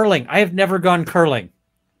Rob curling. I have never gone curling.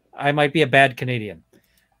 I might be a bad Canadian.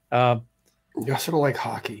 You also don't like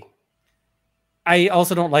hockey. I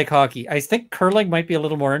also don't like hockey. I think curling might be a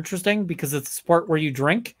little more interesting because it's a sport where you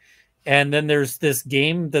drink, and then there's this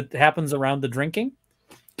game that happens around the drinking.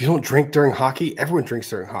 You don't drink during hockey? Everyone drinks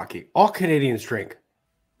during hockey. All Canadians drink.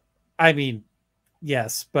 I mean,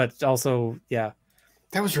 yes, but also, yeah.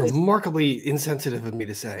 That was remarkably insensitive of me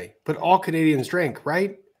to say, but all Canadians drink,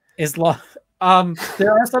 right? There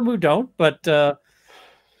are some who don't, but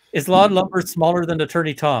is Lawn Lumber smaller than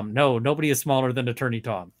Attorney Tom? No, nobody is smaller than Attorney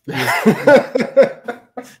Tom.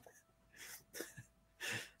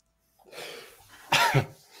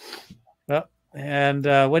 And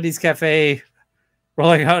Wendy's Cafe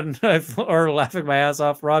rolling out or laughing my ass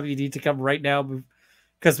off. Rob, you need to come right now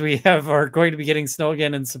because we are going to be getting snow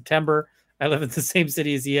again in September. I live in the same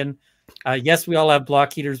city as Ian. Yes, we all have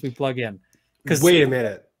block heaters we plug in. Wait a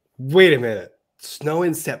minute. Snow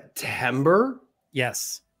in September?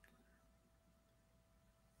 Yes.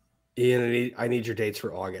 Ian, I need your dates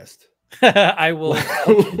for August. I will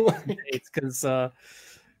dates because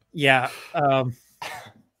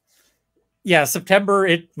September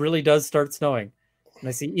it really does start snowing. And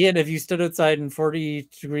I see, Ian, have you stood outside in 40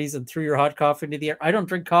 degrees and threw your hot coffee into the air? I don't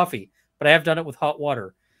drink coffee, but I have done it with hot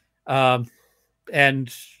water. And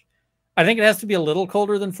I think it has to be a little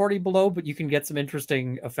colder than 40 below, but you can get some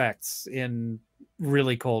interesting effects in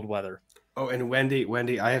really cold weather. Oh, and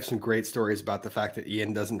Wendy, I have some great stories about the fact that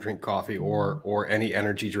Ian doesn't drink coffee or any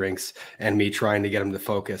energy drinks, and me trying to get him to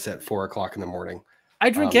focus at 4 o'clock in the morning. I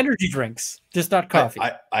drink energy drinks, just not coffee.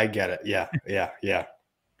 I get it. Yeah.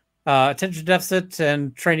 Attention deficit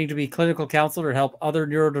and training to be clinical counselor to help other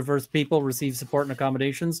neurodiverse people receive support and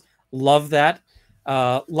accommodations. Love that.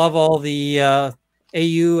 Love all the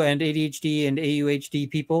AU and ADHD and AUHD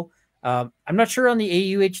people. I'm not sure on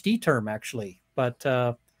the AUHD term actually, but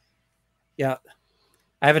yeah,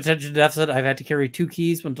 I have attention deficit. I've had to carry 2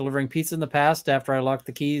 keys when delivering pizza in the past. After I locked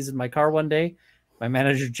the keys in my car one day, my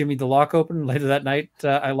manager jimmied the lock open. Later that night,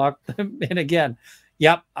 I locked them in again.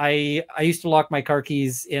 Yep, I used to lock my car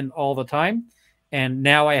keys in all the time, and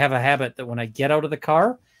now I have a habit that when I get out of the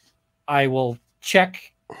car, I will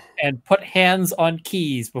check and put hands on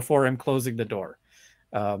keys before I'm closing the door.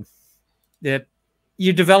 That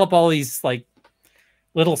you develop all these like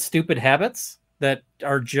little stupid habits that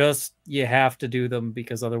are just, you have to do them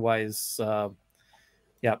because otherwise,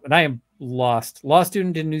 yeah. And I am law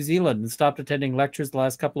student in New Zealand and stopped attending lectures the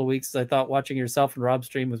last couple of weeks. I thought watching yourself and Rob's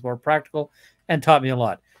stream was more practical and taught me a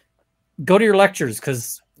lot. Go to your lectures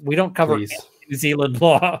because we don't cover New Zealand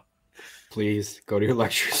law. Please go to your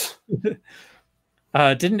lectures.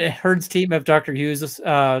 Didn't Hurd's team have Dr. Hughes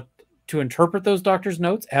to interpret those doctor's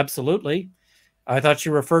notes? Absolutely. I thought she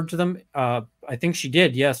referred to them. I think she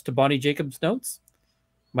did. Yes, to Bonnie Jacobs' notes.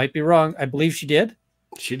 Might be wrong. I believe she did.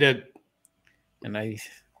 She did. And I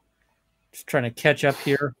just trying to catch up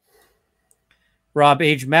here. Rob,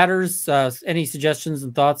 age matters. Any suggestions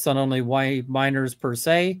and thoughts on only why minors per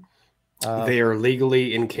se? They are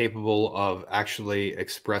legally incapable of actually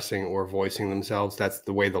expressing or voicing themselves. That's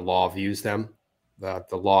the way the law views them. The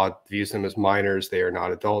law views them as minors. They are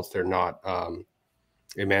not adults. They're not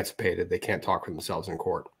emancipated. They can't talk for themselves in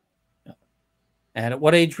court. And at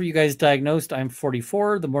what age were you guys diagnosed? I'm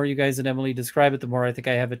 44. The more you guys and Emily describe it, the more I think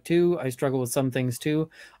I have it too. I struggle with some things too.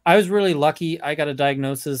 I was really lucky. I got a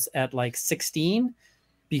diagnosis at like 16.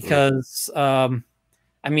 because I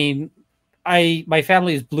mean, my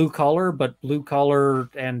family is blue collar, but blue collar,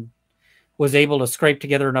 and was able to scrape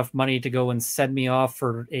together enough money to go and send me off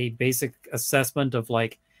for a basic assessment of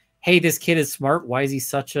like, hey, this kid is smart. Why is he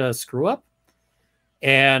such a screw up?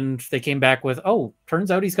 And they came back with, oh, turns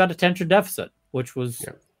out he's got attention deficit, which was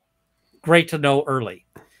great to know early.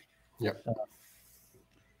 Yep.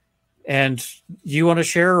 And you want to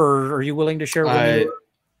share, or are you willing to share?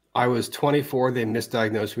 I was 24. They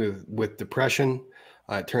misdiagnosed me with depression.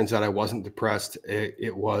 It turns out I wasn't depressed.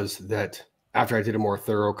 It was that after I did a more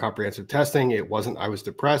thorough, comprehensive testing, it wasn't I was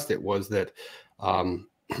depressed. It was that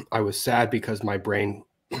I was sad because my brain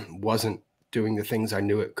wasn't doing the things I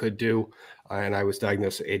knew it could do. And I was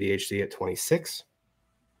diagnosed with ADHD at 26.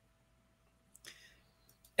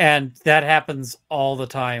 And that happens all the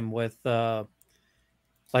time with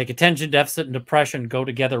like attention deficit and depression go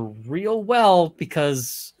together real well,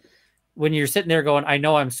 because when you're sitting there going, I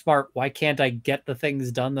know I'm smart, why can't I get the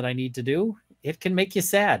things done that I need to do? It can make you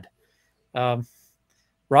sad.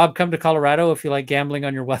 Rob, come to Colorado. If you like gambling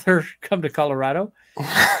on your weather, come to Colorado.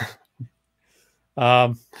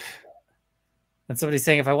 And somebody's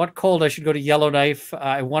saying, if I want cold, I should go to Yellowknife.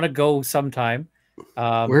 I want to go sometime.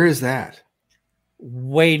 Where is that?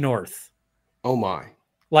 Way north. Oh my.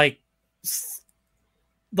 Like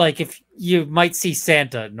if you might see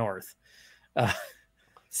Santa north.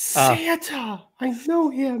 Santa, I know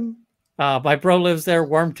him. My bro lives there.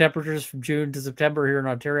 Warm temperatures from June to September here in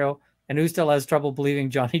Ontario. And who still has trouble believing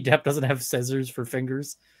Johnny Depp doesn't have scissors for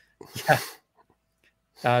fingers?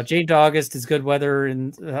 Yeah. Jane to August is good weather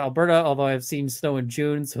in Alberta, although I've seen snow in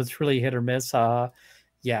June, so it's really hit or miss.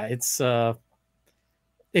 Yeah, it's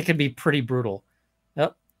it can be pretty brutal.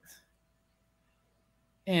 Yep.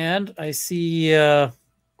 And I see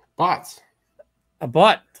bots. A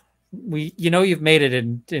bot. You've made it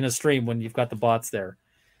in a stream when you've got the bots there.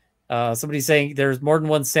 Somebody's saying there's more than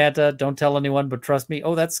one Santa. Don't tell anyone, but trust me.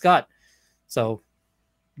 Oh, that's Scott. So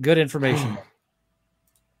good information.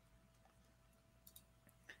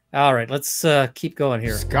 All right, let's keep going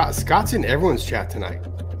here. Scott's in everyone's chat tonight.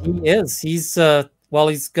 He is. He's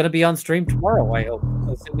he's going to be on stream tomorrow, I hope.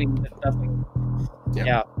 Assuming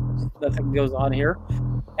that nothing goes on here.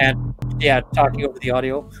 And talking over the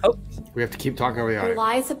audio. Oh, we have to keep talking over the audio. Your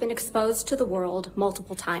lies have been exposed to the world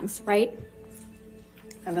multiple times, right?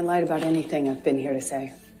 I haven't lied about anything I've been here to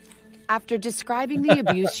say. After describing the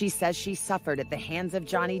abuse she says she suffered at the hands of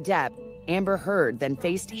Johnny Depp, Amber Heard then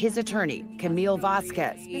faced his attorney, Camille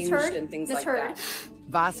Vasquez. Ms. Heard? Ms. Heard?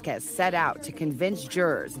 Vasquez set out to convince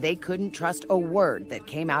jurors they couldn't trust a word that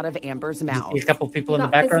came out of Amber's mouth. A couple people in the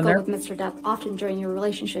background there. You got physical with Mr. Depp often during your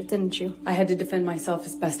relationship, didn't you? I had to defend myself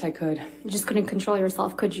as best I could. You just couldn't control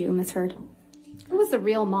yourself, could you, Ms. Heard? Who was the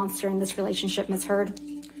real monster in this relationship, Ms. Heard?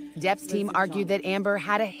 Depp's team argued that Amber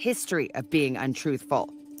had a history of being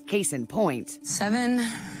untruthful. Case in point, $7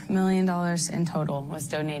 million in total was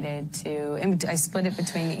donated to, I split it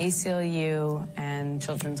between the ACLU and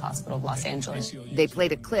Children's Hospital of Los Angeles. They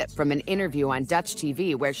played a clip from an interview on Dutch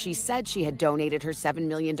TV where she said she had donated her $7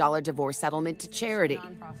 million divorce settlement to charity.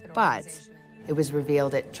 But it was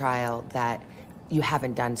revealed at trial that you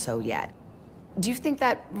haven't done so yet. Do you think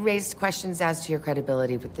that raised questions as to your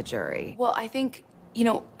credibility with the jury? Well, I think,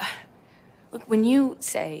 look, when you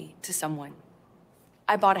say to someone,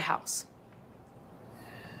 I bought a house,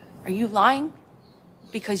 are you lying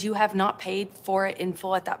because you have not paid for it in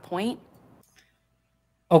full at that point?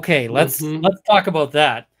 Okay, let's talk about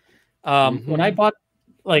that. When I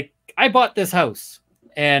bought this house,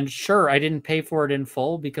 and sure, I didn't pay for it in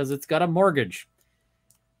full because it's got a mortgage,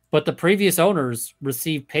 but the previous owners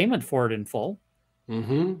received payment for it in full.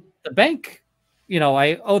 The bank,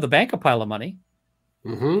 I owe the bank a pile of money.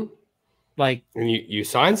 And you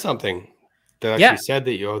signed something that actually said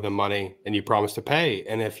that you owe them money and you promised to pay.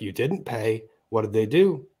 And if you didn't pay, what did they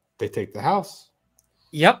do? They take the house.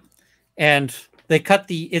 Yep. And they cut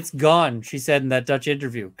it's gone, she said in that Dutch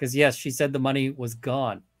interview. Because yes, she said the money was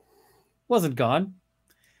gone. Wasn't gone.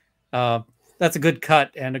 That's a good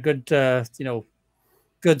cut and a good,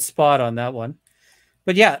 good spot on that one.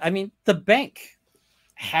 But yeah, I mean, the bank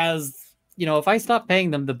has, if I stop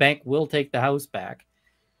paying them, the bank will take the house back.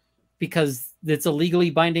 Because it's a legally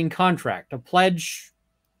binding contract. A pledge,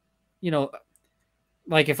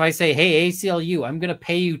 like if I say, hey, ACLU, I'm going to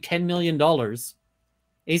pay you $10 million.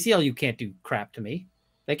 ACLU can't do crap to me.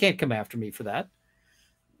 They can't come after me for that.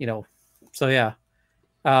 So yeah.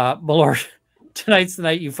 Malort, tonight's the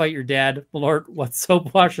night you fight your dad. Malort, what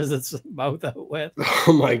soap washes its mouth out with?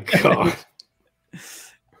 Oh my God.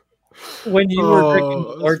 When you were drinking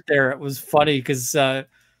Malort there, it was funny because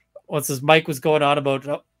Mike was going on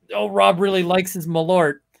about oh, Rob really likes his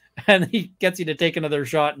Malort. And he gets you to take another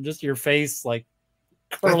shot and just your face like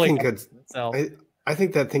curling up itself. I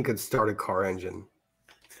think that thing could start a car engine.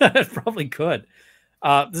 It probably could.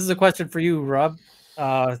 This is a question for you, Rob.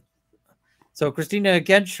 So Christina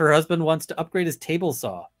Gensch, her husband, wants to upgrade his table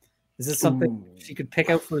saw. Is this something she could pick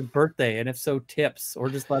out for his birthday? And if so, tips, or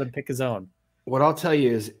just let him pick his own? What I'll tell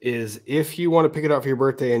you is if you want to pick it up for your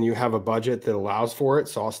birthday and you have a budget that allows for it,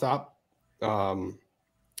 saw stop.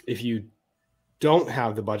 If you don't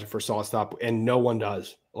have the budget for saw stop, and no one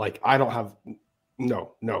does, like I don't have,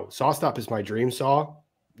 no, saw stop is my dream saw.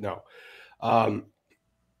 No.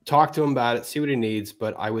 Talk to him about it, see what he needs.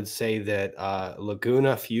 But I would say that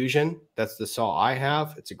Laguna Fusion, that's the saw I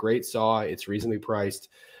have. It's a great saw. It's reasonably priced.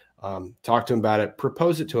 Talk to him about it,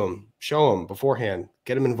 propose it to him, show him beforehand,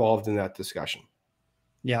 get him involved in that discussion.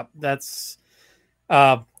 Yeah, that's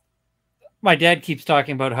my dad keeps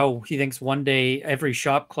talking about how he thinks one day every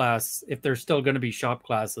shop class, if there's still going to be shop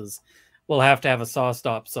classes, will have to have a saw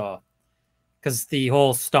stop saw, because the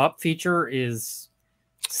whole stop feature is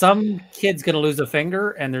some kid's going to lose a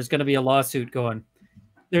finger and there's going to be a lawsuit going.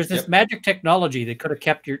 There's this magic technology that could have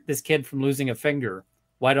kept this kid from losing a finger.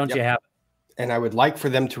 Why don't you have it? And I would like for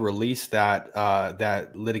them to release that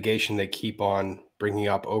that litigation they keep on bringing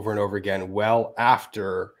up over and over again, well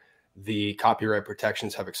after the copyright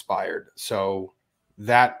protections have expired. So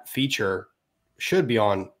that feature should be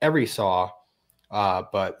on every saw,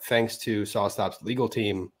 but thanks to SawStop's legal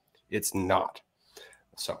team, it's not.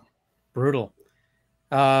 So brutal.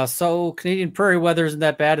 So Canadian prairie weather isn't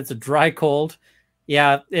that bad. It's a dry cold.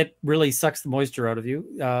 Yeah, it really sucks the moisture out of you.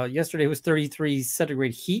 Yesterday was 33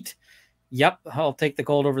 centigrade heat. Yep, I'll take the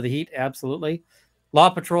cold over the heat. Absolutely. Law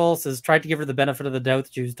Patrol says tried to give her the benefit of the doubt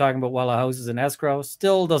that she was talking about while a house is in escrow.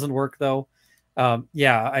 Still doesn't work though.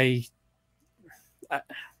 Yeah, I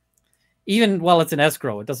even while it's in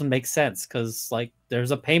escrow, it doesn't make sense because like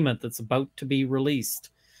there's a payment that's about to be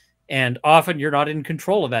released, and often you're not in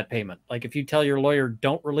control of that payment. Like if you tell your lawyer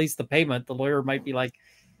don't release the payment, the lawyer might be like,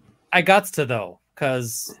 "I gots to though,"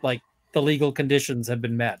 because like the legal conditions have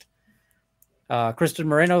been met. Kristen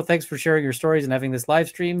Moreno, thanks for sharing your stories and having this live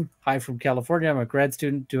stream. Hi from California. I'm a grad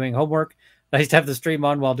student doing homework. Nice to have the stream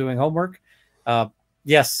on while doing homework.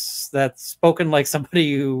 Yes, that's spoken like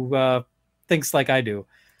somebody who thinks like I do.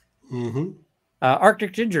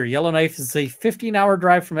 Arctic Ginger, Yellowknife is a 15-hour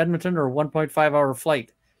drive from Edmonton or a 1.5-hour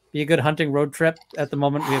flight. Be a good hunting road trip. At the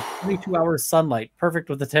moment, we have 22 hours sunlight. Perfect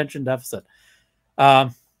with attention deficit.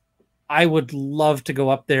 I would love to go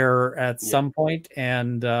up there at some point,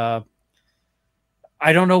 and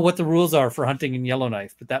I don't know what the rules are for hunting in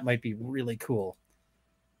Yellowknife, but that might be really cool.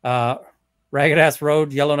 Ragged Ass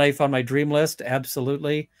Road, Yellowknife on my dream list.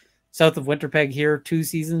 Absolutely. South of Winterpeg here, 2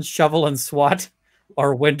 seasons, shovel and SWAT,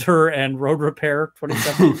 or winter and road repair,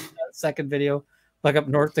 27 second video. Look up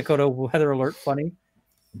North Dakota weather alert funny.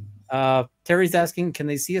 Terry's asking, can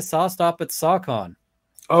they see a saw stop at SawCon?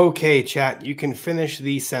 Okay, chat, you can finish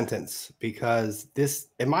the sentence because this,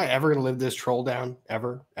 am I ever going to live this troll down?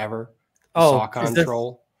 Ever? Oh, SawCon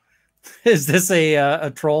troll. Is this a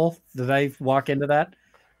troll? Did I walk into that?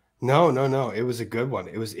 No. It was a good one.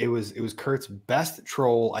 It was Kurt's best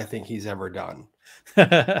troll I think he's ever done.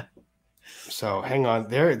 So hang on.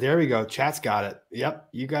 There we go. Chat's got it. Yep.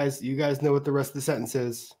 You guys know what the rest of the sentence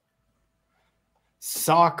is.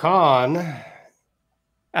 SawCon.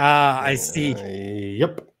 I see.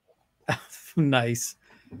 Yep. Nice.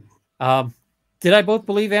 Did I both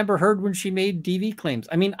believe Amber Heard when she made DV claims?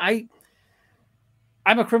 I mean, I'm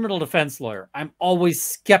a criminal defense lawyer. I'm always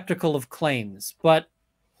skeptical of claims, but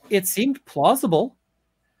it seemed plausible.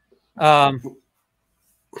 Like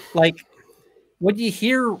when you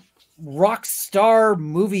hear rock star,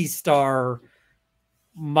 movie star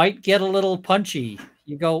might get a little punchy,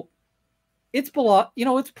 you go, it's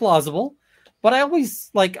plausible. But I always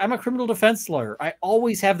I'm a criminal defense lawyer. I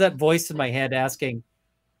always have that voice in my head asking,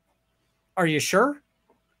 are you sure?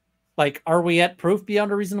 Like, are we at proof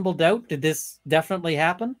beyond a reasonable doubt? Did this definitely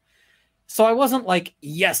happen? So I wasn't like,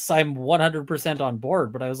 yes, I'm 100% on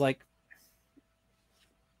board, but I was like,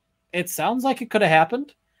 it sounds like it could have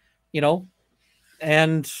happened,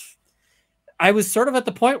 and I was sort of at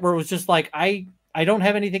the point where it was just like, I don't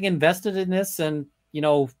have anything invested in this. And,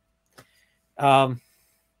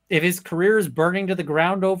 if his career is burning to the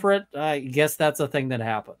ground over it, I guess that's a thing that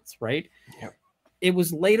happens. Right. Yep. It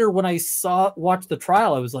was later when I watched the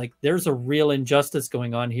trial, I was like, there's a real injustice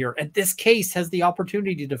going on here. And this case has the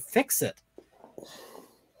opportunity to fix it.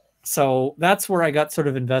 So that's where I got sort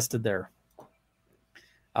of invested there.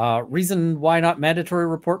 Reason why not mandatory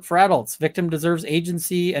report for adults. Victim deserves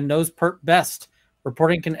agency and knows PERT best.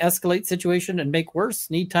 Reporting can escalate situation and make worse.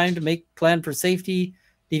 Need time to make plan for safety.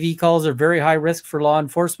 DV calls are very high risk for law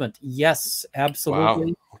enforcement. Yes,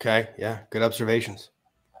 absolutely. Wow. Okay. Yeah. Good observations.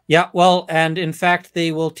 Yeah. Well, and in fact,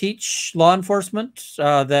 they will teach law enforcement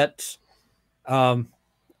that of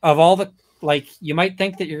all the, like, you might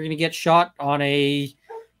think that you're going to get shot on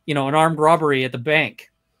an armed robbery at the bank.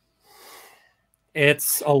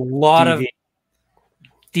 It's a lot DV. of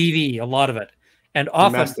DV, a lot of it. And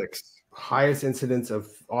often Domestics. Highest incidence of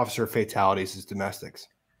officer fatalities is domestics.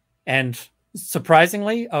 And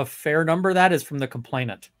surprisingly, a fair number of that is from the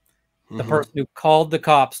complainant. The person who called the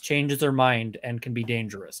cops changes their mind and can be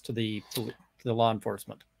dangerous to the law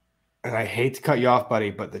enforcement. And I hate to cut you off, buddy,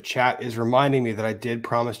 but the chat is reminding me that I did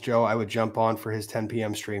promise Joe I would jump on for his 10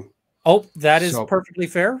 p.m. stream. Oh, that is perfectly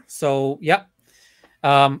fair. So, yep.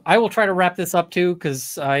 I will try to wrap this up too,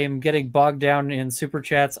 because I am getting bogged down in super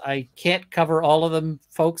chats. I can't cover all of them,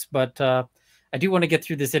 folks, but I do want to get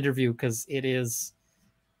through this interview because it is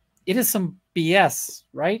some BS,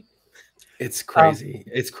 right? It's crazy.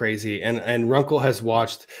 It's crazy. And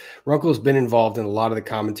Runkle's been involved in a lot of the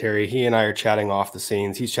commentary. He and I are chatting off the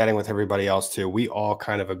scenes. He's chatting with everybody else too. We all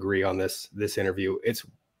kind of agree on this interview. It's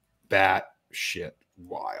bat shit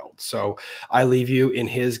wild. So I leave you in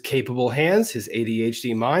his capable hands, his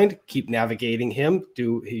ADHD mind. Keep navigating him.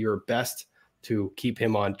 Do your best to keep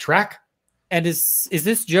him on track. And is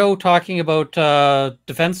this Joe talking about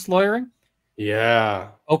defense lawyering? Yeah.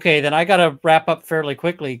 Okay, then I gotta wrap up fairly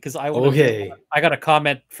quickly because I got a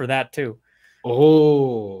comment for that too.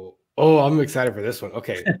 Oh, I'm excited for this one.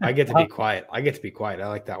 Okay, I get to be quiet. I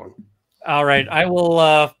like that one. All right, I will.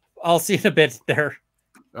 I'll see you in a bit there.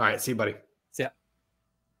 All right, see you, buddy. See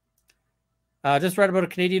ya. Just read about a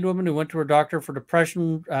Canadian woman who went to her doctor for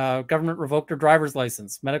depression. Government revoked her driver's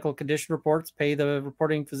license. Medical condition reports pay the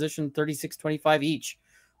reporting physician $36.25 each.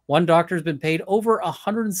 One doctor has been paid over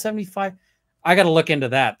 $175. I got to look into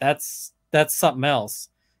that. That's something else,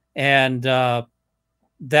 and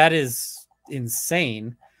that is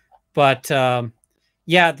insane. But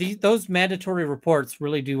yeah, those mandatory reports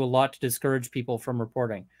really do a lot to discourage people from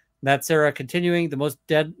reporting. That's Sarah continuing. The most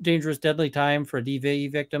dangerous, deadly time for a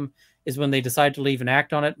DV victim is when they decide to leave and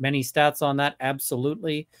act on it. Many stats on that.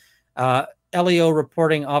 Absolutely. LEO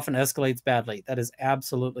reporting often escalates badly. That is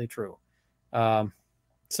absolutely true.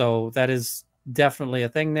 So that is definitely a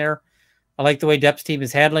thing there. I like the way Depp's team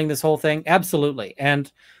is handling this whole thing. Absolutely.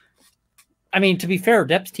 And I mean, to be fair,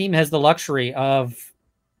 Depp's team has the luxury of,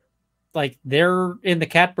 like, they're in the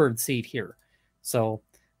catbird seat here. So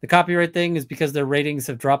the copyright thing is because their ratings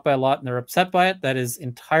have dropped by a lot and they're upset by it. That is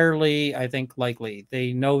entirely, I think, likely.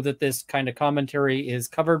 They know that this kind of commentary is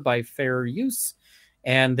covered by fair use,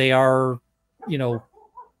 and they are,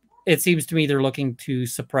 it seems to me they're looking to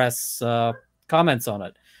suppress comments on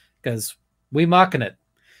it because we mocking it.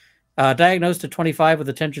 Diagnosed at 25 with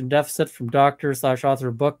attention deficit from doctor/author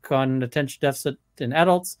of book on attention deficit in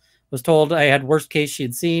adults. Was told I had worst case she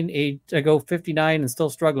had seen. Age ago 59 and still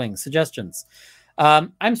struggling. Suggestions.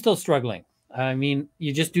 I'm still struggling. I mean,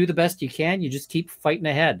 you just do the best you can. You just keep fighting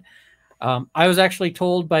ahead. I was actually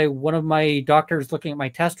told by one of my doctors looking at my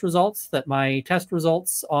test results that my test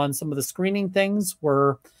results on some of the screening things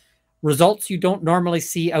were results you don't normally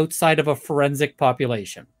see outside of a forensic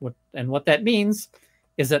population. And what that means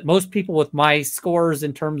is that most people with my scores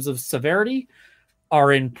in terms of severity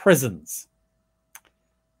are in prisons.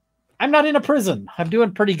 I'm not in a prison. I'm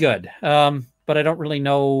doing pretty good. But I don't really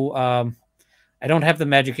know. I don't have the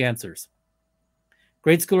magic answers.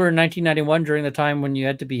 Grade schooler in 1991, during the time when you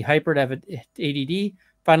had to be hyper to have ADD,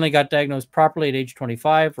 finally got diagnosed properly at age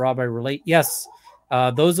 25. Rob, I relate. Yes.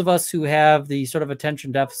 Those of us who have the sort of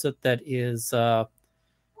attention deficit that is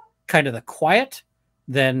kind of the quiet,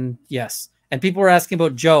 then yes. And people were asking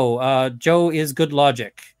about Joe. Joe is good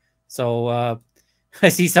logic. So I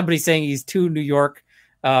see somebody saying he's too New York.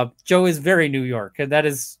 Joe is very New York, and that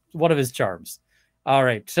is one of his charms. All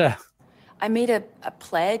right. I made a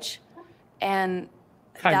pledge, and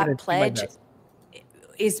that pledge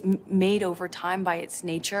is made over time by its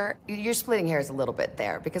nature. You're splitting hairs a little bit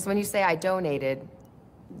there, because when you say I donated,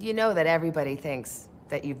 you know that everybody thinks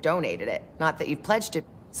that you've donated it, not that you've pledged it.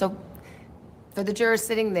 So for the jurors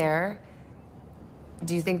sitting there,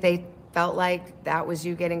 do you think they felt like that was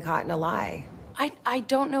you getting caught in a lie? I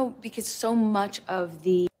don't know, because so much of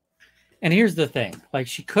the... And here's the thing. Like,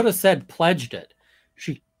 she could have said pledged it.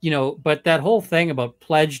 She, but that whole thing about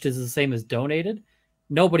pledged is the same as donated.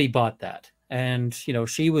 Nobody bought that. And,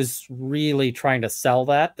 she was really trying to sell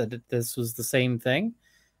that this was the same thing.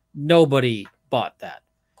 Nobody bought that.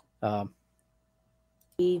 I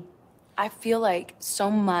feel like so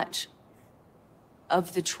much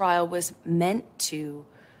of the trial was meant to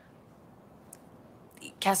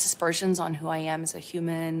cast aspersions on who I am as a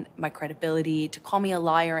human, my credibility, to call me a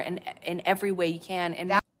liar in every way you can.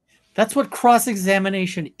 And that's what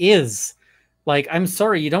cross-examination is. Like, I'm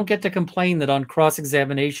sorry, you don't get to complain that on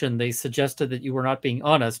cross-examination they suggested that you were not being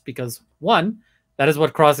honest, because one, that is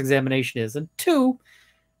what cross-examination is, and two,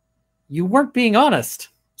 you weren't being honest.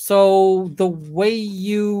 So the way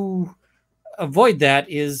you avoid that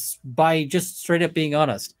is by just straight up being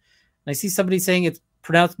honest. And I see somebody saying it's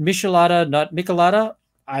pronounced michelada, not michelada.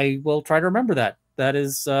 I will try to remember that. That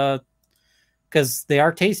is because they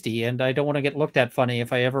are tasty, and I don't want to get looked at funny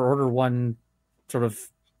if I ever order one sort of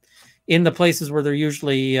in the places where they're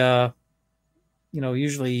usually,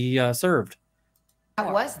 served.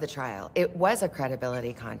 That was the trial. It was a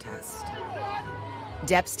credibility contest.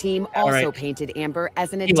 Depp's team also painted Amber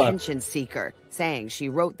as an attention seeker, saying she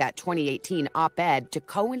wrote that 2018 op-ed to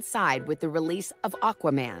coincide with the release of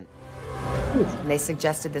Aquaman. And they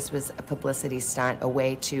suggested this was a publicity stunt, a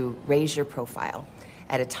way to raise your profile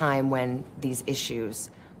at a time when these issues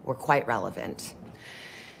were quite relevant.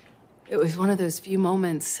 it was one of those few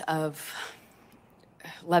moments of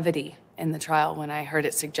levity in the trial when I heard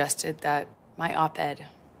it suggested that my op-ed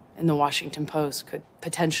in the Washington Post could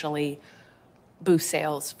potentially boost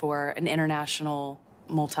sales for an international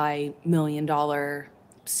multi-million-dollar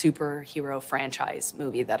superhero franchise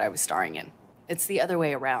movie that I was starring in. It's the other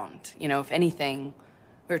way around. You know, if anything,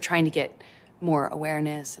 we're trying to get more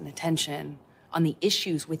awareness and attention on the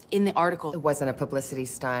issues within the article. It wasn't a publicity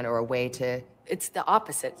stunt or a way to... It's the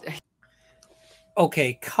opposite.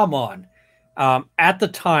 Okay, come on. At the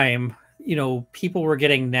time, you know, people were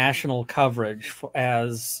getting national coverage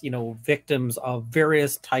as, you know, victims of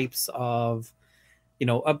various types of, you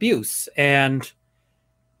know, abuse. And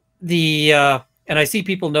and I see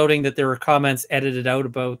people noting that there were comments edited out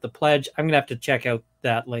about the pledge. I'm going to have to check out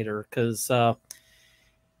that later, because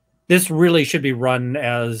this really should be run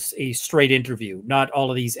as a straight interview, not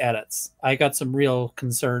all of these edits. I got some real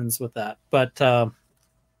concerns with that. But, you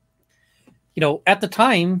know, at the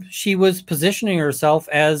time, she was positioning herself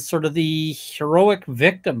as sort of the heroic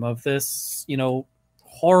victim of this, you know,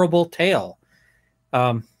 horrible tale.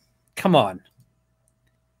 Come on.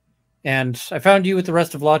 And I found you with the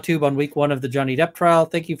rest of LawTube on week 1 of the Johnny Depp trial.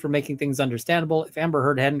 Thank you for making things understandable. If Amber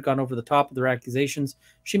Heard hadn't gone over the top of their accusations,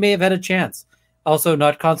 she may have had a chance. Also,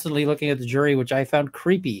 not constantly looking at the jury, which I found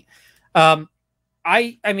creepy. I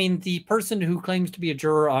mean, the person who claims to be a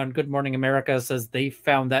juror on Good Morning America says they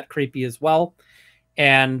found that creepy as well.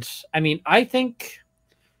 And I mean, I think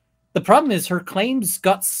the problem is her claims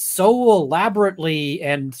got so elaborately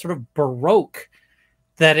and sort of baroque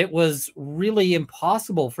that it was really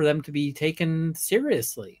impossible for them to be taken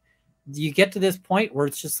seriously. You get to this point where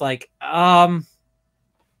it's just like, are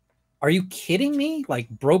you kidding me? Like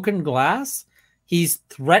broken glass? He's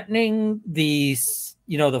threatening the,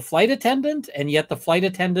 you know, the flight attendant, and yet the flight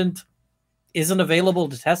attendant isn't available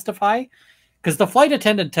to testify, because the flight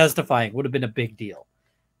attendant testifying would have been a big deal.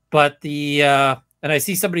 But and I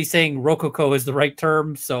see somebody saying rococo is the right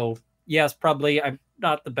term. So yes, probably I'm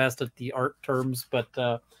not the best at the art terms, but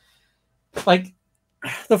like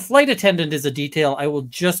the flight attendant is a detail I will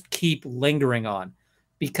just keep lingering on,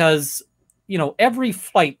 because, you know, every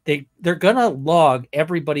flight, they're going to log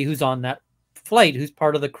everybody who's on that flight, who's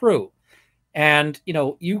part of the crew. And, you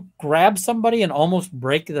know, you grab somebody and almost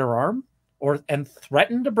break their arm and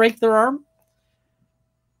threaten to break their arm,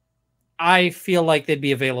 I feel like they'd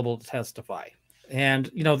be available to testify. And,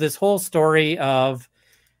 you know, this whole story of,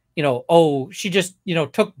 you know, oh, she just, you know,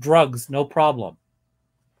 took drugs, no problem.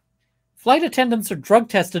 Flight attendants are drug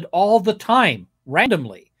tested all the time,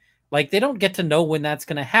 randomly. Like, they don't get to know when that's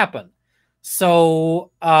going to happen.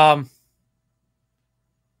 So,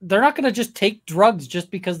 they're not going to just take drugs just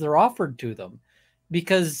because they're offered to them,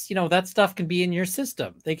 because, you know, that stuff can be in your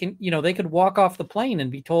system. They can, you know, they could walk off the plane and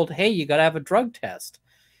be told, hey, you got to have a drug test.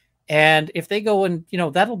 And if they go and, you know,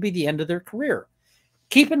 that'll be the end of their career.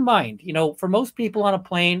 Keep in mind, you know, for most people on a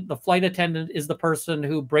plane, the flight attendant is the person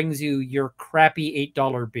who brings you your crappy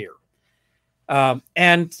 $8 beer.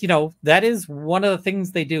 And, you know, that is one of the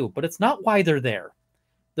things they do, but it's not why they're there.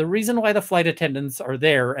 The reason why the flight attendants are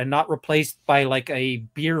there and not replaced by like a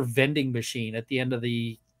beer vending machine at the end of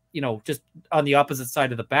the, you know, just on the opposite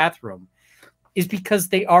side of the bathroom, is because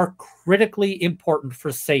they are critically important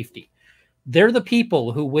for safety. They're the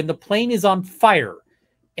people who, when the plane is on fire,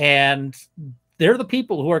 and they're the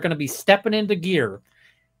people who are going to be stepping into gear,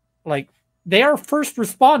 like, they are first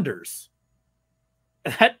responders.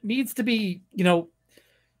 That needs to be, you know,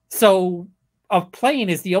 so a plane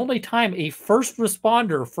is the only time a first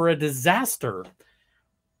responder for a disaster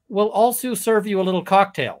will also serve you a little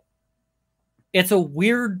cocktail. It's a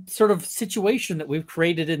weird sort of situation that we've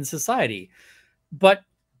created in society, but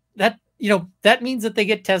that, that means that they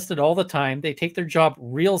get tested all the time. They take their job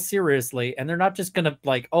real seriously, and they're not just going to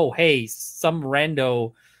like, oh, hey, some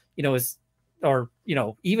rando, is, or,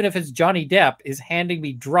 even if it's Johnny Depp is handing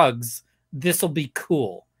me drugs, this will be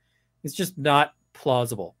cool. It's just not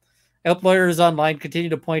plausible. I hope lawyers online continue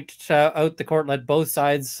to point out the court let both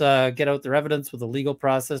sides get out their evidence with a legal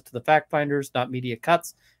process to the fact finders, not media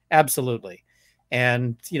cuts. Absolutely.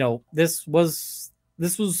 And, this was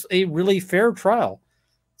a really fair trial.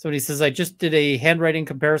 Somebody says, I just did a handwriting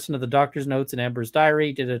comparison of the doctor's notes in Amber's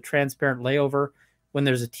diary, did a transparent layover. When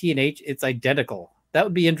there's a T and H, it's identical. That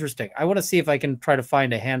would be interesting. I want to see if I can try to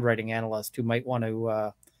find a handwriting analyst who might want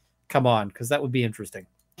to come on, because that would be interesting.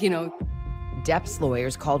 Depp's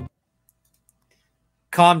lawyers called.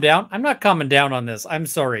 Calm down. I'm not calming down on this. I'm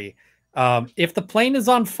sorry. If the plane is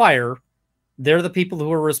on fire, they're the people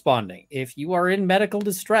who are responding. If you are in medical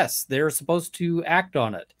distress, they're supposed to act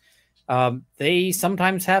on it. They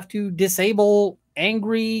sometimes have to disable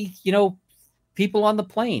angry, people on the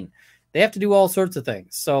plane. They have to do all sorts of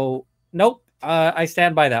things. So, nope, I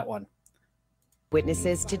stand by that one.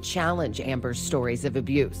 Witnesses to challenge Amber's stories of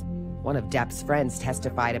abuse. One of Depp's friends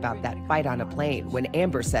testified about that fight on a plane when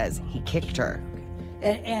Amber says he kicked her.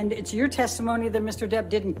 And it's your testimony that Mr. Depp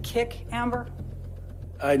didn't kick Amber?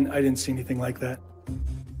 I didn't see anything like that.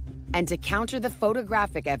 And to counter the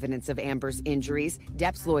photographic evidence of Amber's injuries,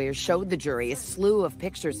 Depp's lawyers showed the jury a slew of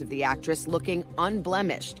pictures of the actress looking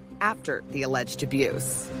unblemished after the alleged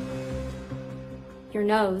abuse. Your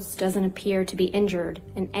nose doesn't appear to be injured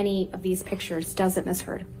in any of these pictures, does it, Miss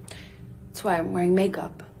Heard? That's why I'm wearing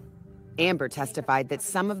makeup. Amber testified that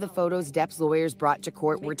some of the photos Depp's lawyers brought to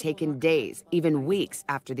court were taken days, even weeks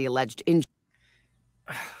after the alleged injury.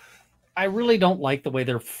 I really don't like the way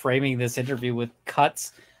they're framing this interview with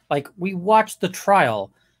cuts. Like, we watched the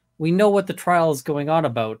trial. We know what the trial is going on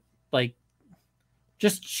about. Like,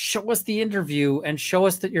 just show us the interview and show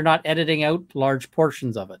us that you're not editing out large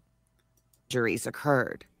portions of it. Juries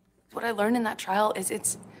occurred. What I learned in that trial is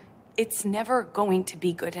it's never going to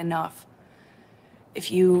be good enough.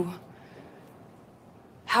 If you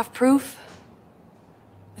have proof,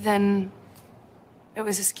 then it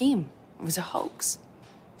was a scheme. It was a hoax.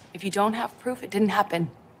 If you don't have proof, it didn't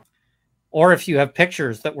happen. Or if you have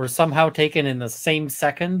pictures that were somehow taken in the same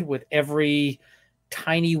second with every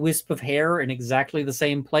tiny wisp of hair in exactly the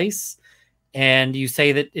same place, and you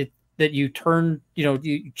say that you turn,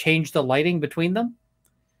 you change the lighting between them.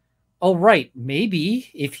 Oh, right. Maybe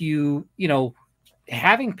if you,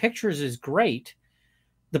 having pictures is great.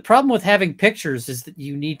 The problem with having pictures is that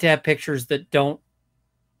you need to have pictures that don't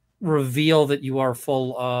reveal that you are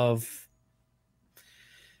full of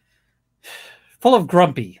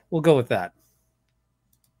grumpy. We'll go with that.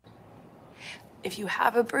 If you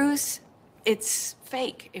have a bruise, it's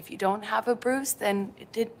fake. If you don't have a bruise, then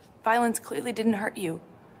violence clearly didn't hurt you.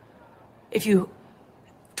 If you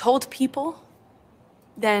told people,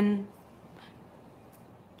 then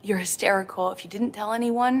you're hysterical. If you didn't tell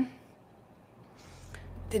anyone,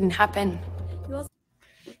 didn't happen.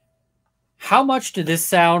 How much did this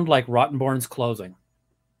sound like Rottenborn's closing?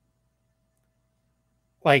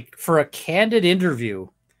 Like, for a candid interview,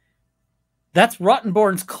 that's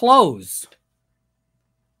Rottenborn's close.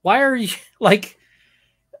 Why are you, like,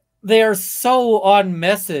 they are so on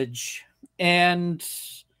message, and,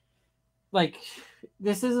 like,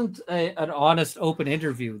 this isn't an honest, open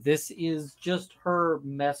interview. This is just her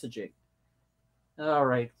messaging. All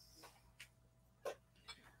right.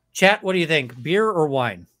 Chat, what do you think? Beer or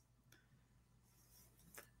wine?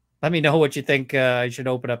 Let me know what you think I should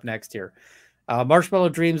open up next here. Marshmallow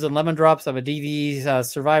Dreams and Lemon Drops. I'm a DV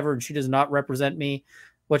survivor, and she does not represent me.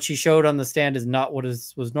 What she showed on the stand is not what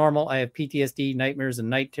was normal. I have PTSD, nightmares, and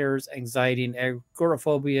night terrors, anxiety, and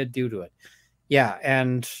agoraphobia due to it. Yeah,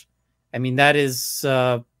 and I mean, that is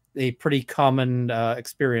a pretty common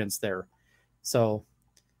experience there. So,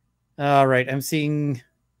 all right, I'm seeing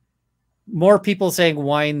more people saying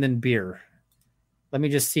wine than beer. Let me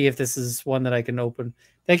just see if this is one that I can open.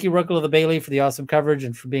 Thank you, Ruckle of the Bailey, for the awesome coverage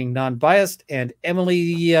and for being non-biased. And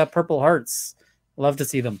Emily Purple Hearts. Love to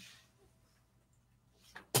see them.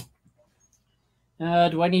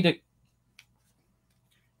 Do I need a...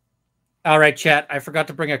 All right, chat. I forgot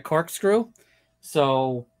to bring a corkscrew.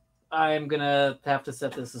 So I'm going to have to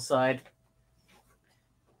set this aside.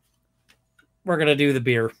 We're going to do the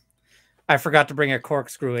beer. I forgot to bring a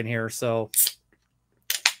corkscrew in here, so...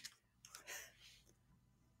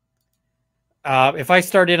 if I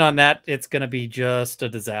start in on that, it's going to be just a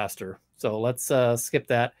disaster. So let's skip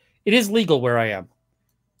that. It is legal where I am.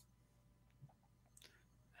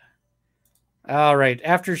 All right.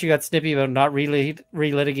 After she got snippy about not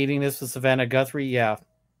relitigating this with Savannah Guthrie, yeah.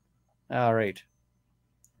 All right.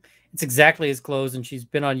 It's exactly as close, and she's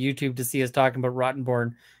been on YouTube to see us talking about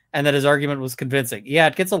Rottenborn, and that his argument was convincing. Yeah,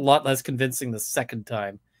 it gets a lot less convincing the second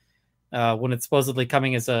time when it's supposedly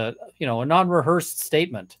coming as a non-rehearsed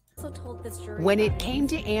statement. When it came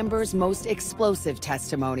to Amber's most explosive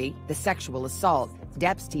testimony, the sexual assault,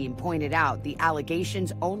 Depp's team pointed out the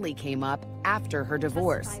allegations only came up after her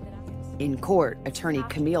divorce. In court, attorney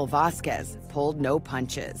Camille Vasquez pulled no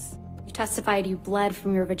punches. You testified you bled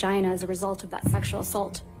from your vagina as a result of that sexual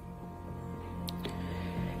assault.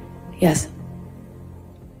 Yes.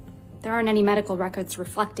 There aren't any medical records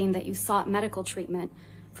reflecting that you sought medical treatment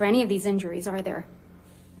for any of these injuries, are there?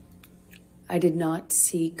 I did not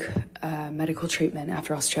seek medical treatment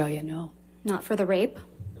after Australia, no. Not for the rape?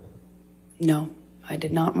 No, I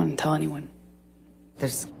did not want to tell anyone.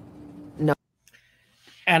 There's no...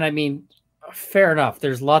 And I mean, fair enough.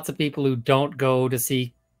 There's lots of people who don't go to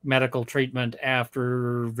seek medical treatment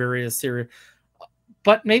after various serious...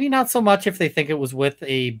 But maybe not so much if they think it was with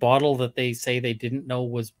a bottle that they say they didn't know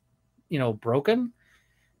was, broken.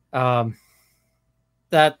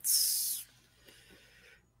 That's...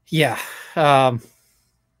 Yeah. I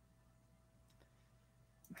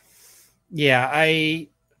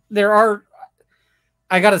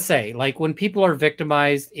gotta say, like, when people are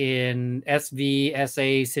victimized in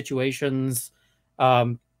SA situations,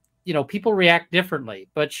 people react differently.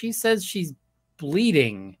 But she says she's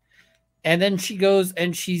bleeding, and then she goes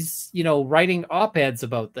and she's, writing op-eds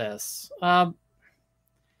about this.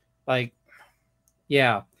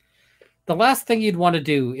 Yeah. The last thing you'd want to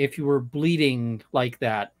do if you were bleeding like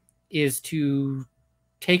that is to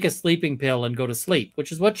take a sleeping pill and go to sleep,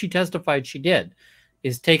 which is what she testified she did,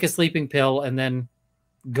 is take a sleeping pill and then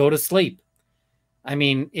go to sleep. I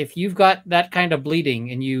mean, if you've got that kind of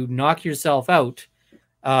bleeding and you knock yourself out,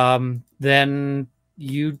 then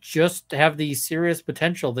you just have the serious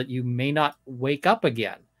potential that you may not wake up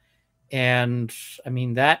again. And I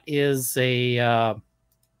mean, that is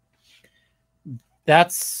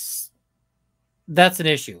that's an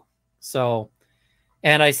issue. So,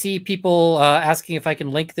 and I see people asking if I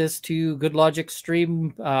can link this to Good Logic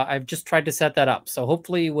stream. I've just tried to set that up. So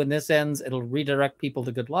hopefully when this ends, it'll redirect people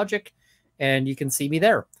to Good Logic and you can see me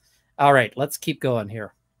there. All right, let's keep going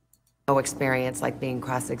here. No experience like being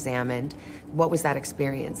cross-examined. What was that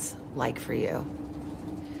experience like for you?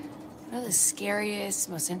 The scariest,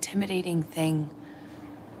 most intimidating thing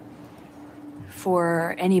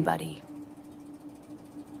for anybody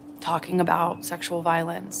talking about sexual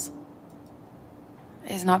violence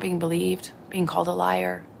is not being believed, being called a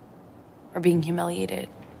liar, or being humiliated.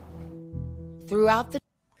 Throughout the...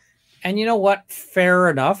 And you know what? Fair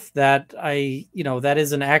enough that that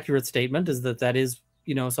is an accurate statement, is that is,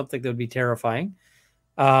 something that would be terrifying.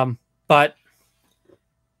 But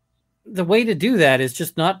the way to do that is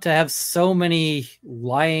just not to have so many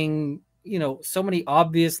lying, so many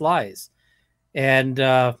obvious lies. And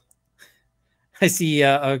I see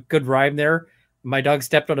a good rhyme there. My dog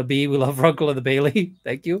stepped on a bee. We love Runkle of the Bailey.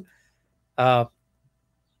 Thank you.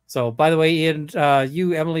 So, by the way, Ian,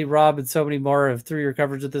 you, Emily, Rob, and so many more have through your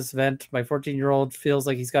coverage of this event. My 14-year-old feels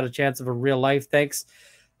like he's got a chance of a real life. Thanks.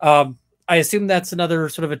 I assume that's another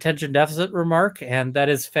sort of attention deficit remark, and that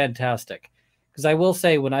is fantastic. Because I will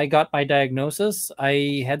say, when I got my diagnosis,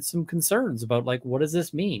 I had some concerns about, like, what does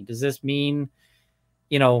this mean? Does this mean,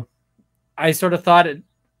 I sort of thought it,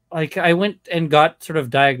 like, I went and got sort of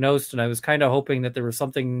diagnosed, and I was kind of hoping that there was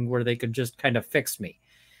something where they could just kind of fix me.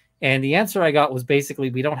 And the answer I got was basically,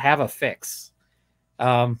 we don't have a fix.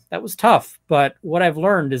 That was tough, but what I've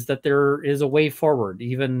learned is that there is a way forward.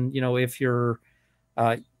 Even, if you're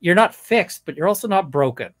not fixed, but you're also not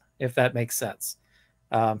broken, if that makes sense.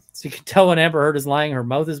 So you can tell when Amber Heard is lying, her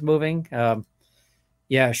mouth is moving.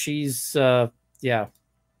 Yeah, she's, yeah.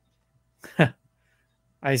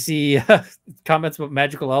 I see comments about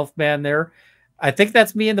Magical Elf Man there. I think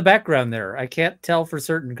that's me in the background there. I can't tell for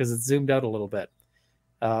certain because it's zoomed out a little bit.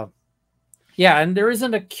 Yeah, and there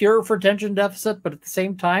isn't a cure for attention deficit, but at the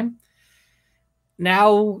same time,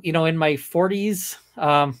 now, in my 40s,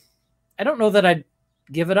 I don't know that I'd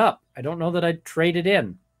give it up. I don't know that I'd trade it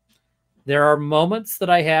in. There are moments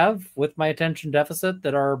that I have with my attention deficit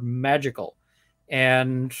that are magical,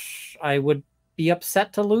 and I would be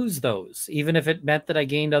upset to lose those, even if it meant that I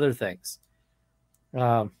gained other things.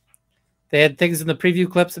 They had things in the preview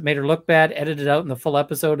clips that made her look bad, edited out in the full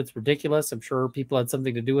episode. It's ridiculous. I'm sure people had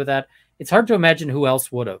something to do with that. It's hard to imagine who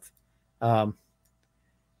else would have.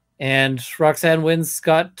 And Roxanne wins.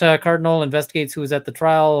 Scott Cardinal investigates who was at the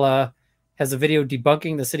trial. Has a video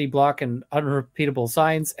debunking the city block and unrepeatable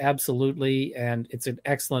signs. Absolutely. And it's an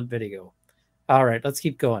excellent video. All right, let's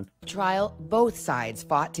keep going. Trial, both sides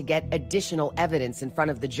fought to get additional evidence in front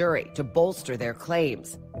of the jury to bolster their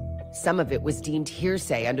claims. Some of it was deemed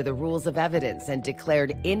hearsay under the rules of evidence and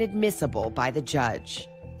declared inadmissible by the judge.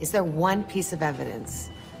 Is there one piece of evidence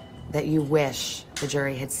that you wish the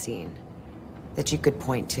jury had seen, that you could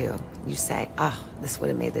point to? You say, oh, this would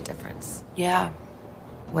have made the difference. Yeah.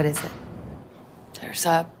 What is it? There's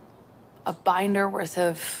a binder worth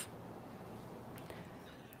of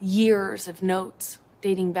years of notes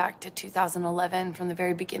dating back to 2011 from the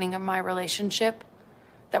very beginning of my relationship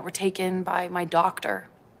that were taken by my doctor,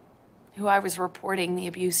 who I was reporting the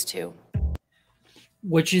abuse to.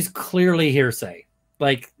 Which is clearly hearsay.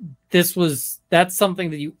 Like, that's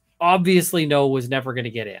something that you obviously know was never going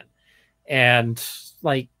to get in. And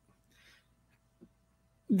like,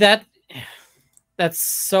 that's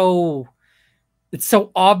so, it's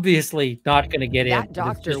so obviously not going to get in. That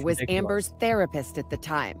doctor was Amber's therapist at the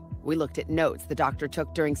time. We looked at notes the doctor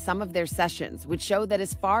took during some of their sessions, which show that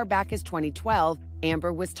as far back as 2012,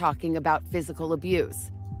 Amber was talking about physical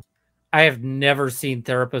abuse. I have never seen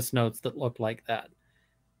therapist notes that look like that.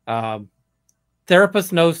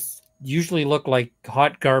 Therapist notes usually look like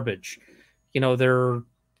hot garbage. You know,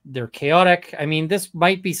 they're chaotic. I mean, this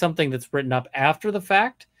might be something that's written up after the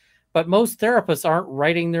fact, but most therapists aren't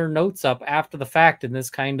writing their notes up after the fact in this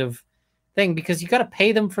kind of thing because you got to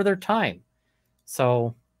pay them for their time.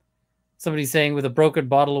 So somebody's saying with a broken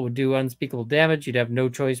bottle, it would do unspeakable damage. You'd have no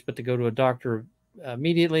choice but to go to a doctor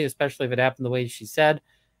immediately, especially if it happened the way she said.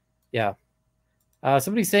 Yeah.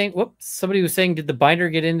 Somebody was saying, did the binder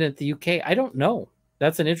get in at the UK? I don't know.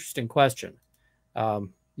 That's an interesting question. The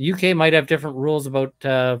UK might have different rules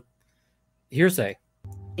about hearsay.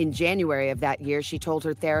 In January of that year, she told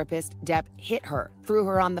her therapist Depp hit her, threw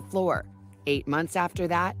her on the floor. 8 months after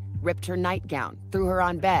that, ripped her nightgown, threw her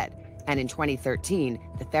on bed. And in 2013,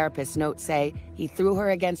 the therapist's notes say he threw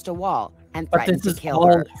her against a wall and threatened to kill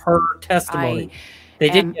her. Her testimony. They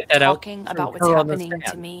didn't get that out. Talking about what's happening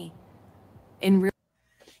to me in real.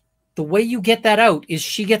 The way you get that out is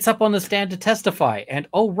she gets up on the stand to testify, and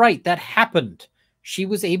oh right, that happened. She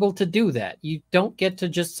was able to do that. You don't get to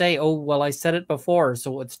just say, oh, well, I said it before,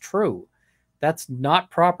 so it's true. That's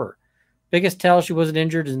not proper. Biggest tell she wasn't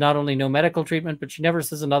injured is not only no medical treatment, but she never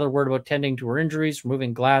says another word about tending to her injuries,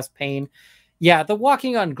 removing glass, pain. Yeah, the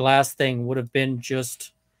walking on glass thing would have been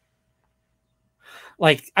just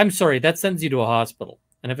like, I'm sorry, that sends you to a hospital.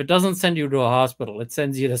 And if it doesn't send you to a hospital, it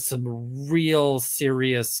sends you to some real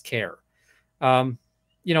serious care.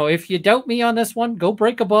 You know, if you doubt me on this one, go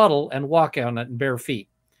break a bottle and walk on it in bare feet.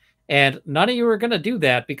 And none of you are going to do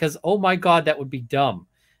that because, oh my God, that would be dumb.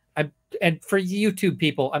 And for YouTube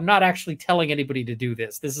people, I'm not actually telling anybody to do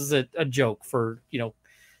this. This is a joke for, you know,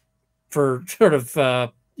 for sort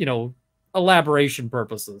of, you know, elaboration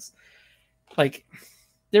purposes. Like,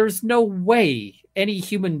 there's no way any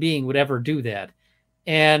human being would ever do that.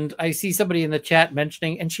 And I see somebody in the chat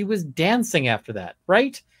mentioning, and she was dancing after that,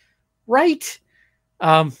 right? Right?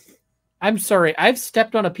 I'm sorry. I've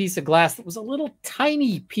stepped on a piece of glass that was a little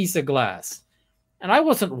tiny piece of glass, and I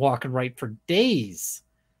wasn't walking right for days.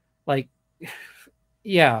 Like,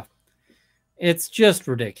 yeah, it's just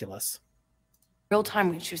ridiculous. Real time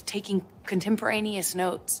when she was taking contemporaneous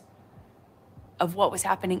notes of what was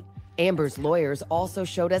happening. Amber's lawyers also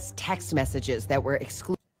showed us text messages that were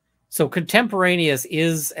exclusive. So contemporaneous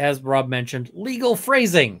is, as Rob mentioned, legal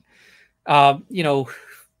phrasing. You know,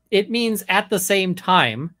 it means at the same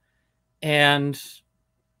time. And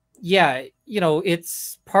yeah, you know,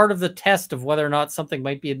 it's part of the test of whether or not something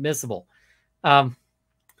might be admissible.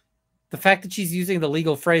 The fact that she's using the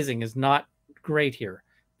legal phrasing is not great here.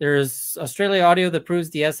 There's Australia audio that proves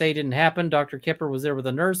the SA didn't happen. Dr. Kipper was there with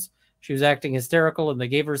a nurse. She was acting hysterical and they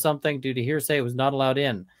gave her something due to hearsay. It was not allowed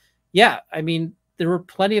in. Yeah, I mean, there were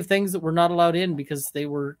plenty of things that were not allowed in because they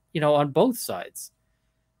were, you know, on both sides.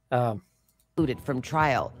 Included from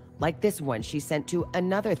trial, like this one she sent to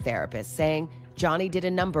another therapist saying, Johnny did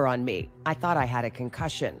a number on me. I thought I had a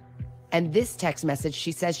concussion. And this text message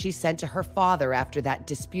she says she sent to her father after that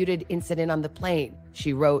disputed incident on the plane.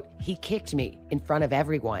 She wrote, he kicked me in front of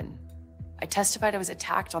everyone. I testified I was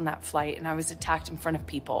attacked on that flight and I was attacked in front of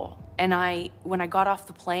people. And when I got off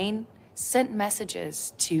the plane, sent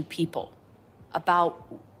messages to people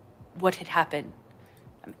about what had happened.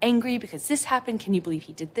 I'm angry because this happened. Can you believe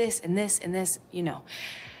he did this and this and this, you know?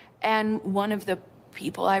 And one of the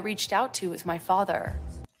people I reached out to was my father.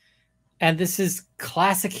 And this is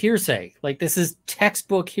classic hearsay. Like, this is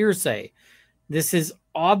textbook hearsay. This is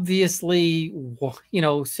obviously, you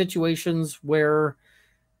know, situations where,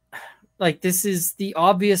 Like, this is the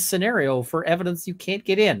obvious scenario for evidence you can't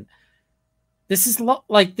get in. This is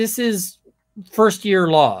like, this is first year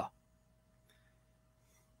law.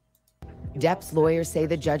 Depp's lawyers say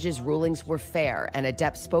the judge's rulings were fair, and a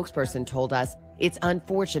Depp spokesperson told us it's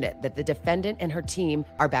unfortunate that the defendant and her team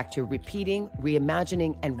are back to repeating,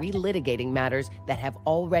 reimagining, and relitigating matters that have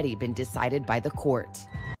already been decided by the court.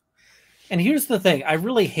 And here's the thing. I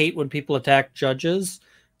really hate when people attack judges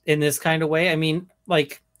in this kind of way. I mean,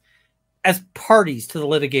 like, as parties to the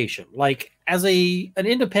litigation, like as an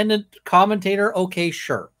independent commentator, okay,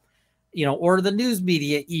 sure. You know, or the news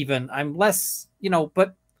media even, I'm less, you know,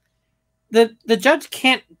 but the judge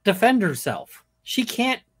can't defend herself. She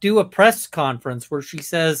can't do a press conference where she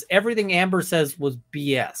says everything Amber says was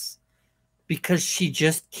BS, because she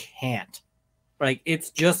just can't. Like,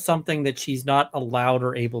 it's just something that she's not allowed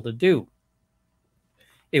or able to do.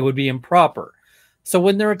 It would be improper. So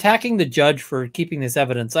when they're attacking the judge for keeping this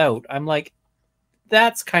evidence out, I'm like,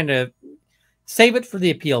 that's kind of, save it for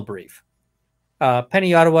the appeal brief.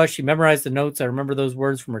 Penny Ottawa, she memorized the notes. I remember those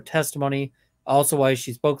words from her testimony. Also, why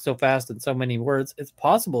she spoke so fast and so many words. It's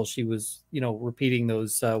possible she was, you know, repeating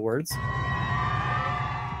those words.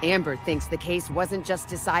 Amber thinks the case wasn't just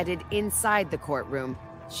decided inside the courtroom.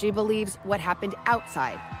 She believes what happened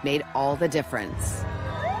outside made all the difference.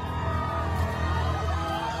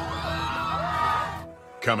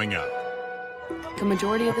 Coming up. The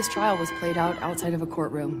majority of this trial was played out outside of a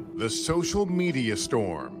courtroom. The social media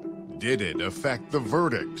storm. Did it affect the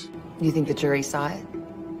verdict? You think the jury saw it?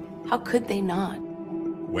 How could they not?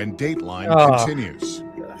 When Dateline continues.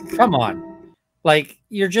 Come on. Like,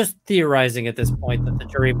 you're just theorizing at this point that the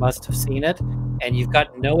jury must have seen it, and you've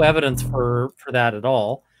got no evidence for that at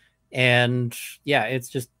all. And yeah, it's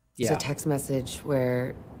just, yeah. It's a text message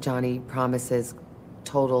where Johnny promises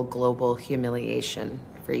total global humiliation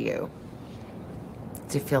for you.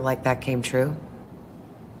 Do you feel like that came true?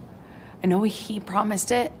 I know he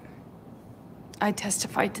promised it. I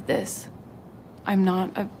testified to this. I'm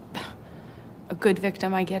not a good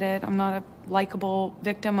victim, I get it. I'm not a likable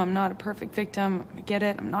victim. I'm not a perfect victim, I get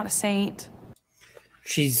it. I'm not a saint.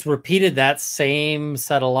 She's repeated that same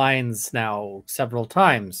set of lines now several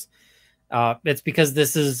times. It's because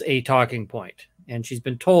this is a talking point, and she's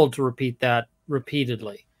been told to repeat that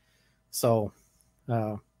repeatedly. So,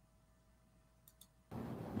 not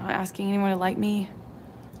asking anyone to like me,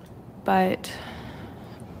 but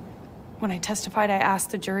when I testified, I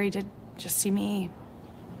asked the jury to just see me.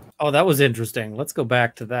 Oh, that was interesting. Let's go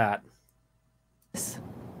back to that.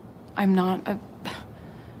 I'm not a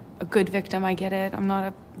good victim, I get it. I'm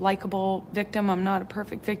not a likable victim. I'm not a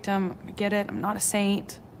perfect victim, I get it. I'm not a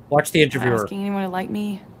saint. Watch the interviewer. Not asking anyone to like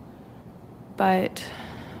me, but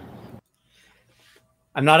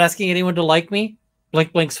I'm not asking anyone to like me.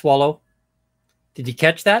 Blink, blink, swallow. Did you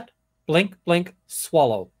catch that? Blink, blink,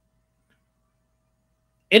 swallow.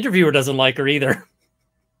 Interviewer doesn't like her either.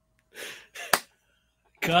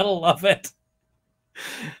 Gotta love it.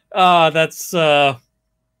 That's not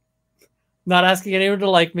asking anyone to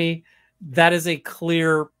like me. That is a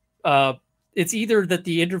clear, it's either that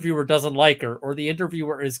the interviewer doesn't like her or the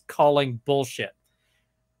interviewer is calling bullshit.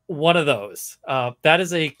 One of those. That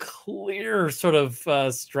is a clear sort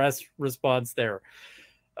of stress response there.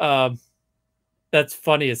 That's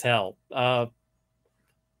funny as hell. I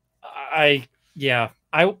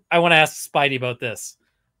want to ask Spidey about this.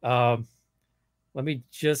 Let me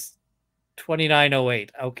just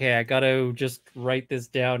 2908. Okay, I got to just write this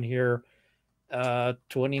down here.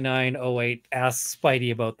 2908. Ask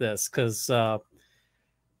Spidey about this because I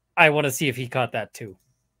want to see if he caught that too.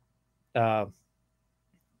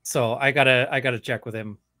 So I gotta check with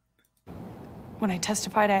him. when I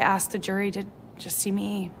testified, I asked the jury to just see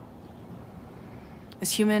me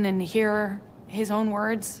as human and hear his own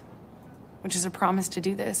words, which is a promise to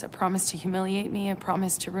do this, a promise to humiliate me, a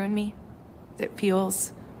promise to ruin me. It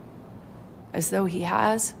feels as though he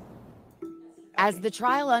has. As the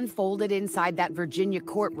trial unfolded inside that Virginia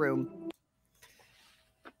courtroom,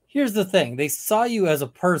 here's the thing. They saw you as a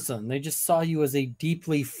person. They just saw you as a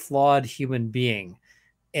deeply flawed human being.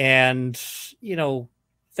 And, you know,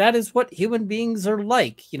 that is what human beings are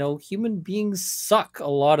like. You know, human beings suck a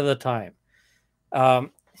lot of the time.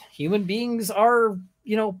 Human beings are,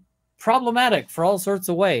 you know, problematic for all sorts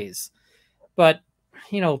of ways. But,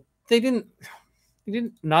 you know, they didn't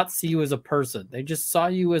not see you as a person. They just saw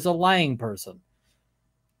you as a lying person.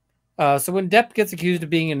 So when Depp gets accused of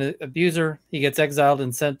being an abuser, he gets exiled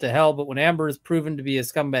and sent to hell. But when Amber is proven to be a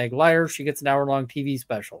scumbag liar, she gets an hour-long TV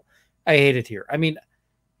special. I hate it here. I mean,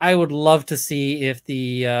 I would love to see if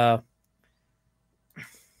the...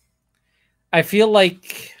 I feel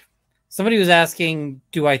like Somebody was asking,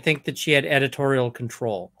 do I think that she had editorial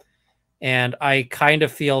control? And I kind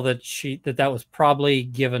of feel that that was probably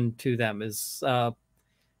given to them, is that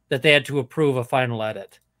they had to approve a final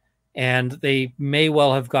edit. And they may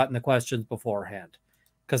well have gotten the questions beforehand,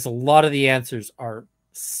 because a lot of the answers are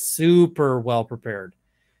super well prepared.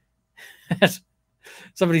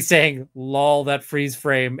 Somebody saying, lol, that freeze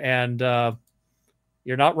frame. And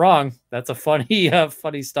you're not wrong. That's a funny,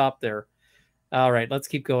 funny stop there. All right, let's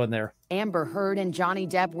keep going there. Amber Heard and Johnny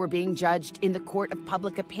Depp were being judged in the court of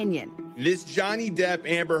public opinion. This Johnny Depp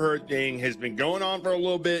Amber Heard thing has been going on for a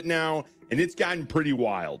little bit now, and it's gotten pretty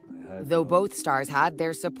wild. Though both stars had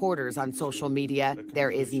their supporters on social media, there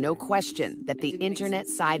is no question that the internet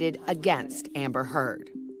sided against Amber Heard.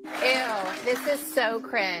 Ew, this is so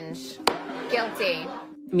cringe. Guilty.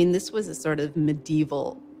 I mean, this was a sort of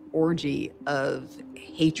medieval orgy of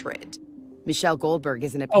hatred. Michelle Goldberg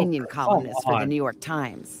is an opinion columnist for the New York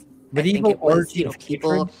Times. Medieval orgy of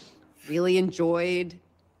people really enjoyed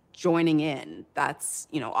joining in. That's,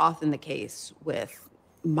 often the case with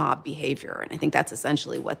mob behavior. And I think that's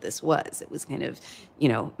essentially what this was. It was kind of,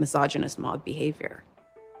 misogynist mob behavior.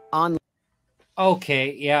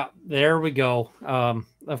 Okay, yeah, there we go.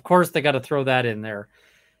 Of course, they got to throw that in there.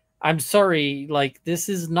 I'm sorry, like, this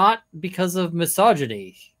is not because of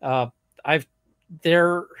misogyny.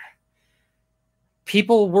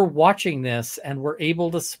 People were watching this and were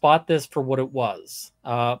able to spot this for what it was.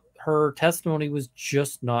 Her testimony was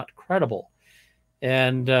just not credible.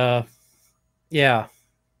 And yeah,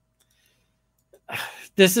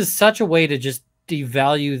 this is such a way to just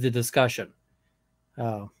devalue the discussion.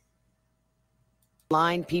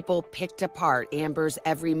 Line people picked apart Amber's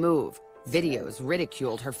every move. Videos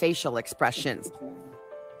ridiculed her facial expressions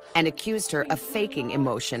and accused her of faking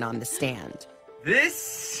emotion on the stand.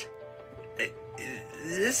 This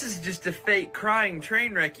is just a fake crying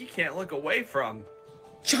train wreck you can't look away from.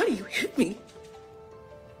 Johnny, you hit me.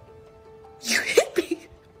 You hit me.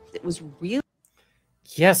 It was real.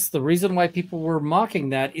 Yes, the reason why people were mocking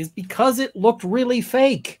that is because it looked really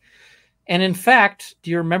fake. And in fact,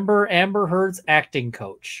 do you remember Amber Heard's acting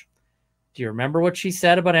coach? Do you remember what she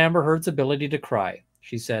said about Amber Heard's ability to cry?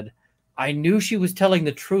 She said, I knew she was telling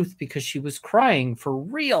the truth because she was crying for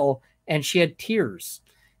real and she had tears.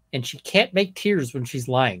 And she can't make tears when she's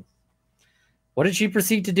lying. What did she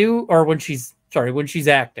proceed to do? Or when she's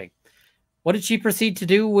acting. What did she proceed to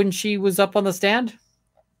do when she was up on the stand?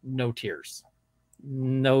 No tears.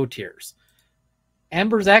 No tears.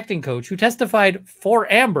 Amber's acting coach, who testified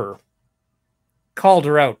for Amber, called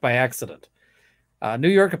her out by accident. New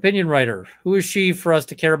York opinion writer. Who is she for us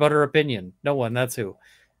to care about her opinion? No one, that's who.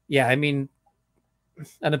 Yeah, I mean,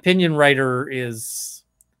 an opinion writer is...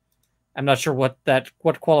 I'm not sure what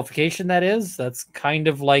qualification that is. That's kind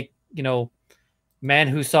of like, man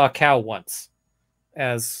who saw a cow once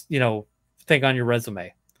as, thing on your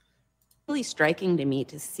resume. Really striking to me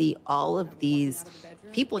to see all of these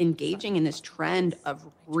people engaging in this trend of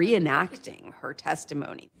reenacting her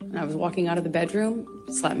testimony. And I was walking out of the bedroom,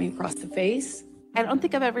 slapped me across the face. I don't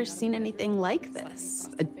think I've ever seen anything like this.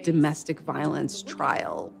 A domestic violence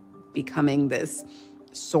trial becoming this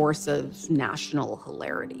source of national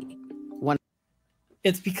hilarity.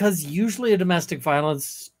 It's because usually a domestic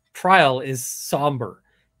violence trial is somber.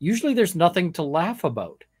 Usually there's nothing to laugh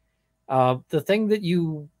about. The thing that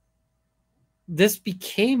this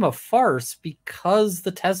became a farce because the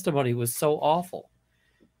testimony was so awful.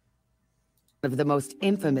 One of the most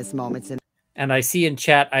infamous moments in... And I see in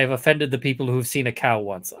chat, I have offended the people who've seen a cow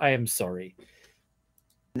once. I am sorry.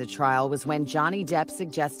 The trial was when Johnny Depp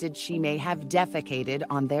suggested she may have defecated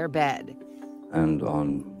on their bed. And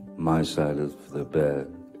on my side of the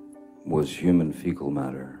bed was human fecal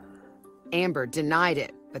matter. Amber denied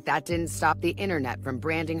it, but that didn't stop the internet from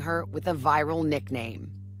branding her with a viral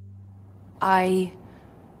nickname. I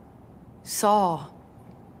saw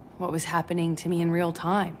what was happening to me in real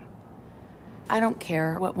time. I don't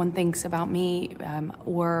care what one thinks about me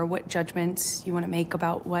or what judgments you want to make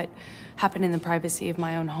about what happened in the privacy of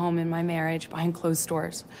my own home and my marriage behind closed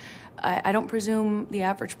doors. I don't presume the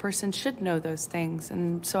average person should know those things,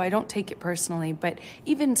 and so I don't take it personally. But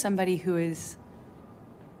even somebody who is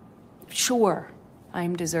sure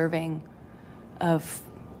I'm deserving of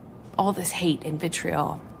all this hate and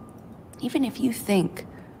vitriol, even if you think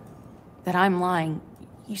that I'm lying,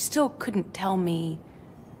 you still couldn't tell me,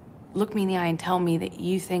 look me in the eye and tell me that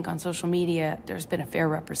you think on social media there's been a fair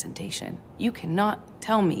representation. You cannot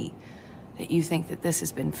tell me that you think that this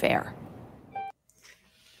has been fair.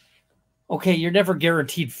 Okay, you're never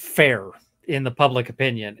guaranteed fair in the public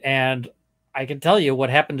opinion. And I can tell you what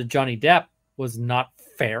happened to Johnny Depp was not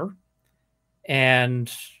fair. And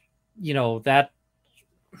you know, that.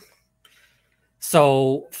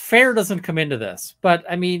 So fair doesn't come into this, but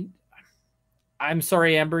I mean, I'm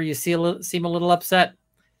sorry, Amber, you seem a little upset,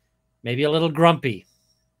 maybe a little grumpy.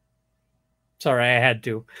 Sorry, I had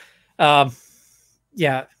to.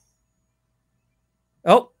 Yeah.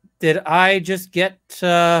 Oh, did I just get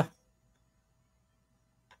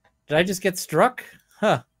struck?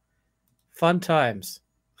 Huh. Fun times.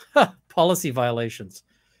 Huh. Policy violations.